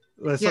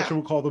section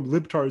will call them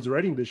libtards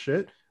writing this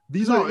shit.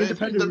 These are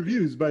independent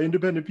reviews by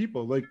independent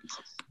people. Like,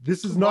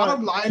 this is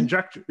not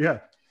conjecture. Yeah.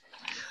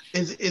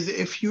 Is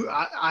if you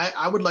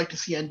I would like to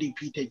see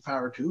NDP take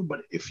power too,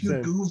 but if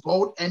you do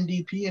vote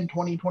NDP in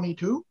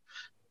 2022,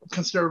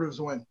 Conservatives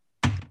win.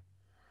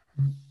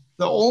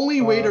 The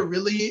only way to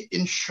really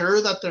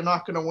ensure that they're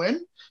not going to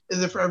win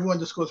is if everyone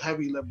just goes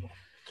heavy liberal.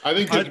 I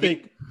think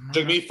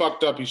Jagmeet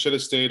fucked up. He should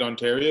have stayed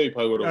Ontario. He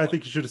probably would have won. I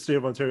think he should have stayed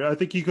in Ontario. I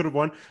think he could have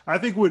won. I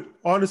think what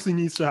honestly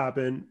needs to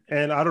happen,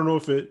 and I don't know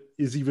if it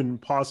is even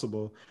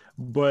possible,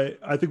 but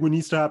I think what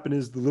needs to happen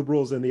is the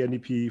Liberals and the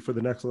NDP for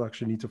the next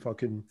election need to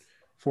fucking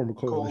form a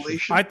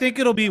coalition. I think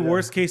it'll be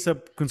worst case a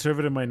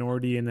Conservative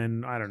minority, and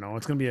then I don't know.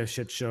 It's going to be a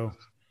shit show.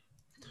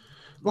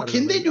 Well,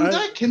 can they do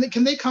that?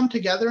 Can they come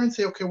together and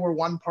say, okay, we're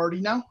one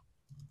party now?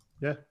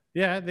 Yeah.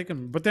 Yeah, they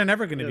can, but they're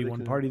never going to be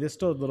one party. There's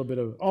still a little bit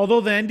of,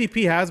 although the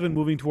NDP has been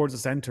moving towards the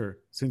center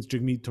since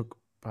Jagmeet took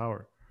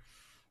power.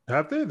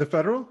 Have they? The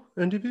federal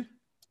NDP?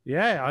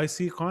 Yeah, I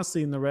see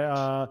constantly in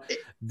the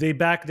they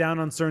back down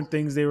on certain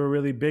things they were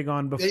really big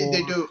on before.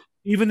 They do.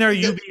 Even their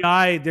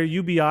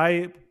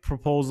UBI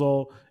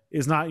proposal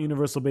is not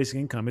universal basic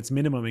income; it's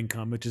minimum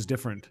income, which is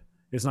different.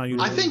 It's not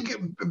universal. I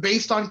think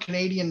based on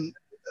Canadian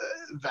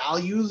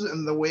values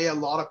and the way a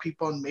lot of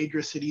people in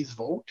major cities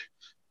vote.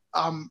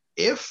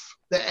 If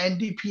the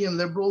NDP and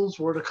Liberals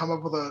were to come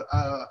up with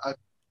a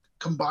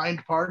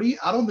combined party,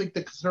 I don't think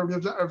the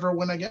Conservatives ever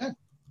win again.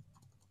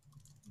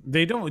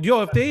 They don't.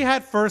 If they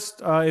had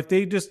if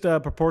they just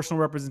proportional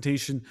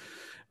representation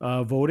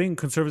voting,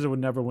 Conservatives would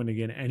never win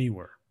again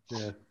anywhere.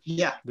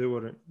 Yeah. They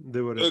wouldn't.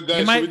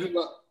 Guys, should we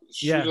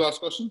do the last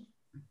question?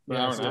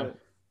 Hour and a half.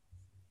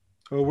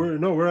 Oh,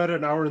 we're at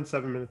an hour and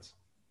 7 minutes.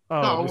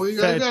 No, we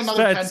got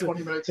another 10,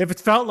 20 minutes. If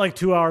it's felt like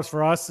 2 hours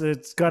for us,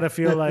 it's got to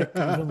feel like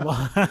even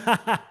long.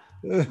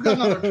 We got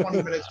another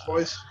 20 minutes,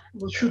 boys.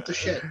 We'll shoot the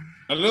shit.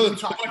 Another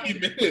 20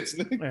 minutes.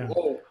 Yeah.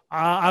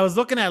 I was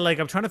looking at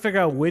I'm trying to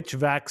figure out which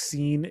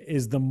vaccine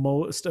is the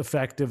most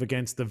effective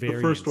against the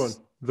variants.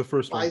 The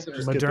first one. Pfizer.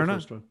 Just get Moderna? the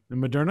first one.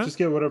 Moderna? Just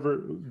get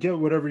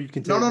whatever you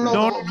can take.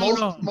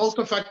 No. Most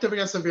effective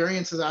against the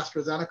variants is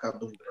AstraZeneca,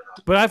 believe it or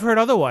not. But I've heard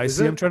otherwise. Is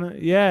See, it? I'm trying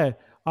to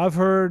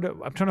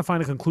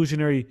find a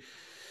conclusionary.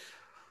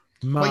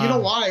 Well, you know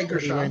why,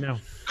 Gershon? Right now.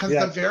 Because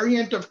the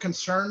variant of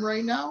concern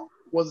right now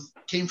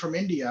came from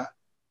India,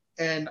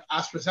 and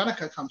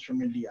AstraZeneca comes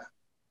from India.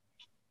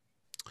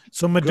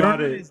 So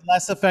Moderna is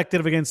less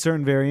effective against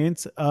certain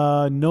variants.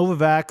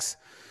 Novavax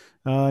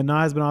now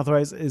has been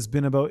authorized, has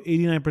been about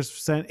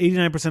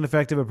 89%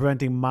 effective at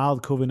preventing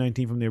mild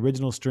COVID-19 from the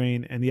original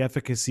strain, and the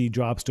efficacy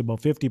drops to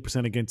about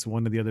 50% against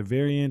one of the other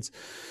variants.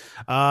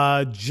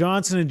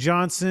 Johnson &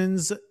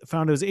 Johnson's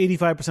found it was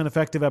 85%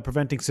 effective at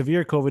preventing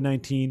severe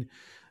COVID-19,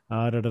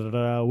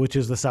 which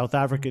is the South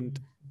African.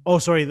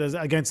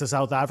 Against the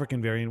South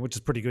African variant, which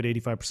is pretty good,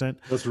 85%.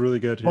 That's really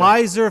good. Yeah.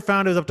 Pfizer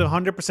found it was up to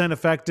 100%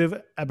 effective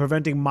at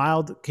preventing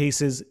mild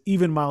cases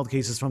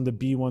from the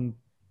B1/3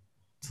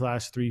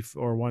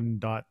 or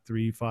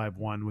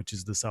 1.351, which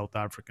is the South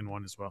African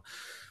one as well.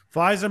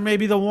 Pfizer may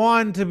be the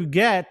one to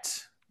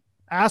get.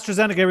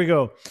 AstraZeneca, here we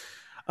go.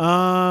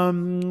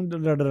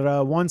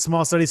 One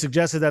small study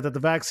suggested that the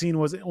vaccine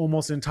was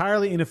almost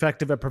entirely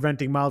ineffective at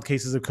preventing mild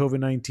cases of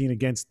COVID-19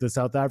 against the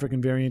South African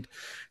variant.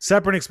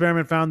 Separate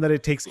experiment found that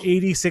it takes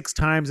 86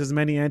 times as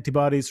many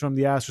antibodies from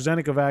the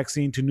AstraZeneca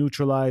vaccine to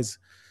neutralize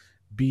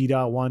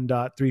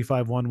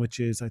B.1.351, which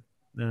is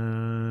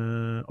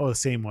the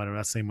same one.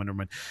 That's the same one, never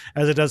mind.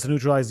 As it does to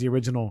neutralize the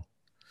original.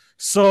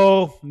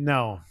 So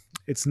no,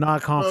 it's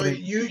not confident.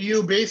 So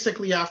you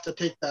basically have to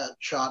take that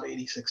shot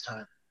 86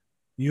 times.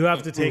 You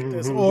have to take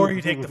this, or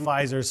you take the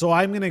Pfizer. So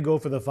I'm going to go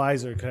for the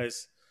Pfizer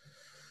because.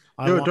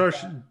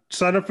 Darsh,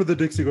 sign up for the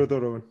Dixie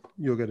Gordoro one.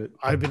 You'll get it.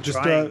 I've been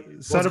just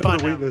trying. Sign up for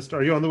the wait list.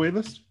 Are you on the wait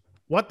list?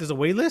 What? There's a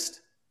wait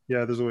list?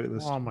 Yeah, there's a wait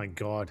list. Oh my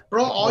god,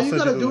 bro! All you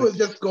gotta do is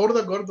just go to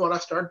the Gurdwara,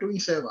 start doing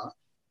seva.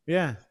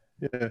 Yeah.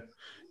 Yeah.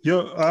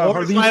 Yo,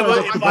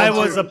 if I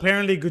was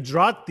apparently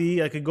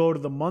Gujarati, I could go to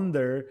the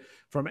Mandir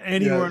from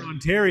anywhere in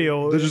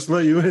Ontario. They just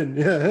let you in.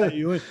 Yeah. Let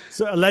you in.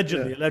 So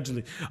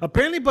allegedly.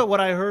 Apparently, but what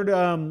I heard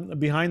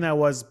behind that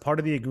was part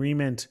of the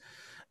agreement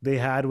they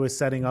had with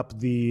setting up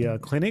the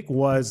clinic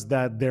was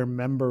that their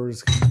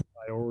members had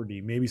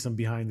priority. Maybe some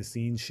behind the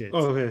scenes shit.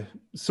 Oh, okay.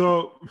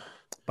 So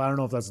but I don't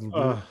know if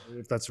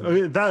that's right.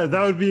 Okay,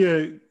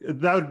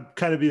 that would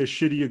kind of be a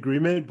shitty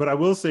agreement, but I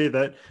will say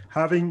that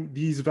having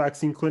these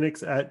vaccine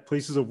clinics at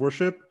places of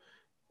worship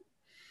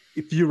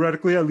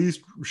theoretically at least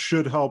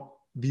should help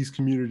these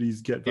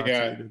communities get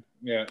vaccinated.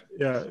 Yeah.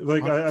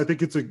 Like I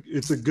think it's a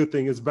good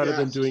thing. It's better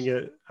than doing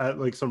it at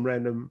like some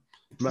random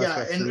mass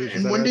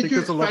vaccination. And when did you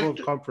expect, a level of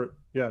comfort?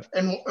 Yeah.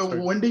 And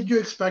when did you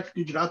expect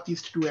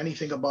Gujaratis to do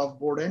anything above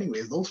board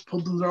anyways? Those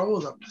Pudus are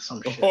always up to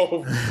some shit.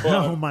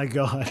 Oh my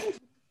god.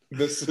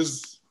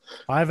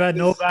 I've had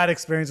no bad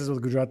experiences with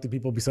Gujarati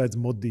people besides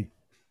Modi.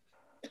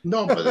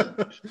 No,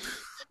 but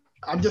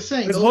I'm just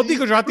saying. Is Modi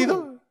Gujarati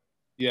though?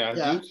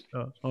 Yeah.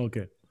 Oh,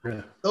 okay.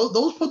 Yeah.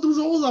 Those Pudus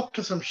are always up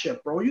to some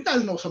shit, bro. You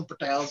guys know some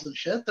Patels and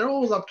shit. They're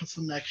always up to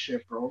some next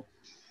shit, bro.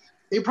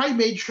 They probably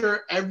made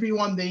sure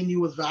everyone they knew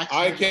was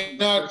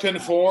vaccinated.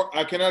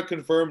 I cannot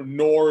confirm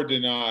nor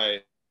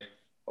deny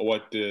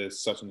what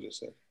Sachin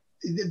just said.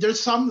 There's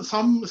some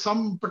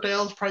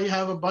Patels probably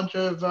have a bunch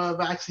of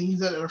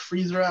vaccines in a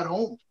freezer at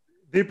home.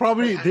 They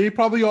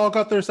probably all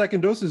got their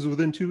second doses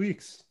within 2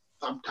 weeks.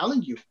 I'm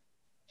telling you.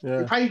 Yeah.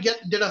 They probably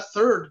did a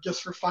third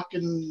just for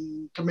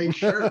fucking to make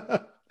sure.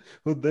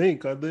 Well,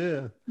 thank God,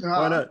 yeah.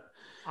 Why not?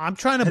 I'm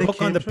trying to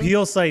book on the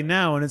Peel site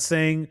now, and it's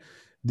saying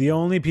the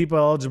only people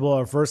eligible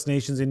are First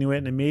Nations,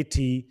 Inuit, and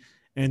Métis,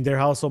 and their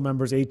household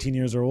members 18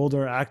 years or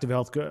older, active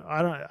health.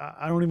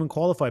 I don't even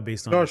qualify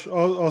based on. Gosh,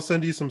 I'll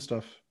send you some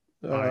stuff.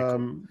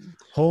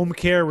 Home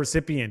care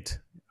recipient.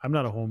 I'm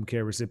not a home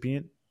care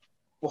recipient.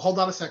 Well, hold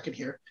on a second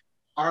here.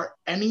 Are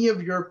any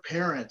of your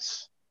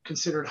parents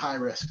considered high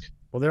risk?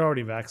 Well, they're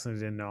already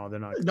vaccinated. No, they're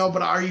not. No,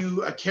 but are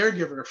you a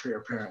caregiver for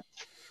your parent?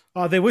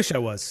 They wish I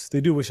was.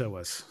 They do wish I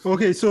was.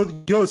 Okay, so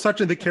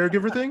Sachin, the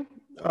caregiver thing.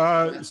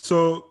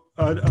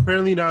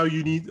 Apparently now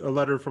you need a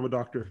letter from a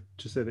doctor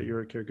to say that you're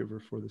a caregiver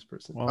for this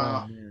person. Oh,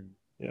 man.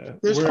 Yeah.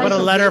 How about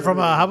a letter from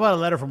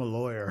a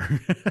lawyer?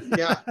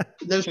 Yeah,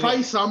 there's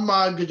probably some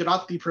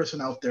Gujarati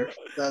person out there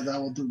that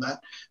will do that.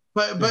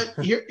 But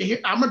here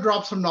I'm gonna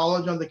drop some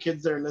knowledge on the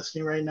kids that are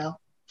listening right now.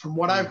 From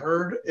what I've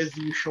heard, is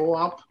you show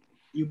up,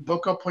 you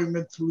book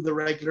appointment through the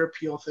regular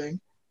Peel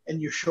thing.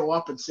 and you show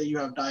up and say you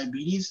have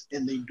diabetes,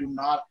 and they do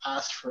not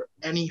ask for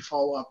any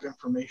follow-up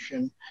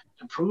information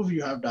to prove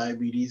you have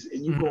diabetes,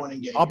 and you go in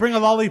and get I'll bring a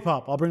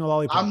lollipop.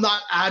 I'm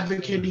not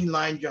advocating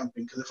line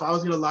jumping, because if I was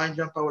going to line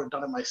jump, I would have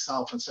done it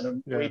myself instead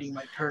of waiting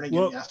my turn and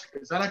getting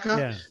AstraZeneca.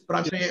 Yeah. But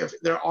I'm saying if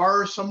there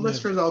are some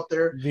listeners out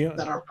there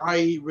that are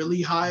probably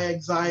really high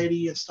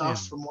anxiety and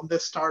stuff from when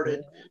this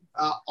started,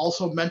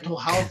 also mental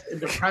health and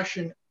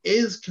depression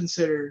is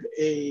considered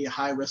a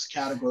high-risk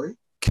category.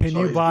 Can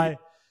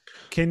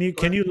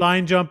you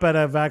line jump at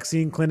a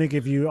vaccine clinic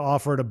if you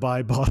offer to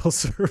buy bottle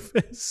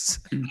service?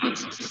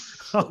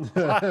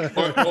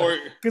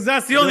 Because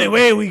that's the only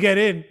way we get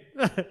in.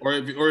 or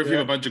if you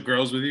have a bunch of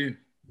girls with you.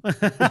 But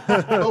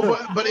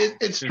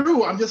it's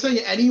true. I'm just saying,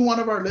 any one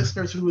of our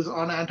listeners who is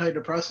on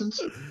antidepressants,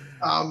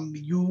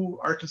 you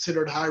are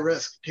considered high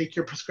risk. Take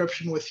your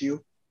prescription with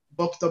you.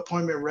 Book the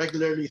appointment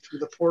regularly through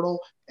the portal.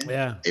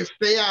 And if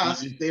they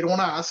ask, they don't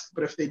ask.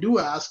 But if they do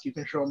ask, you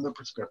can show them the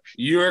prescription.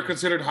 You are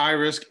considered high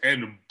risk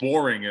and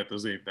boring at the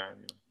same time.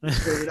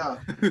 Straight up.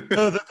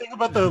 The thing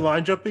about the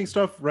line jumping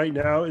stuff right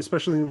now,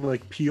 especially in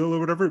like Peel or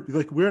whatever,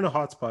 like we're in a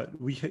hotspot.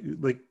 We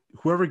like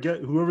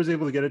whoever's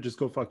able to get it, just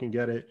go fucking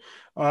get it.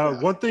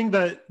 One thing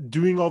that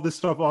doing all this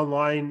stuff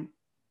online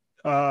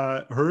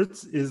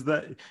hurts is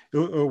that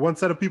one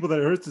set of people that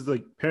it hurts is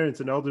like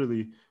parents and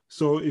elderly.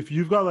 So if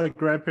you've got like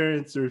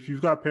grandparents, or if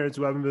you've got parents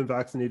who haven't been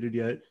vaccinated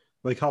yet,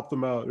 like help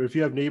them out. Or if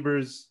you have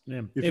neighbors,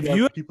 if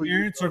you have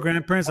parents or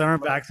grandparents that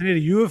aren't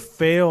vaccinated, you have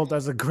failed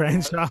as a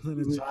grandchild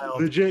and a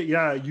child. Legit,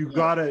 you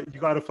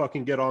gotta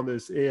fucking get on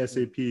this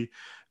ASAP.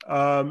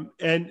 And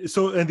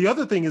the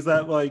other thing is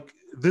that like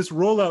this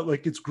rollout,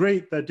 like it's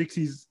great that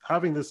Dixie's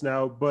having this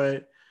now,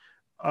 but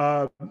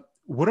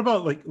what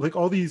about like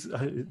all these?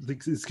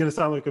 It's gonna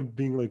sound like I'm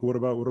being like, what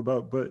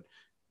about? But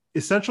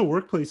essential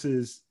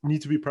workplaces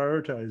need to be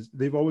prioritized.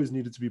 They've always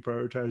needed to be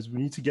prioritized.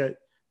 We need to get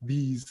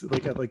these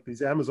like at like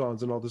these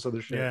Amazons and all this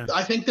other shit. Yeah.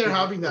 I think they're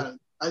having that.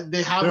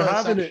 They have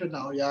a section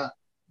now.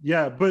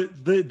 Yeah, but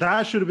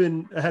that should have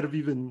been ahead of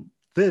even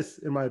this,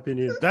 in my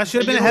opinion. That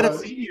should have been ahead of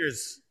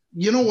seniors.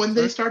 You know when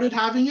they started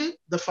having it?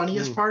 The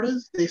funniest part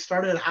is they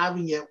started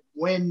having it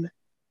when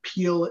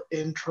Peel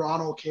in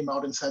Toronto came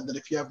out and said that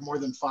if you have more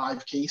than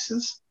 5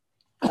 cases,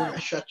 we're gonna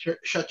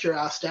shut your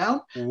ass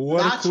down.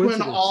 That's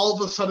when all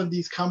of a sudden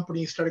these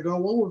companies started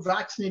going, well, we're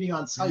vaccinating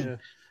on site.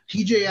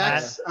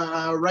 TJX,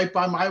 right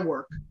by my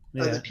work,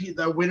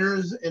 the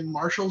Winners and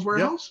Marshalls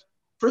warehouse.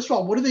 First of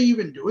all, what are they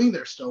even doing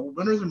there still?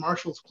 Winners and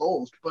Marshalls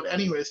closed. But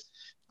anyways.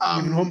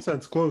 Even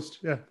HomeSense closed,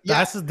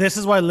 This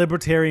is why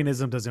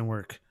libertarianism doesn't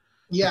work.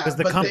 Yeah. Because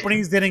the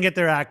companies didn't get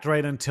their act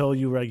right until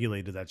you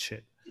regulated that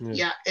shit.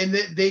 Yeah, and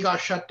they got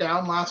shut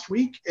down last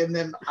week. And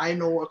then I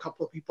know a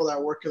couple of people that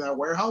work in that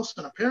warehouse,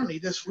 and apparently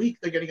this week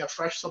they're getting a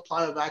fresh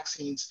supply of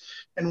vaccines,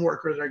 and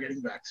workers are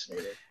getting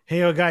vaccinated.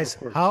 Hey, guys,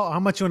 how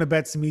much you want to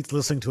bet Smeet's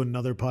listening to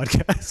another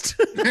podcast?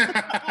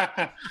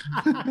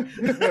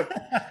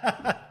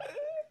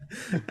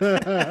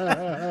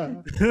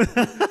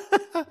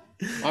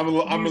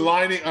 I'm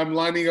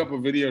lining up a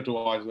video to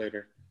watch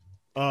later.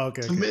 Oh,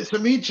 okay.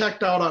 Smeet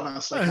checked out on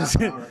us like half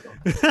an hour ago.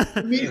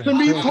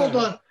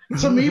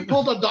 Smeet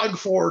pulled a Doug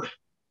Ford.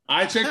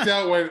 I checked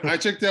out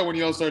when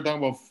you all started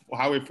talking about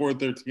Highway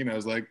 413. I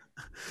was like,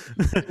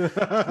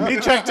 he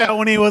checked out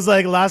when he was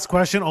like, last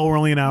question. Oh, we're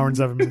only an hour and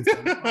 7 minutes.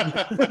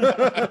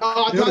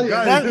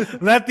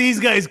 Let these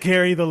guys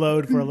carry the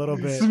load for a little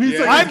bit.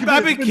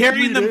 I've been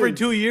carrying them for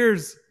 2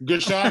 years.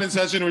 Gushan and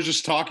Sachin were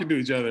just talking to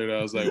each other, and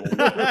I was like,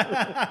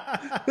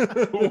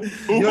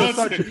 who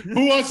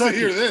wants to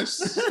hear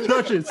this?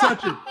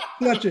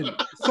 Sachin,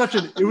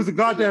 it was a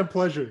goddamn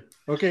pleasure.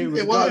 Okay,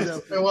 it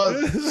was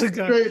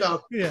straight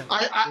up. Yeah,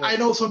 I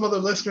know some other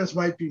listeners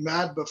might be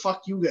mad, but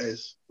fuck you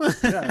guys.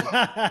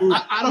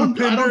 I don't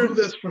do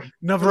this for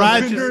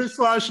Navraj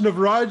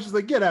Navraj is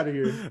like, get out of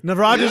here.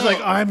 Navraj is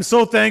like, I'm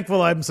so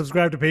thankful I'm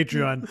subscribed to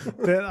Patreon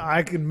that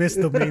I can miss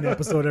the main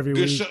episode every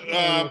week.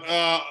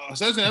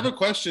 Sachin, I have a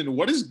question.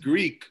 What is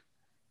Greek?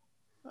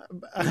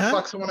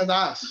 Fuck someone in the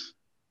ass.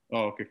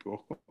 Oh, okay,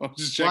 cool. I'm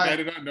just checking. I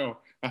did not know.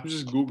 I'm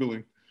just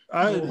Googling.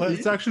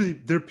 It's actually,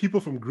 they're people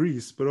from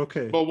Greece, but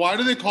okay. But why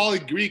do they call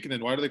it Greek, and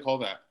then why do they call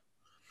that?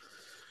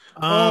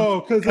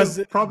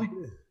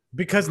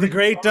 Because the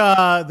great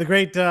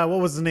what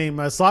was the name?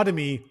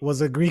 Sodomy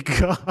was a Greek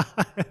god.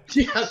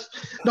 Yes.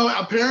 No,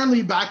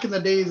 apparently back in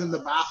the days in the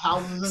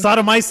bathhouses.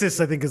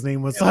 Sodomysis, I think his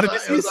name was. It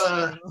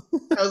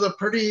was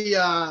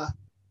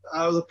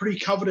a pretty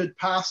coveted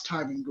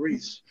pastime in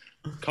Greece.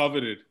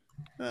 Coveted.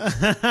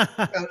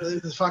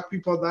 Just fuck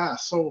people in the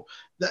ass. So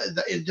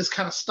it just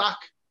kind of stuck.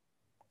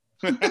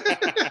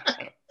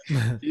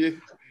 Yeah.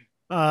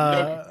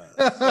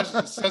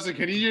 Sasa,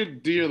 can you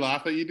do your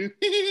laugh that you do?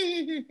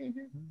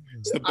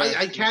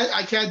 I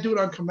can't do it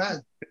on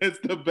command. It's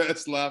the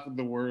best laugh in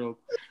the world.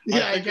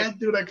 Yeah, I can't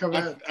do it on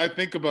command. I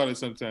think about it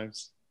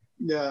sometimes.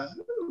 Yeah,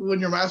 when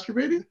you're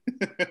masturbating.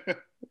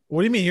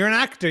 What do you mean? You're an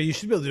actor. You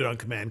should be able to do it on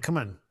command. Come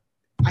on.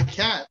 I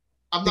can't.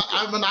 I'm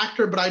an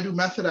actor, but I do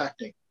method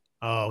acting.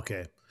 Oh,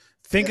 okay.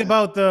 Think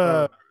about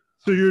the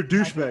So you're a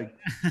douchebag.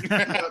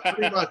 Yeah,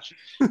 pretty much.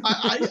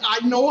 I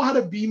know how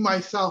to be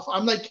myself.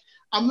 I'm like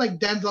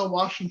Denzel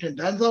Washington.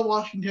 Denzel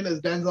Washington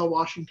is Denzel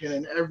Washington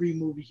in every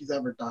movie he's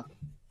ever done.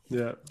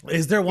 Yeah.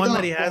 Is there one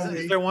that he hasn't?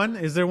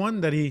 Is there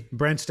one that he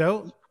branched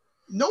out?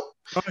 Nope.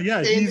 Oh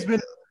yeah, he's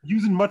been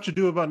using Much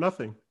Ado About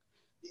Nothing.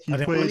 He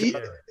played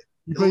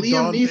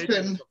Liam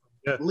Neeson.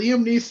 Yeah.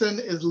 Liam Neeson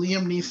is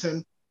Liam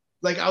Neeson.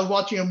 Like I was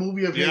watching a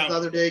movie of his the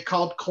other day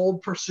called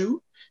Cold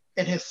Pursuit,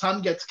 and his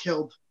son gets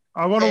killed.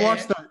 I want to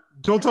watch that.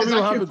 Don't tell me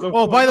what happens.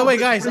 Oh, by the way,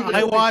 guys,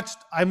 I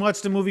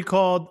watched a movie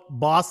called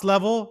Boss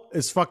Level.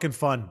 It's fucking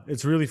fun.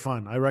 It's really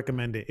fun. I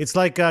recommend it. It's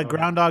like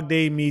Groundhog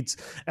Day meets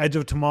Edge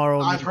of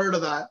Tomorrow. I've heard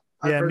of that.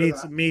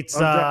 Meets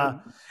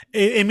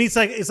it meets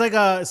like it's like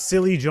a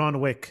silly John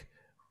Wick.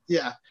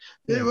 Yeah.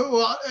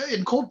 Well,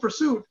 in Cold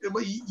Pursuit,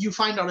 you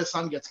find out his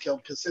son gets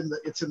killed because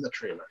it's in the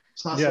trailer.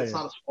 It's not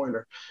a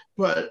spoiler,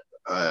 but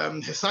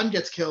his son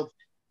gets killed.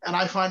 And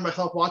I find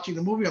myself watching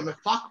the movie. I'm like,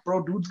 fuck,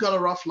 bro, dude's got a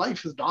rough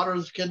life. His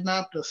daughter's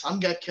kidnapped. His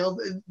son got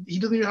killed. He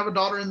doesn't even have a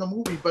daughter in the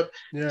movie. But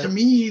to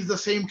me, he's the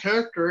same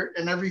character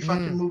in every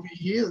fucking movie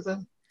he is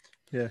in.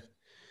 Yeah.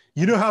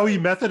 You know how he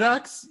method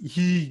acts?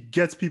 He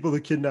gets people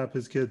to kidnap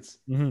his kids.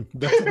 Mm-hmm.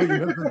 That's how he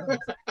method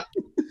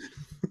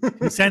acts.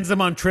 He sends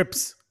them on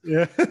trips.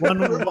 Yeah.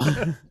 Remember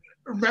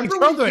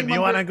children,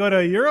 you want to go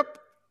to Europe?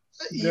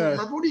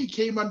 Remember when he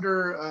came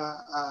under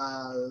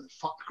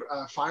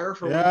fire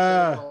for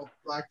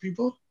black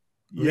people?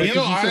 Yeah,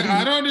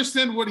 I don't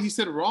understand what he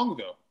said wrong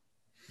though.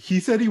 He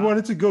said he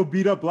wanted to go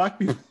beat up black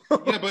people.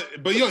 but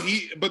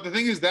the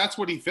thing is, that's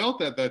what he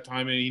felt at that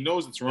time, and he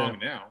knows it's wrong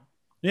now.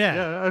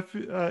 Yeah,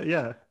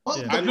 Well,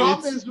 the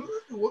problem is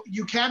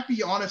you can't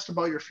be honest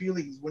about your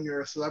feelings when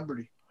you're a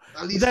celebrity.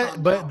 At least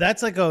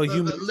that's like a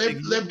human.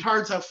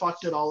 Libtards have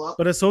fucked it all up.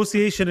 But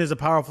association is a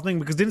powerful thing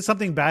because didn't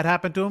something bad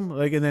happen to him?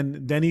 Like, and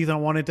then Denny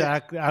wanted to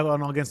act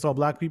out against all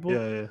black people.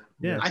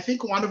 Yeah. I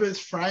think one of his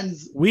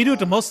friends. We do it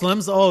to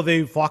Muslims. Oh,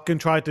 they fucking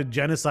tried to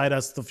genocide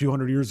us a few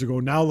hundred years ago.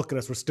 Now look at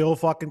us. We're still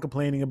fucking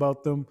complaining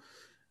about them.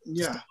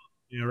 Yeah.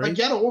 Right? Like,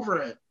 get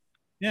over it.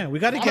 Yeah, we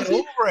got to get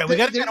over it. We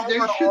got to get over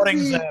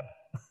it.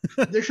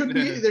 There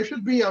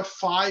should be a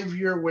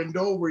 5-year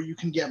window where you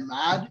can get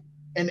mad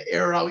and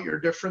air out your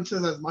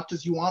differences as much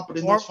as you want, but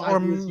in those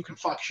 5 years you can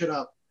fuck shit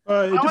up.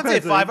 I would say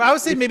 5. I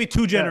would say maybe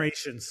 2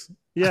 generations.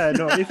 Yeah,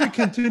 no. If it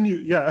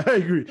continues, I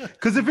agree.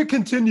 Because if it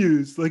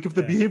continues, like if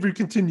the behavior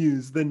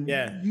continues, then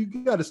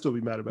you got to still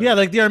be mad about it. Yeah,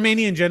 like the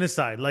Armenian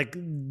genocide. Like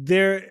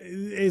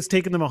it's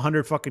taken them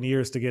 100 fucking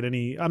years to get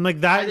any. I'm like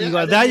that. You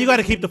got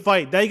to keep the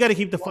fight. That you got to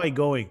keep the fight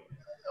going.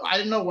 I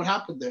didn't know what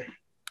happened there.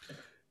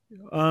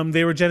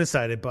 They were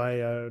genocided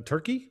by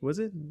Turkey. Was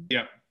it?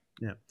 Yeah.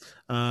 Yeah.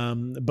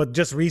 But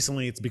just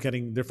recently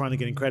they're finally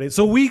getting credit.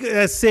 So we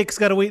as 6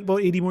 got to wait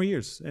about 80 more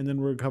years and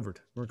then we're covered.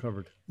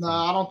 No,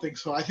 I don't think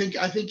so. I think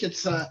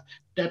it's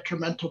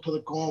detrimental to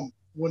the GOM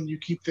when you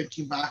keep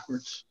thinking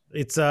backwards.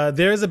 It's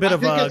there's a bit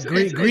of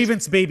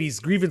grievance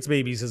babies. Grievance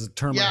babies is a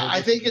term. Yeah,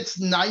 I think it's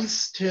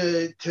nice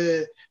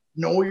to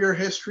know your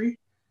history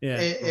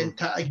and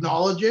to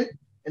acknowledge it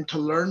and to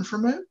learn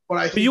from it.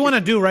 But you want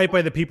to do right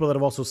by the people that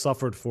have also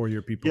suffered for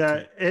your people.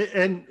 Yeah,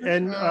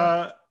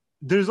 too.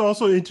 There's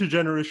also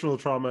intergenerational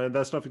trauma, and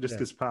that stuff just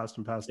gets passed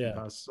and passed and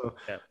passed. So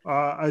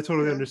I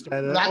totally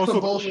understand that. That's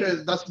also,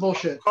 bullshit. That's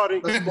bullshit.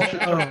 That's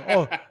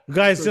bullshit.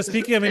 Guys, just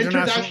speaking of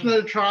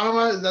international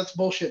trauma, that's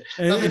bullshit.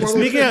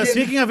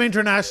 Speaking of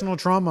international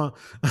trauma,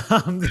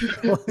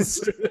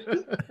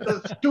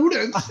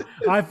 students.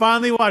 I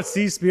finally watched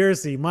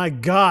Seaspiracy. My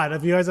God,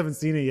 if you guys haven't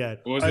seen it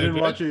yet, I didn't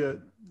watch it yet.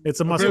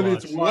 It's a must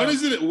watch.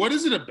 What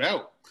is it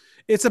about?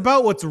 It's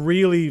about what's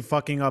really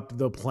fucking up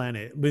the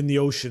planet in the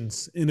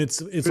oceans, and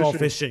it's all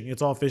fishing.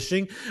 It's all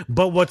fishing.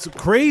 But what's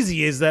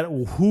crazy is that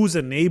who's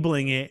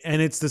enabling it,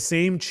 and it's the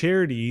same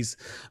charities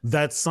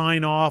that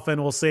sign off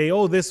and will say,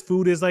 "Oh, this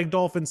food is like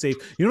dolphin safe."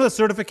 You know, the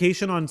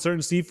certification on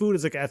certain seafood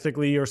is like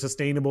ethically or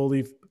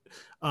sustainably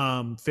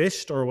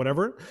fished or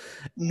whatever.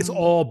 It's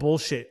all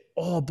bullshit.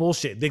 All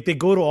bullshit. They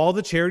go to all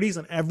the charities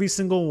and every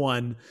single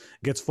one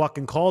gets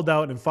fucking called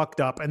out and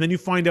fucked up. And then you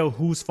find out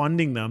who's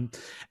funding them.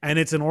 And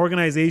it's an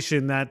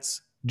organization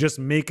that's just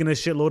making a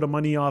shitload of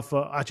money off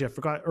actually I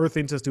forgot, Earth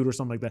Institute or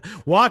something like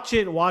that. Watch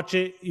it.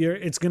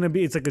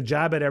 It's like a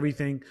jab at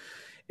everything.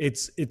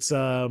 Is it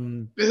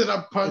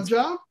a pun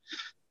job?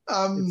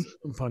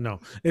 No,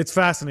 it's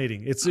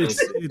fascinating.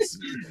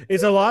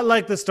 It's a lot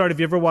like the start. Have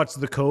you ever watched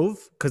The Cove?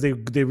 Because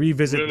they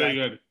revisit really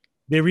good.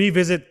 They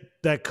revisit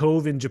that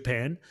cove in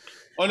Japan.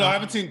 Oh no, I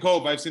haven't seen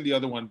Cove. I've seen the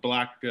other one,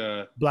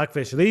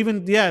 Blackfish. They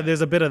even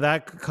there's a bit of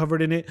that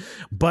covered in it.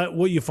 But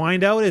what you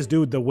find out is,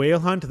 dude, the whale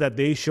hunt that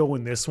they show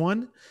in this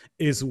one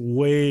is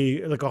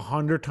way like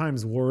 100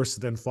 times worse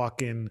than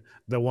fucking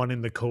the one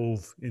in the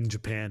Cove in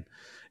Japan.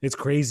 It's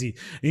crazy.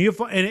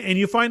 And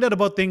you find out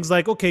about things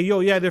like, okay,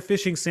 they're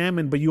fishing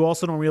salmon, but you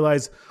also don't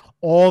realize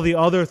all the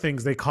other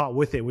things they caught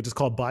with it, which is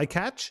called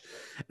bycatch.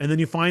 And then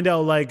you find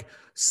out like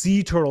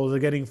sea turtles are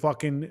getting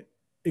fucking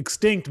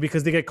extinct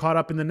because they get caught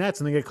up in the nets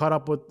and they get caught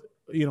up with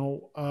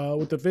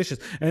with the fishes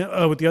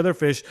and with the other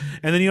fish.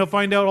 And then you'll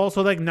find out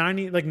also like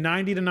 90 to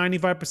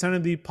 95%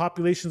 of the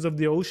populations of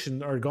the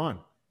ocean are gone.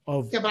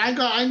 But I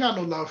got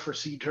no love for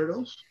sea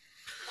turtles.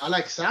 I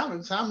like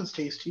salmon. Salmon's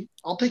tasty.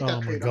 I'll take that.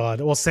 Oh my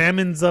god! Well,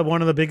 salmon's one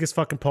of the biggest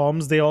fucking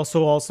problems. They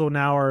also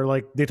now are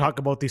like, they talk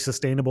about these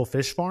sustainable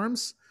fish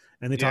farms,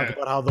 and they talk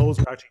about how those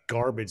are actually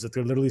garbage, that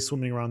they're literally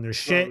swimming around their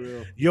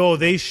shit. Yo,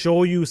 they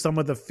show you some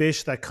of the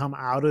fish that come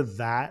out of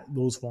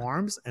those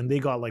farms, and they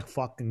got like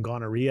fucking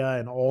gonorrhea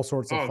and all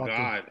sorts of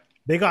God.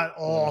 They got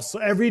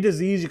every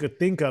disease you could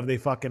think of. They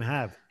fucking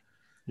have.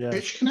 Yeah.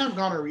 Fish can have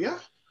gonorrhea.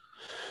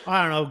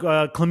 I don't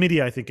know,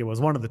 chlamydia. I think it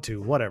was one of the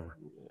two. Whatever.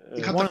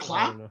 Because the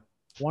clap.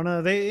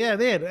 They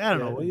had, I don't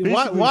know.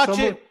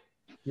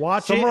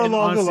 Watch somewhere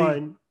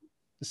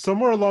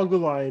along the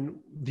line,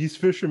 these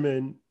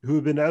fishermen who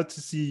have been out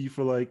to sea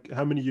for like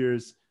how many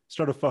years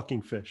started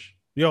fucking fish.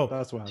 Yo,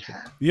 that's what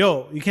happened.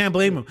 Yo, you can't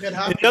blame them. And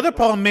the other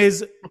problem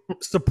is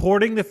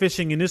supporting the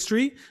fishing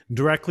industry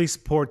directly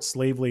supports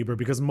slave labor,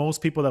 because most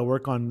people that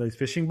work on the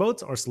fishing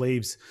boats are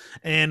slaves,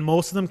 and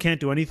most of them can't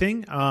do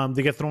anything.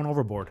 They get thrown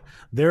overboard.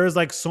 There's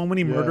like so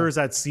many murders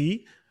at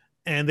sea.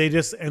 And they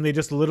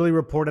just literally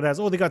report it as,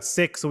 they got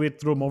sick, so we had to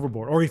throw him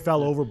overboard, or he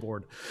fell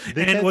overboard.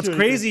 And what's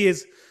crazy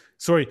is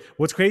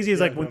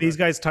like when these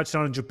guys touched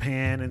on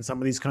Japan and some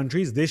of these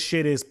countries, this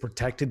shit is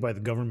protected by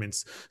the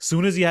governments.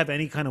 Soon as you have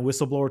any kind of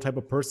whistleblower type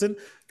of person,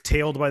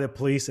 tailed by the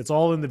police, it's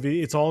all in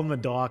the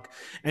dock,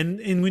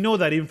 and we know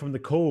that even from the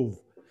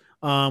Cove.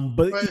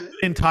 But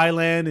in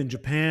Thailand and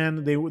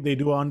Japan, they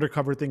do an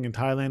undercover thing in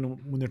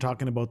Thailand when they're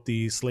talking about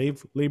the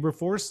slave labor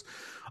force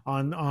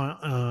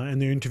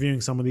and they're interviewing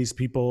some of these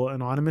people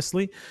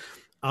anonymously.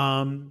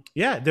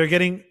 They're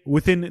getting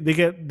they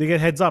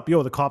get heads up.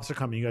 Yo, the cops are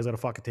coming. You guys got to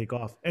fucking take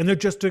off. And they're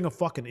just doing a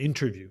fucking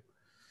interview.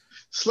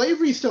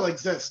 Slavery still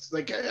exists.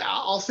 Like,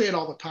 I'll say it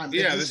all the time.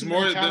 Yeah, there's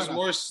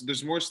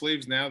more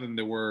slaves now than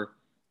there were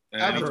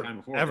any time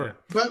before. Ever.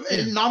 But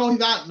not only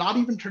that, not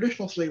even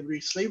traditional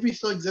slavery. Slavery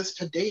still exists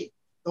today.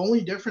 The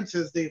only difference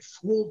is they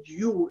fooled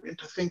you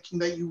into thinking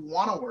that you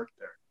want to work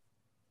there.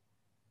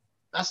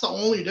 That's the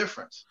only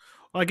difference.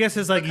 Well, I guess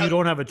it's like, because you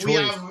don't have a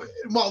choice.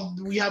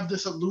 We have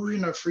this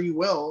illusion of free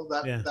will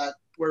that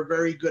we're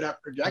very good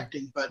at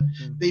projecting, but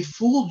they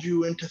fooled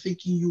you into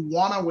thinking you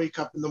want to wake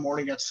up in the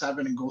morning at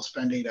 7 and go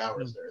spend 8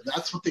 hours there.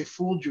 That's what they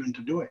fooled you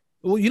into doing.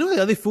 Well, you know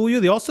how they fool you?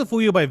 They also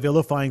fool you by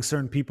vilifying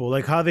certain people,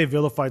 like how they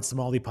vilified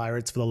Somali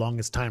pirates for the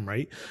longest time,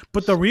 right?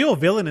 But the real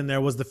villain in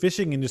there was the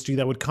fishing industry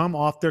that would come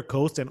off their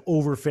coast and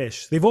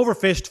overfish. They've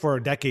overfished for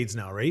decades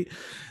now, right?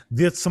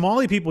 The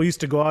Somali people used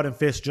to go out and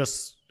fish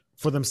just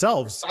for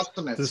themselves,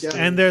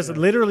 and there's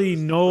literally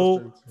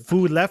no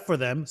food left for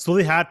them, so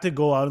they had to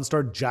go out and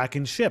start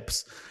jacking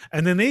ships.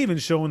 And then they even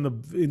show in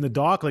the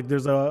dock, like,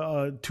 there's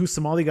two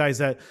Somali guys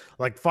that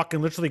like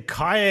fucking literally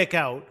kayak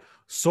out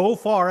so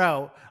far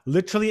out,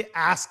 literally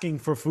asking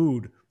for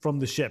food from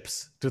the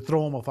ships to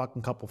throw them a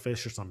fucking couple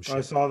fish or some shit.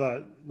 I saw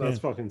that. That's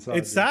fucking sad.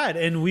 It's sad,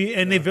 and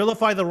they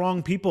vilify the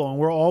wrong people, and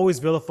we're always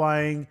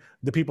vilifying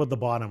the people at the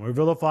bottom. We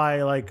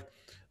vilify like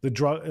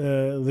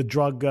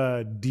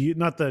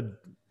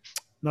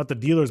not the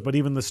dealers, but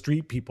even the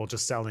street people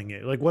just selling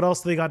it. Like, what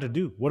else they got to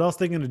do? What else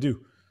they going to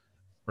do?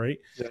 Right?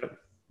 Yeah.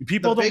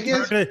 People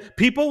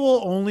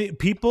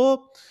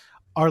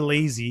are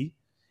lazy.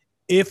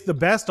 If the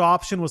best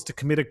option was to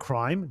commit a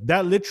crime,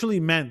 that literally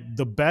meant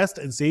the best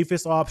and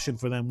safest option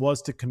for them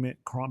was to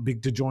commit crime,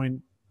 to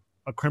join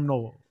a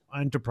criminal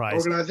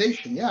enterprise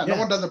organization. Yeah. No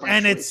one does it by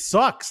and choice. It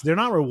sucks. They're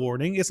not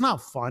rewarding. It's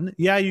not fun.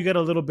 Yeah, you get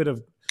a little bit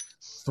of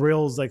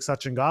thrills like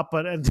such and got,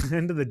 but at the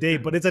end of the day,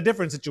 but it's a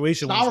different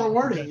situation. It's not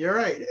rewarding. You're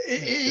right.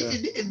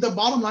 The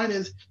bottom line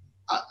is,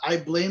 I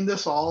blame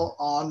this all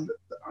on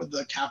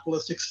the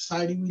capitalistic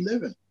society we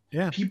live in.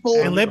 Yeah, people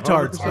and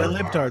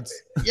libtards.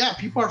 Yeah,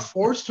 people are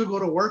forced to go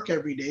to work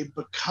every day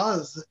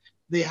because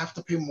they have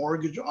to pay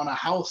mortgage on a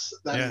house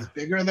that is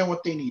bigger than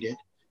what they needed.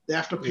 They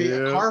have to pay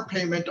a car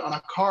payment on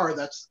a car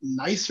that's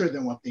nicer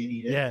than what they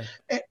needed. Yeah.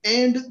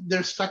 And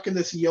they're stuck in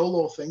this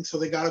YOLO thing, so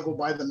they got to go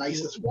buy the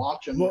nicest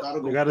watch and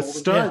got to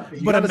start.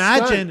 But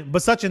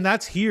Sachin,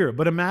 that's here.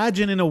 But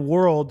imagine in a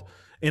world,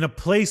 in a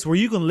place where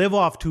you can live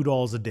off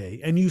 $2 a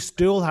day and you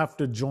still have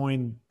to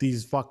join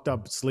these fucked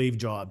up slave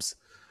jobs.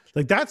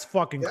 Like, that's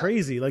fucking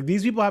crazy. Like,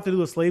 these people have to do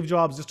the slave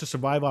jobs just to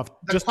survive off.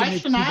 The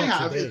question I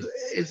have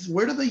is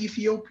where do the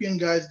Ethiopian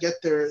guys get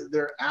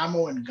their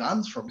ammo and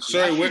guns from?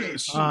 Where?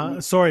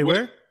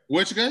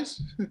 Which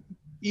guys?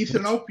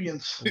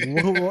 Ethiopians.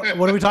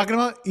 What are we talking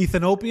about?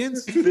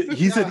 Ethiopians?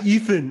 He said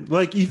Ethan,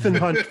 like Ethan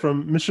Hunt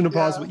from Mission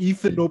Impossible.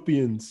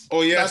 Ethiopians.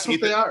 Oh yes, that's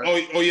what they are.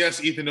 Oh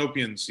yes,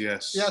 Ethiopians.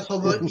 Yes. Yeah, so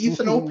the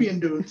Ethiopian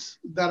dudes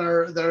that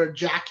are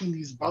jacking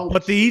these boats.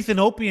 But the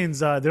Ethiopians,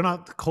 they're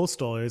not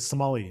coastal. It's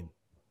Somalian.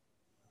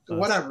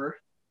 Whatever.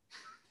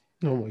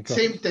 Oh my god.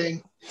 Same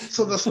thing.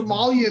 So the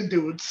Somalian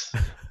dudes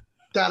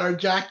that are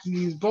jacking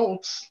these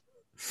boats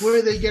Where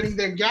are they getting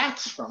their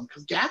gats from?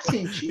 Because gats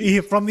ain't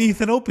cheap. From the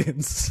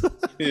Ethiopians.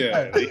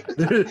 Yeah.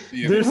 They're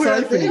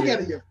siphoning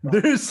it.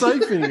 They're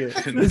siphoning it.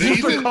 It's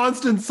just a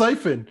constant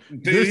siphon.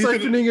 They're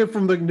siphoning it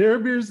from their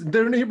neighbors.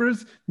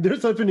 They're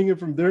siphoning it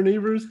from their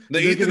neighbors. The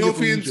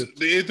Ethiopians.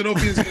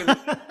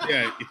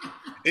 Yeah.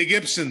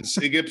 Egyptians.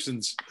 They get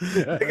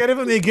it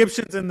from the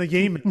Egyptians and the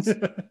Yemens.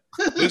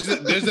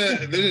 There's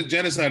a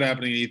genocide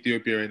happening in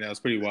Ethiopia right now. It's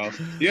pretty wild.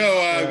 Yo,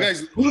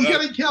 guys. Who's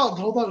getting killed?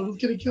 Hold on. Who's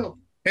getting killed?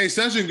 Hey,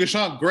 Sachin,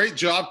 Gashant, great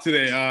job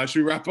today.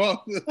 Should we wrap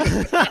up?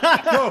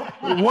 No,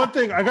 one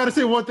thing. I gotta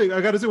say one thing.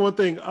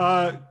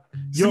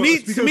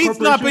 Samit's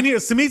not been here.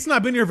 Samit's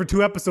not been here for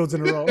 2 episodes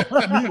in a row.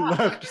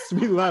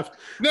 Smee left.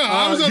 No,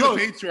 I was on the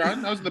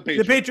Patreon. The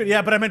Patreon,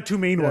 yeah, but I meant 2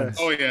 main ones.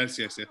 Oh, yes.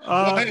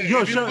 Well, hey, if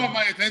you want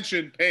my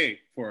attention, pay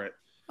for it.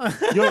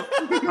 Yo,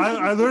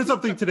 I learned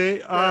something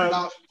today.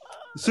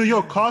 So,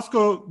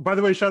 Costco, by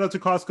the way, shout out to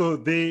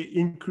Costco.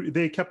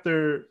 They kept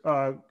their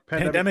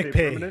pandemic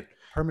pay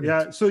permanent.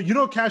 Yeah, so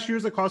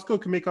cashiers at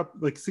Costco can make up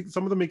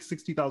some of them make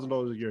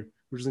 $60,000 a year,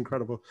 which is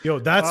incredible. Yo,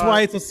 that's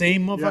why it's the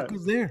same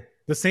motherfuckers there.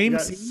 The same.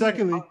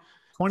 Secondly,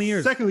 20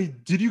 years. Secondly,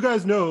 did you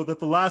guys know that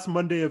the last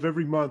Monday of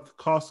every month,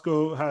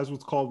 Costco has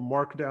what's called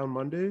Markdown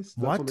Mondays?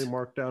 That's when they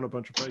mark down a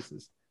bunch of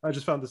prices. I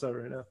just found this out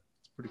right now.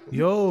 It's pretty cool.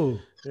 Yo.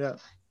 Yeah.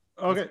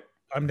 Okay.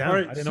 I'm down. All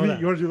right, I didn't know that.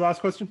 You want to do the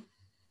last question?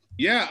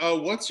 Yeah.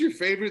 What's your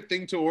favorite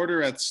thing to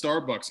order at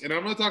Starbucks? And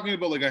I'm not talking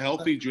about like a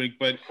healthy drink,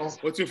 but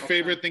what's your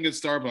favorite thing at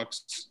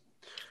Starbucks?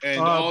 And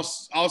I'll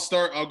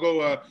start. I'll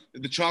go.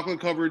 The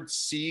chocolate covered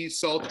sea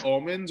salt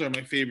almonds are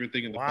my favorite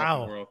thing in the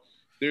fucking world.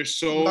 They're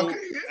so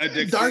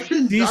addictive.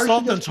 Darshan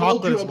just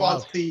told you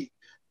about sea.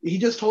 He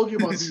just told you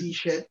about sea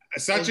shit.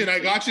 Sachin, I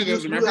got you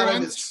those. Remember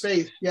ones?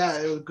 Space.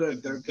 Yeah, it was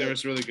good. They're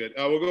really good.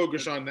 We'll go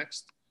Gashant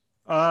next.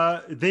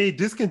 They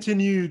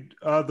discontinued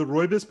the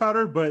rooibos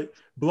powder, but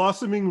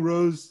blossoming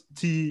rose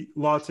tea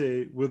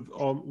latte with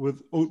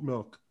oat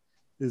milk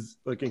is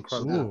like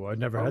incredible. Ooh, I've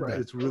never had that.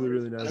 It's really,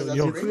 really nice.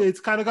 It's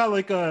kind of got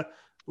like the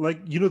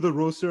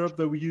rose syrup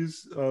that we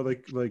use,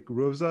 like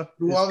Rosa.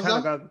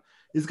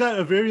 It's got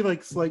a very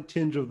like slight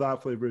tinge of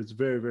that flavor. It's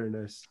very, very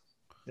nice.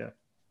 Yeah.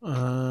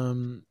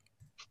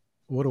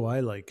 What do I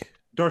like?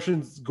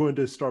 Darshan's going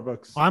to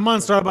Starbucks. I'm on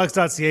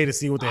Starbucks.ca to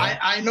see what they have.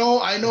 I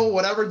know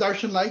whatever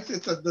Darshan likes.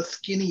 It's the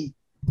skinny.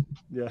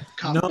 Yeah.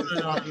 No.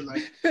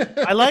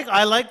 I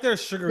like their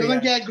sugary. He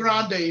doesn't get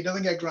grande.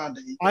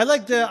 I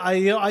like you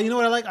know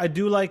what I like? I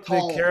do like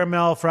the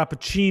caramel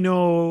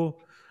frappuccino.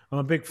 I'm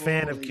a big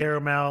fan of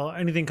caramel.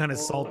 Anything kind of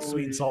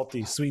sweet and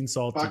salty.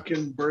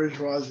 Fucking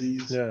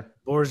bourgeoisies. Yeah.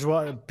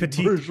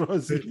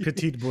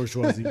 Petite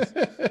bourgeoisie.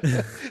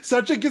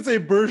 Sachin can say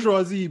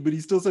bourgeoisie, but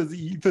he still says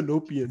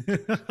Ethiopian.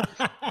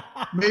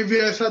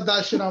 Maybe I said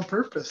that shit on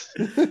purpose.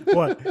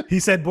 What? He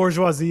said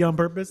bourgeoisie on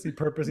purpose? He said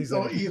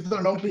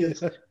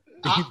Ethiopian.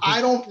 I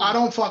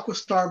don't fuck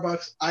with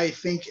Starbucks. I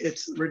think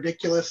it's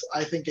ridiculous.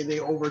 I think they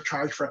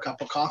overcharge for a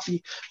cup of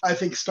coffee. I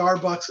think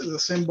Starbucks is a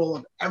symbol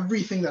of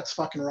everything that's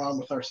fucking wrong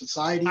with our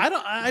society.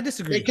 I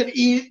disagree.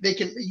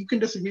 You can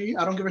disagree.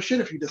 I don't give a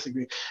shit if you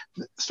disagree.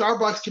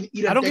 Starbucks can eat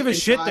a dick. I don't give a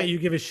shit that you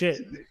give a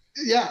shit.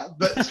 Yeah,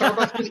 but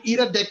Starbucks can eat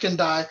a dick and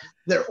die.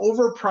 They're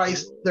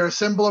overpriced. They're a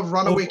symbol of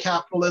runaway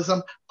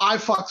capitalism. I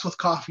fucks with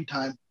coffee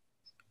time.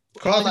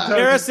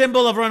 They're a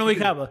symbol of runaway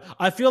capital.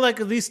 I feel like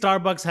at least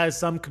Starbucks has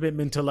some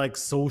commitment to like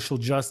social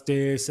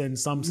justice and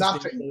some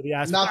sustainability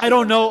aspect. I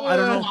don't know.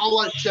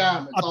 All that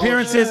sham.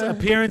 Appearances.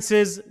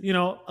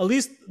 At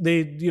least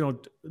they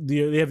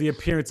have the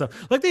appearance of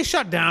like they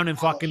shut down and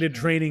fucking did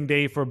training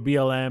day for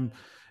BLM.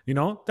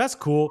 That's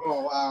cool.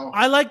 Oh wow!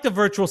 I like the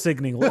virtual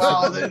signaling.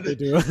 Wow, they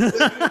do.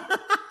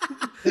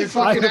 They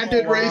fucking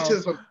ended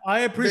racism.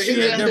 I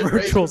appreciate their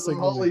virtual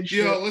signaling. Holy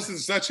shit! Listen,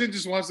 Sachin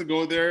just wants to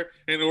go there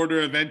and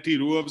order a venti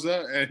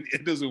ruafza, and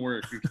it doesn't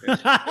work.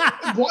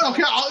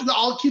 Okay,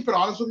 I'll keep it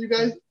honest with you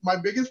guys. My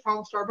biggest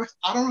problem with Starbucks,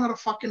 I don't know how to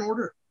fucking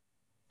order.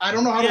 I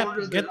don't know how to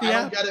order. I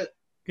don't get it.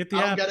 Get the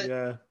app.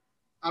 Yeah.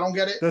 I don't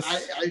get it.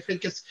 I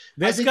think it's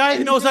this guy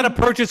knows how to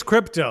purchase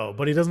crypto,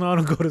 but he doesn't know how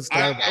to go to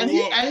Starbucks.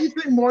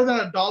 Anything more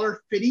than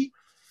 $1.50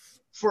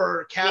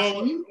 for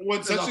caffeine. When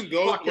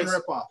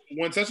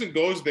Sachin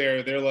goes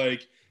there, they're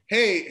like,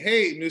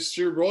 "Hey,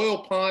 Mr. Royal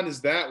Pond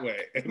is that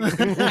way."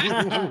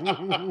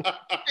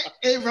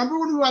 Hey, remember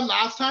when we went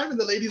last time and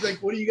the lady's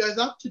like, "What are you guys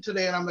up to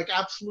today?" And I'm like,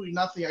 "Absolutely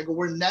nothing." I go,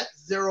 "We're net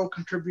zero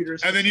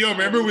contributors." And then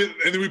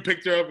we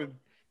picked her up and.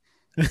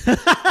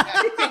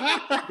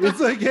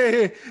 It's like,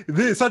 hey,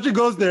 Sachin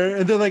goes there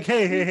and they're like,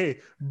 hey,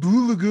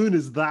 Blue Lagoon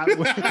is that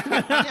way.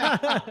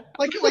 Yeah.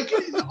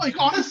 Like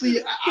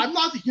honestly, I'm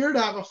not here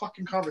to have a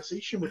fucking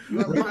conversation with you.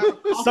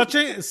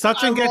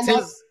 Sachin gets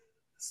his.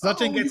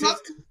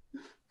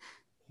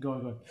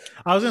 Go.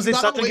 I was gonna say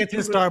Sachin gets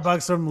his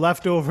Starbucks from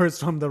leftovers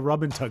from the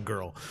Rub and Tug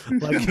girl.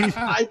 Like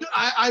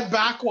I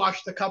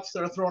backwashed the cups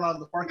that are thrown out in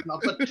the parking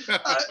lot, but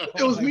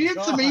it was me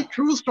and Samit.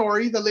 True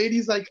story. The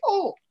lady's like,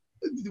 "Oh,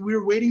 we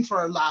were waiting for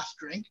our last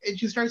drink, and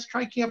she starts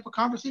striking up a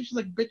conversation. She's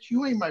like, "Bitch,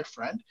 you ain't my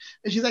friend."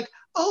 And she's like,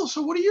 "Oh,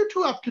 so what are you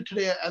two up to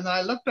today?" And then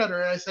I looked at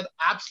her and I said,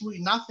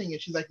 "Absolutely nothing."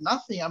 And she's like,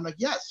 "Nothing." I'm like,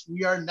 "Yes,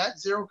 we are net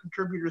zero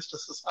contributors to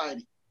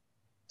society."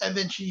 And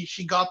then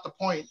she got the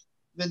point.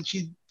 Then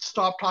she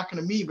stopped talking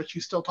to me, but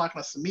she's still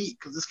talking to Samit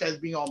because this guy's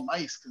being all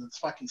nice because it's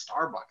fucking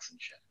Starbucks and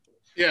shit.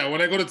 Yeah,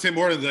 when I go to Tim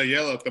Hortons, I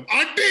yell at them,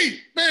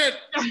 "Auntie, man!"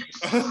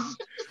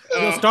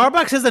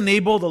 Starbucks has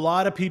enabled a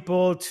lot of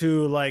people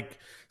to like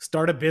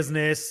start a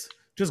business.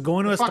 Just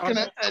going to a fucking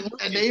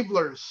Starbucks.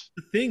 Enablers.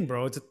 It's a thing,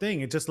 bro. It's a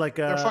thing. It's just like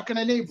they're fucking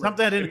enablers.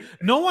 Something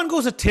no one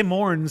goes to Tim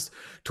Hortons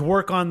to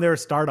work on their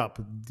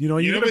startup. You go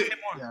to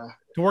Tim Hortons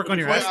to work on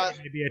your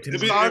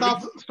maybe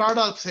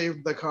startup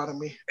saved the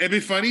economy. It'd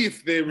be funny if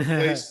they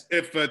replaced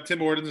if Tim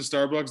Hortons and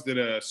Starbucks did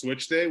a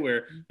switch day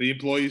where the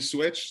employees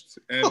switched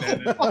and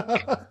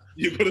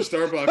you go to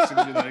Starbucks and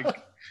you're like,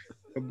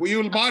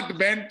 "You want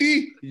Bentley?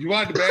 You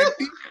want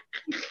Bentley?"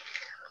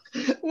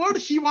 What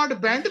does she want, a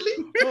Bentley?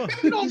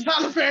 You don't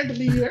sell a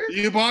Bentley here.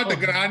 You want a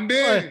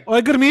Grande?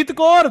 Oye, Gurmeet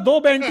Kaur, 2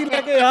 Bentley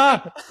leke aa.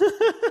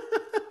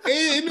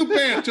 ਇਹਨੂੰ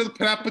ਭੈਣ ਚੋਦ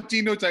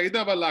ਫਰਾਪਚੀਨੋ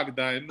ਚਾਹੀਦਾ ਵਾ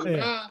ਲੱਗਦਾ ਇਹਨੂੰ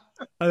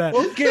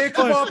ਉਹ cake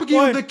pop ਕੀ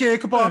ਹੁੰਦਾ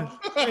cake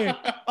pop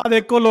ਆ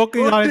ਦੇਖੋ ਲੋਕ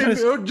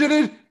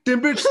ਜਿਹੜੇ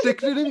Timbit stick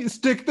they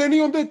ਨਹੀਂ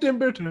ਹੁੰਦੇ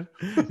Timbit.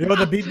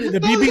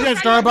 The BBs at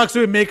Starbucks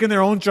are making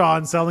their own chaw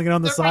and selling it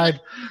on the side.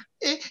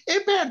 ਇਹ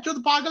ਭੈਣ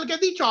ਚੋਦ ਪਾਗਲ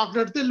ਕਹਿੰਦੀ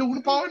ਚਾਕਲੇਟ ਤੇ ਲੂਣ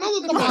ਪਾਓ ਇਹਨਾਂ ਦਾ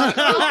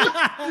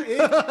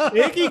ਦਿਮਾਗ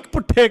ਇਹ ਕੀ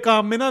ਪੁੱਠੇ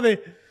ਕੰਮ ਇਹਨਾਂ ਦੇ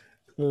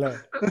ਲੈ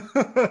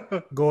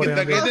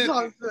ਗੋਰਿਆਂ ਦੇ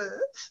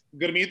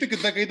ਗੁਰਮੀਤ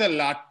ਕਿੱਦਾਂ ਕਹਿੰਦਾ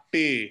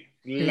ਲਾਟੇ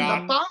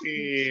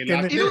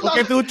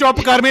ਓਕੇ ਤੂੰ ਚੁੱਪ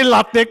ਕਰ ਮੇਰੀ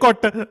ਲਾਤੇ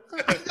ਕੁੱਟ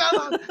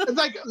it's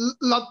like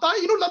ਲੱਤਾ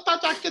ਇਹਨੂੰ ਲੱਤਾ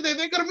ਚੱਕ ਕੇ ਦੇ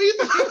ਦੇ Gurmeet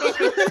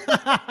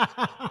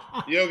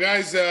Yo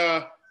guys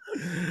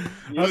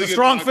that was a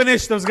strong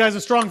finish. Those guys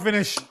a strong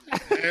finish.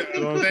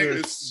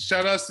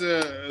 Shout out to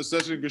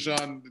Sachin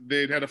Gushan.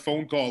 They'd had a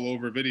phone call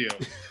over video.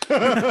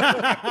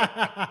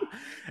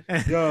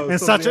 and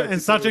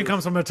Sachin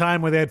comes from a time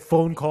where they had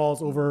phone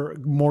calls over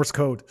Morse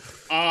code.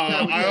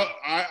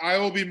 I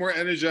will be more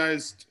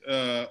energized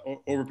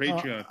over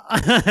Patreon.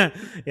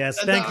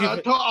 Yes, thank you.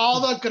 To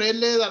all the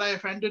karele that I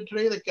offended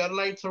today, the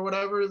Keralites or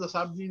whatever, the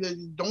sabzi,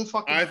 don't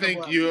fucking. I think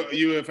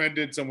you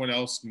offended someone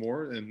else more,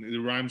 and it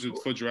rhymes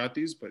with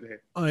Fujaratis, but hey.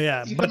 Oh yeah,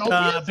 but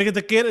because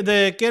the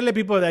Kerala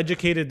people are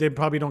educated, they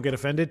probably don't get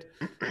offended.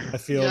 I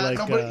feel like.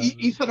 No, but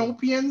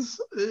Ethiopians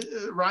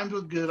rhymes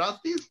with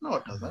Gujaratis. No,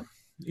 it doesn't.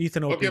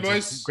 Ethiopians, okay,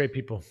 boys. Great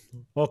people.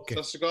 Okay.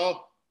 Let's go.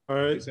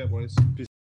 All right, boys.